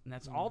rejects. And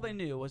that's all they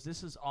knew was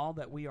this is all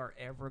that we are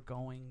ever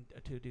going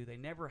to do. They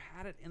never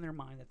had it in their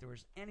mind that there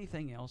was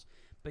anything else.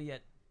 But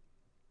yet,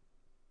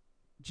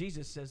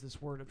 Jesus says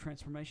this word of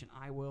transformation,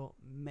 I will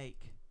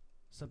make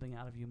something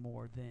out of you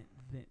more than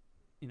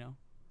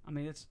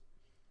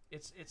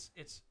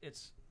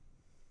it's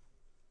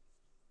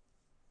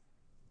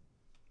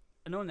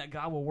knowing that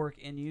God will work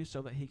in you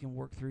so that he can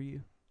work through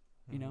you.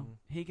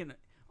 He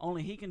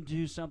can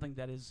do something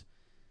that is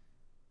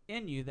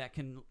in you that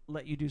can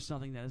let you do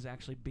something that is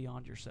actually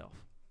beyond yourself.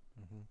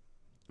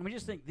 I mean,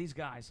 just think these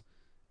guys,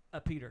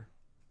 Peter,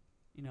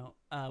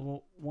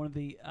 one of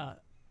the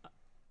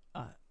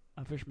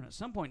fishermen at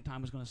some point in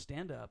time was going to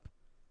stand up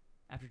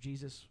after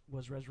Jesus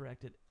was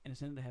resurrected and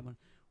ascended to heaven,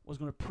 was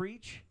going to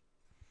preach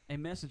a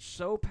message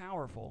so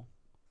powerful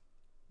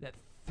that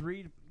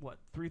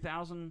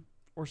 3,000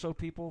 or so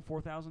people,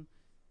 4,000,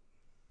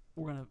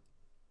 were going to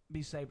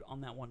be saved on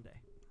that one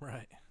day.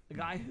 Right. The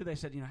guy who they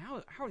said,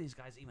 how are these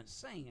guys even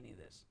saying any of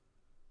this?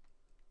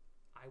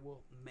 I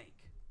will make.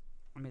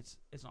 I mean, it's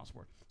an awesome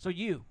word. So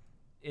you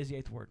is the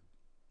eighth word.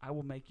 I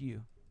will make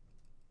you.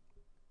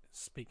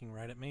 Speaking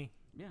right at me.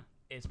 Yeah,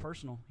 it's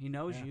personal. He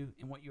knows you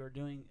and what you are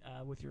doing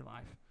with your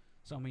life.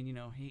 So, I mean,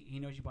 he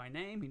knows you by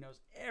name. He knows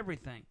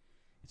everything.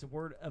 It's a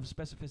word of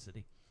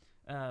specificity.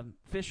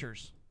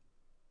 Fishers.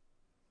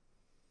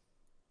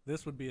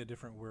 This would be a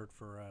different word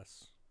for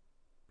us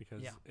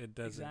because it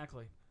doesn't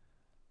Exactly.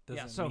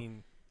 doesn't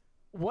mean.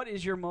 What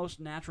is your most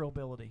natural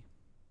ability?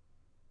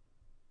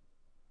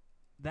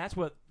 That's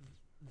what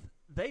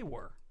they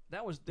were.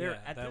 That was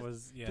their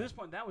to this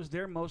point. That was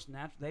their most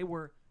natural. They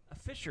were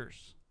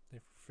fishers. They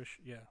fish.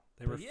 Yeah,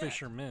 they were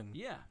fishermen.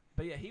 Yeah,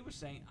 but he was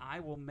saying, "I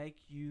will make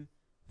you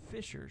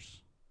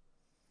fishers."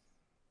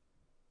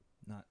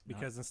 Not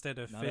because instead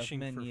of not fishing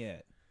men for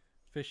yet.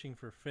 fishing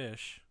for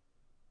fish,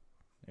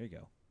 There you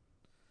go.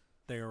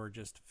 they were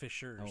just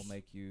fishers. I will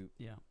make you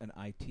an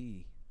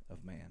IT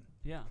of man.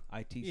 Yeah.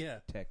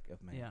 IT tech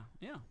of man.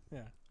 Yeah.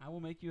 I will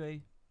make you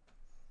a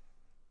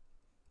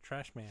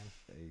trash man.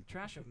 A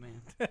trash of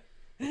man.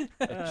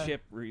 a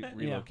chip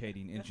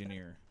relocating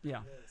engineer.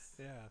 Yeah. Yes.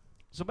 Yeah.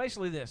 So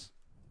basically this,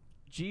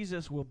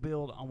 Jesus will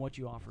build on what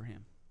you offer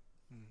him.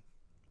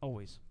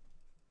 Always.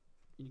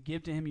 You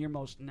give to him your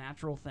most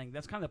natural thing.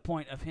 That's kind of the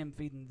point of him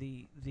feeding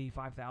the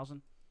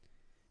 5,000.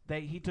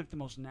 He took the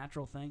most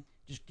natural thing.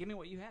 Just give me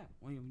what you have.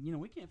 Well,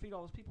 we can't feed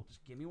all those people.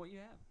 Just give me what you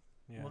have.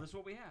 Yeah. Well, this is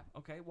what we have.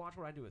 Okay, watch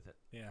what I do with it.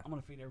 Yeah. I'm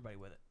going to feed everybody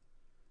with it.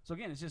 So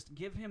again, it's just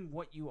give him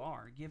what you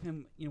are. Give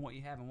him what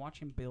you have, and watch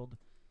him build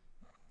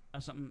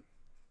something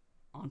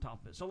on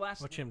top of it. So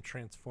watch him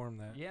transform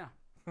that. Yeah.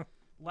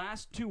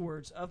 Last two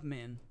words of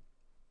men.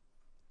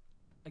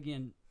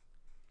 Again,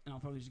 and I'll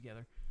throw these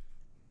together.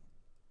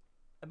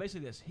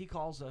 Basically this, he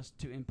calls us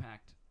to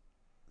impact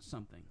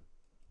something.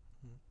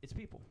 It's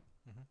people.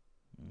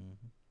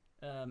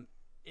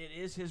 It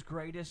is his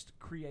greatest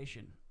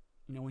creation.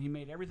 When he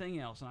made everything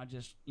else, and I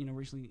just,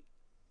 recently,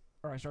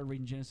 or I started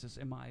reading Genesis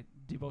in my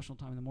devotional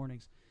time in the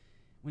mornings.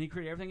 When he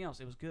created everything else,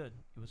 it was good.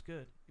 It was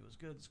good. It was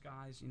good. The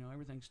skies,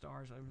 everything,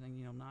 stars,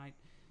 everything, night,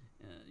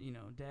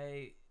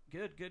 day,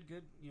 good.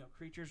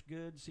 Creatures,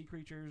 good. Sea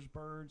creatures,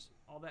 birds,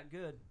 all that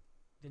good.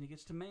 Then he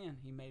gets to man.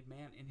 He made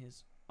man in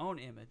his own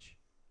image.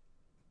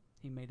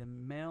 He made a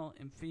male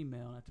and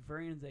female, and at the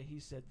very end of the day, he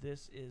said,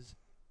 "This is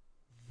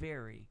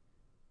very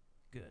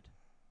good."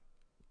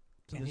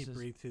 So and he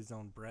breathed his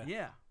own breath.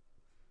 Yeah.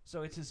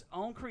 So it's his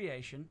own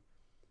creation.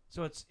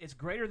 So it's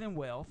greater than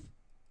wealth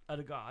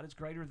to God. It's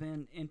greater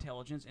than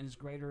intelligence, and it's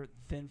greater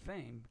than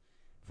fame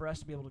for us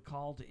to be able to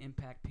call to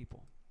impact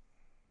people.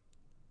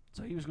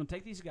 So he was going to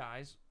take these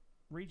guys,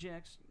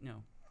 rejects,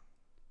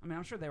 I mean,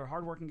 I'm sure they were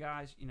hardworking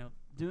guys,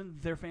 doing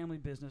their family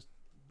business,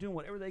 doing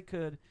whatever they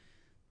could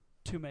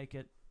to make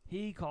it.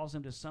 He calls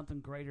them to something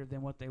greater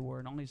than what they were,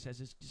 and all he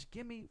says is, just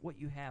give me what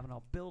you have, and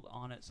I'll build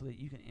on it so that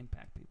you can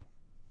impact people.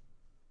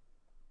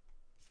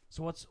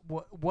 So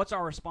what's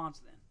our response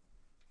then?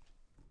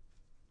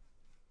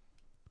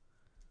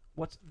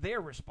 What's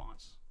their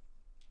response?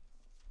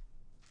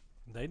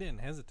 They didn't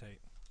hesitate.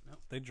 Nope.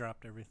 They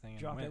dropped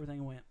everything. Everything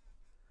and went.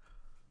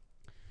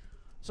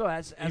 So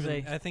I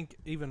think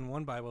even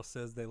one Bible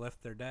says they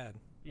left their dad.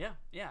 Yeah,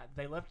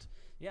 they left.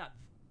 Yeah,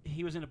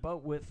 he was in a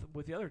boat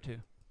with the other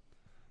two,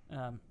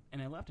 and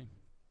they left him.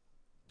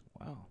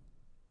 Wow.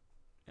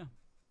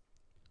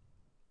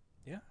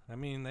 Yeah, I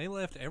mean they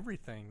left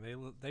everything.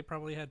 They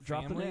probably had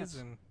Dropped the families nets.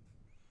 and.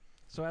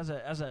 So as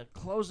a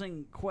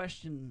closing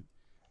question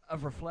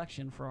of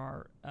reflection for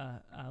our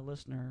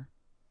listener,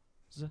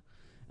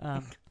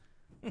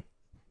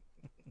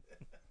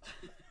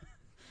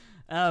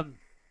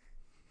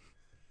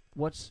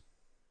 what's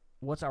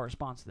our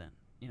response then?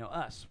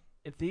 Us.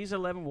 If these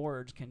 11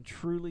 words can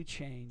truly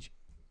change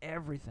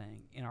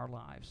everything in our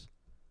lives,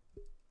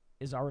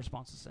 is our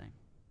response the same?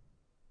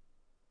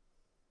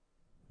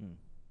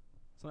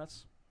 So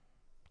that's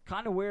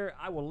kind of where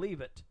I will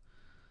leave it.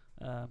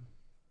 I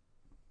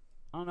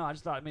don't know. I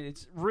just thought. I mean,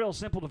 it's real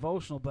simple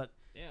devotional, but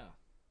Yeah.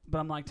 But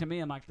I'm like, to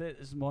me, this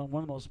is one of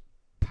the most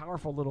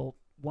powerful little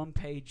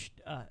one-page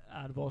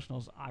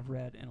devotionals I've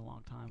read in a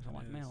long time. So I'm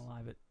like, man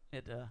alive,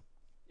 it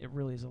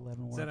really is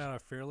 11 words. Is that out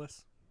of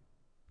Fearless?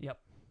 Yep.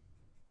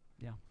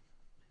 Yeah.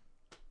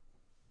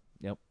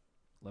 Yep.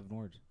 11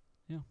 words.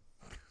 Yeah.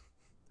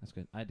 That's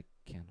good. I had to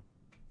count them.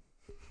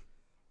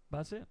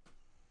 That's it.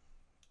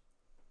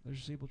 There's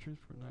your simple truth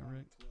for that,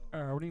 Rick.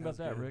 All right, what do you think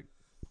about that, good. Rick?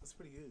 That's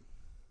pretty good.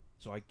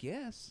 So I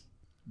guess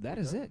that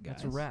is it, guys.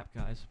 That's a wrap,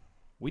 guys.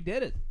 We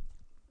did it.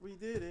 We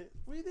did it.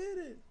 We did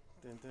it.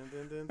 Dun, dun,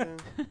 dun, dun, dun.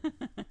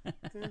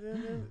 Dun,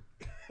 dun,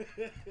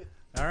 dun.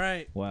 All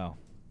right. Wow.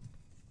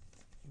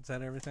 Is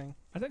that everything?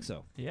 I think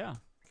so. Yeah.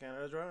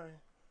 Canada Dry.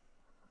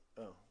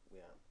 Oh, yeah.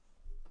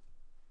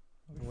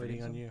 I'm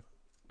waiting on you.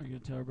 Are you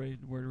going to tell everybody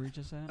where to reach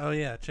us at? Oh,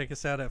 yeah. Check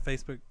us out at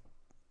Facebook,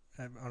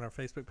 on our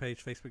Facebook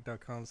page,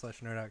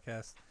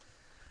 facebook.com/nerdoutcast.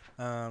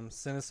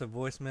 Send us a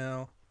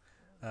voicemail,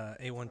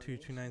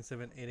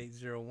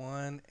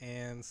 812-297-8801,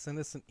 and send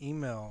us an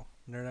email,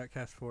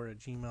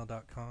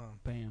 nerdoutcast4@gmail.com.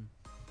 Bam.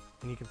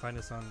 And you can find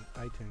us on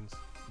iTunes.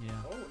 Yeah.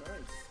 Oh,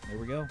 nice. There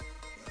we go.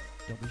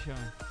 Don't be shy.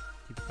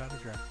 Keep your powder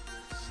dry.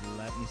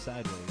 Slap me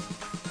sideways.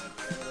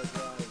 Canada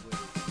Dry with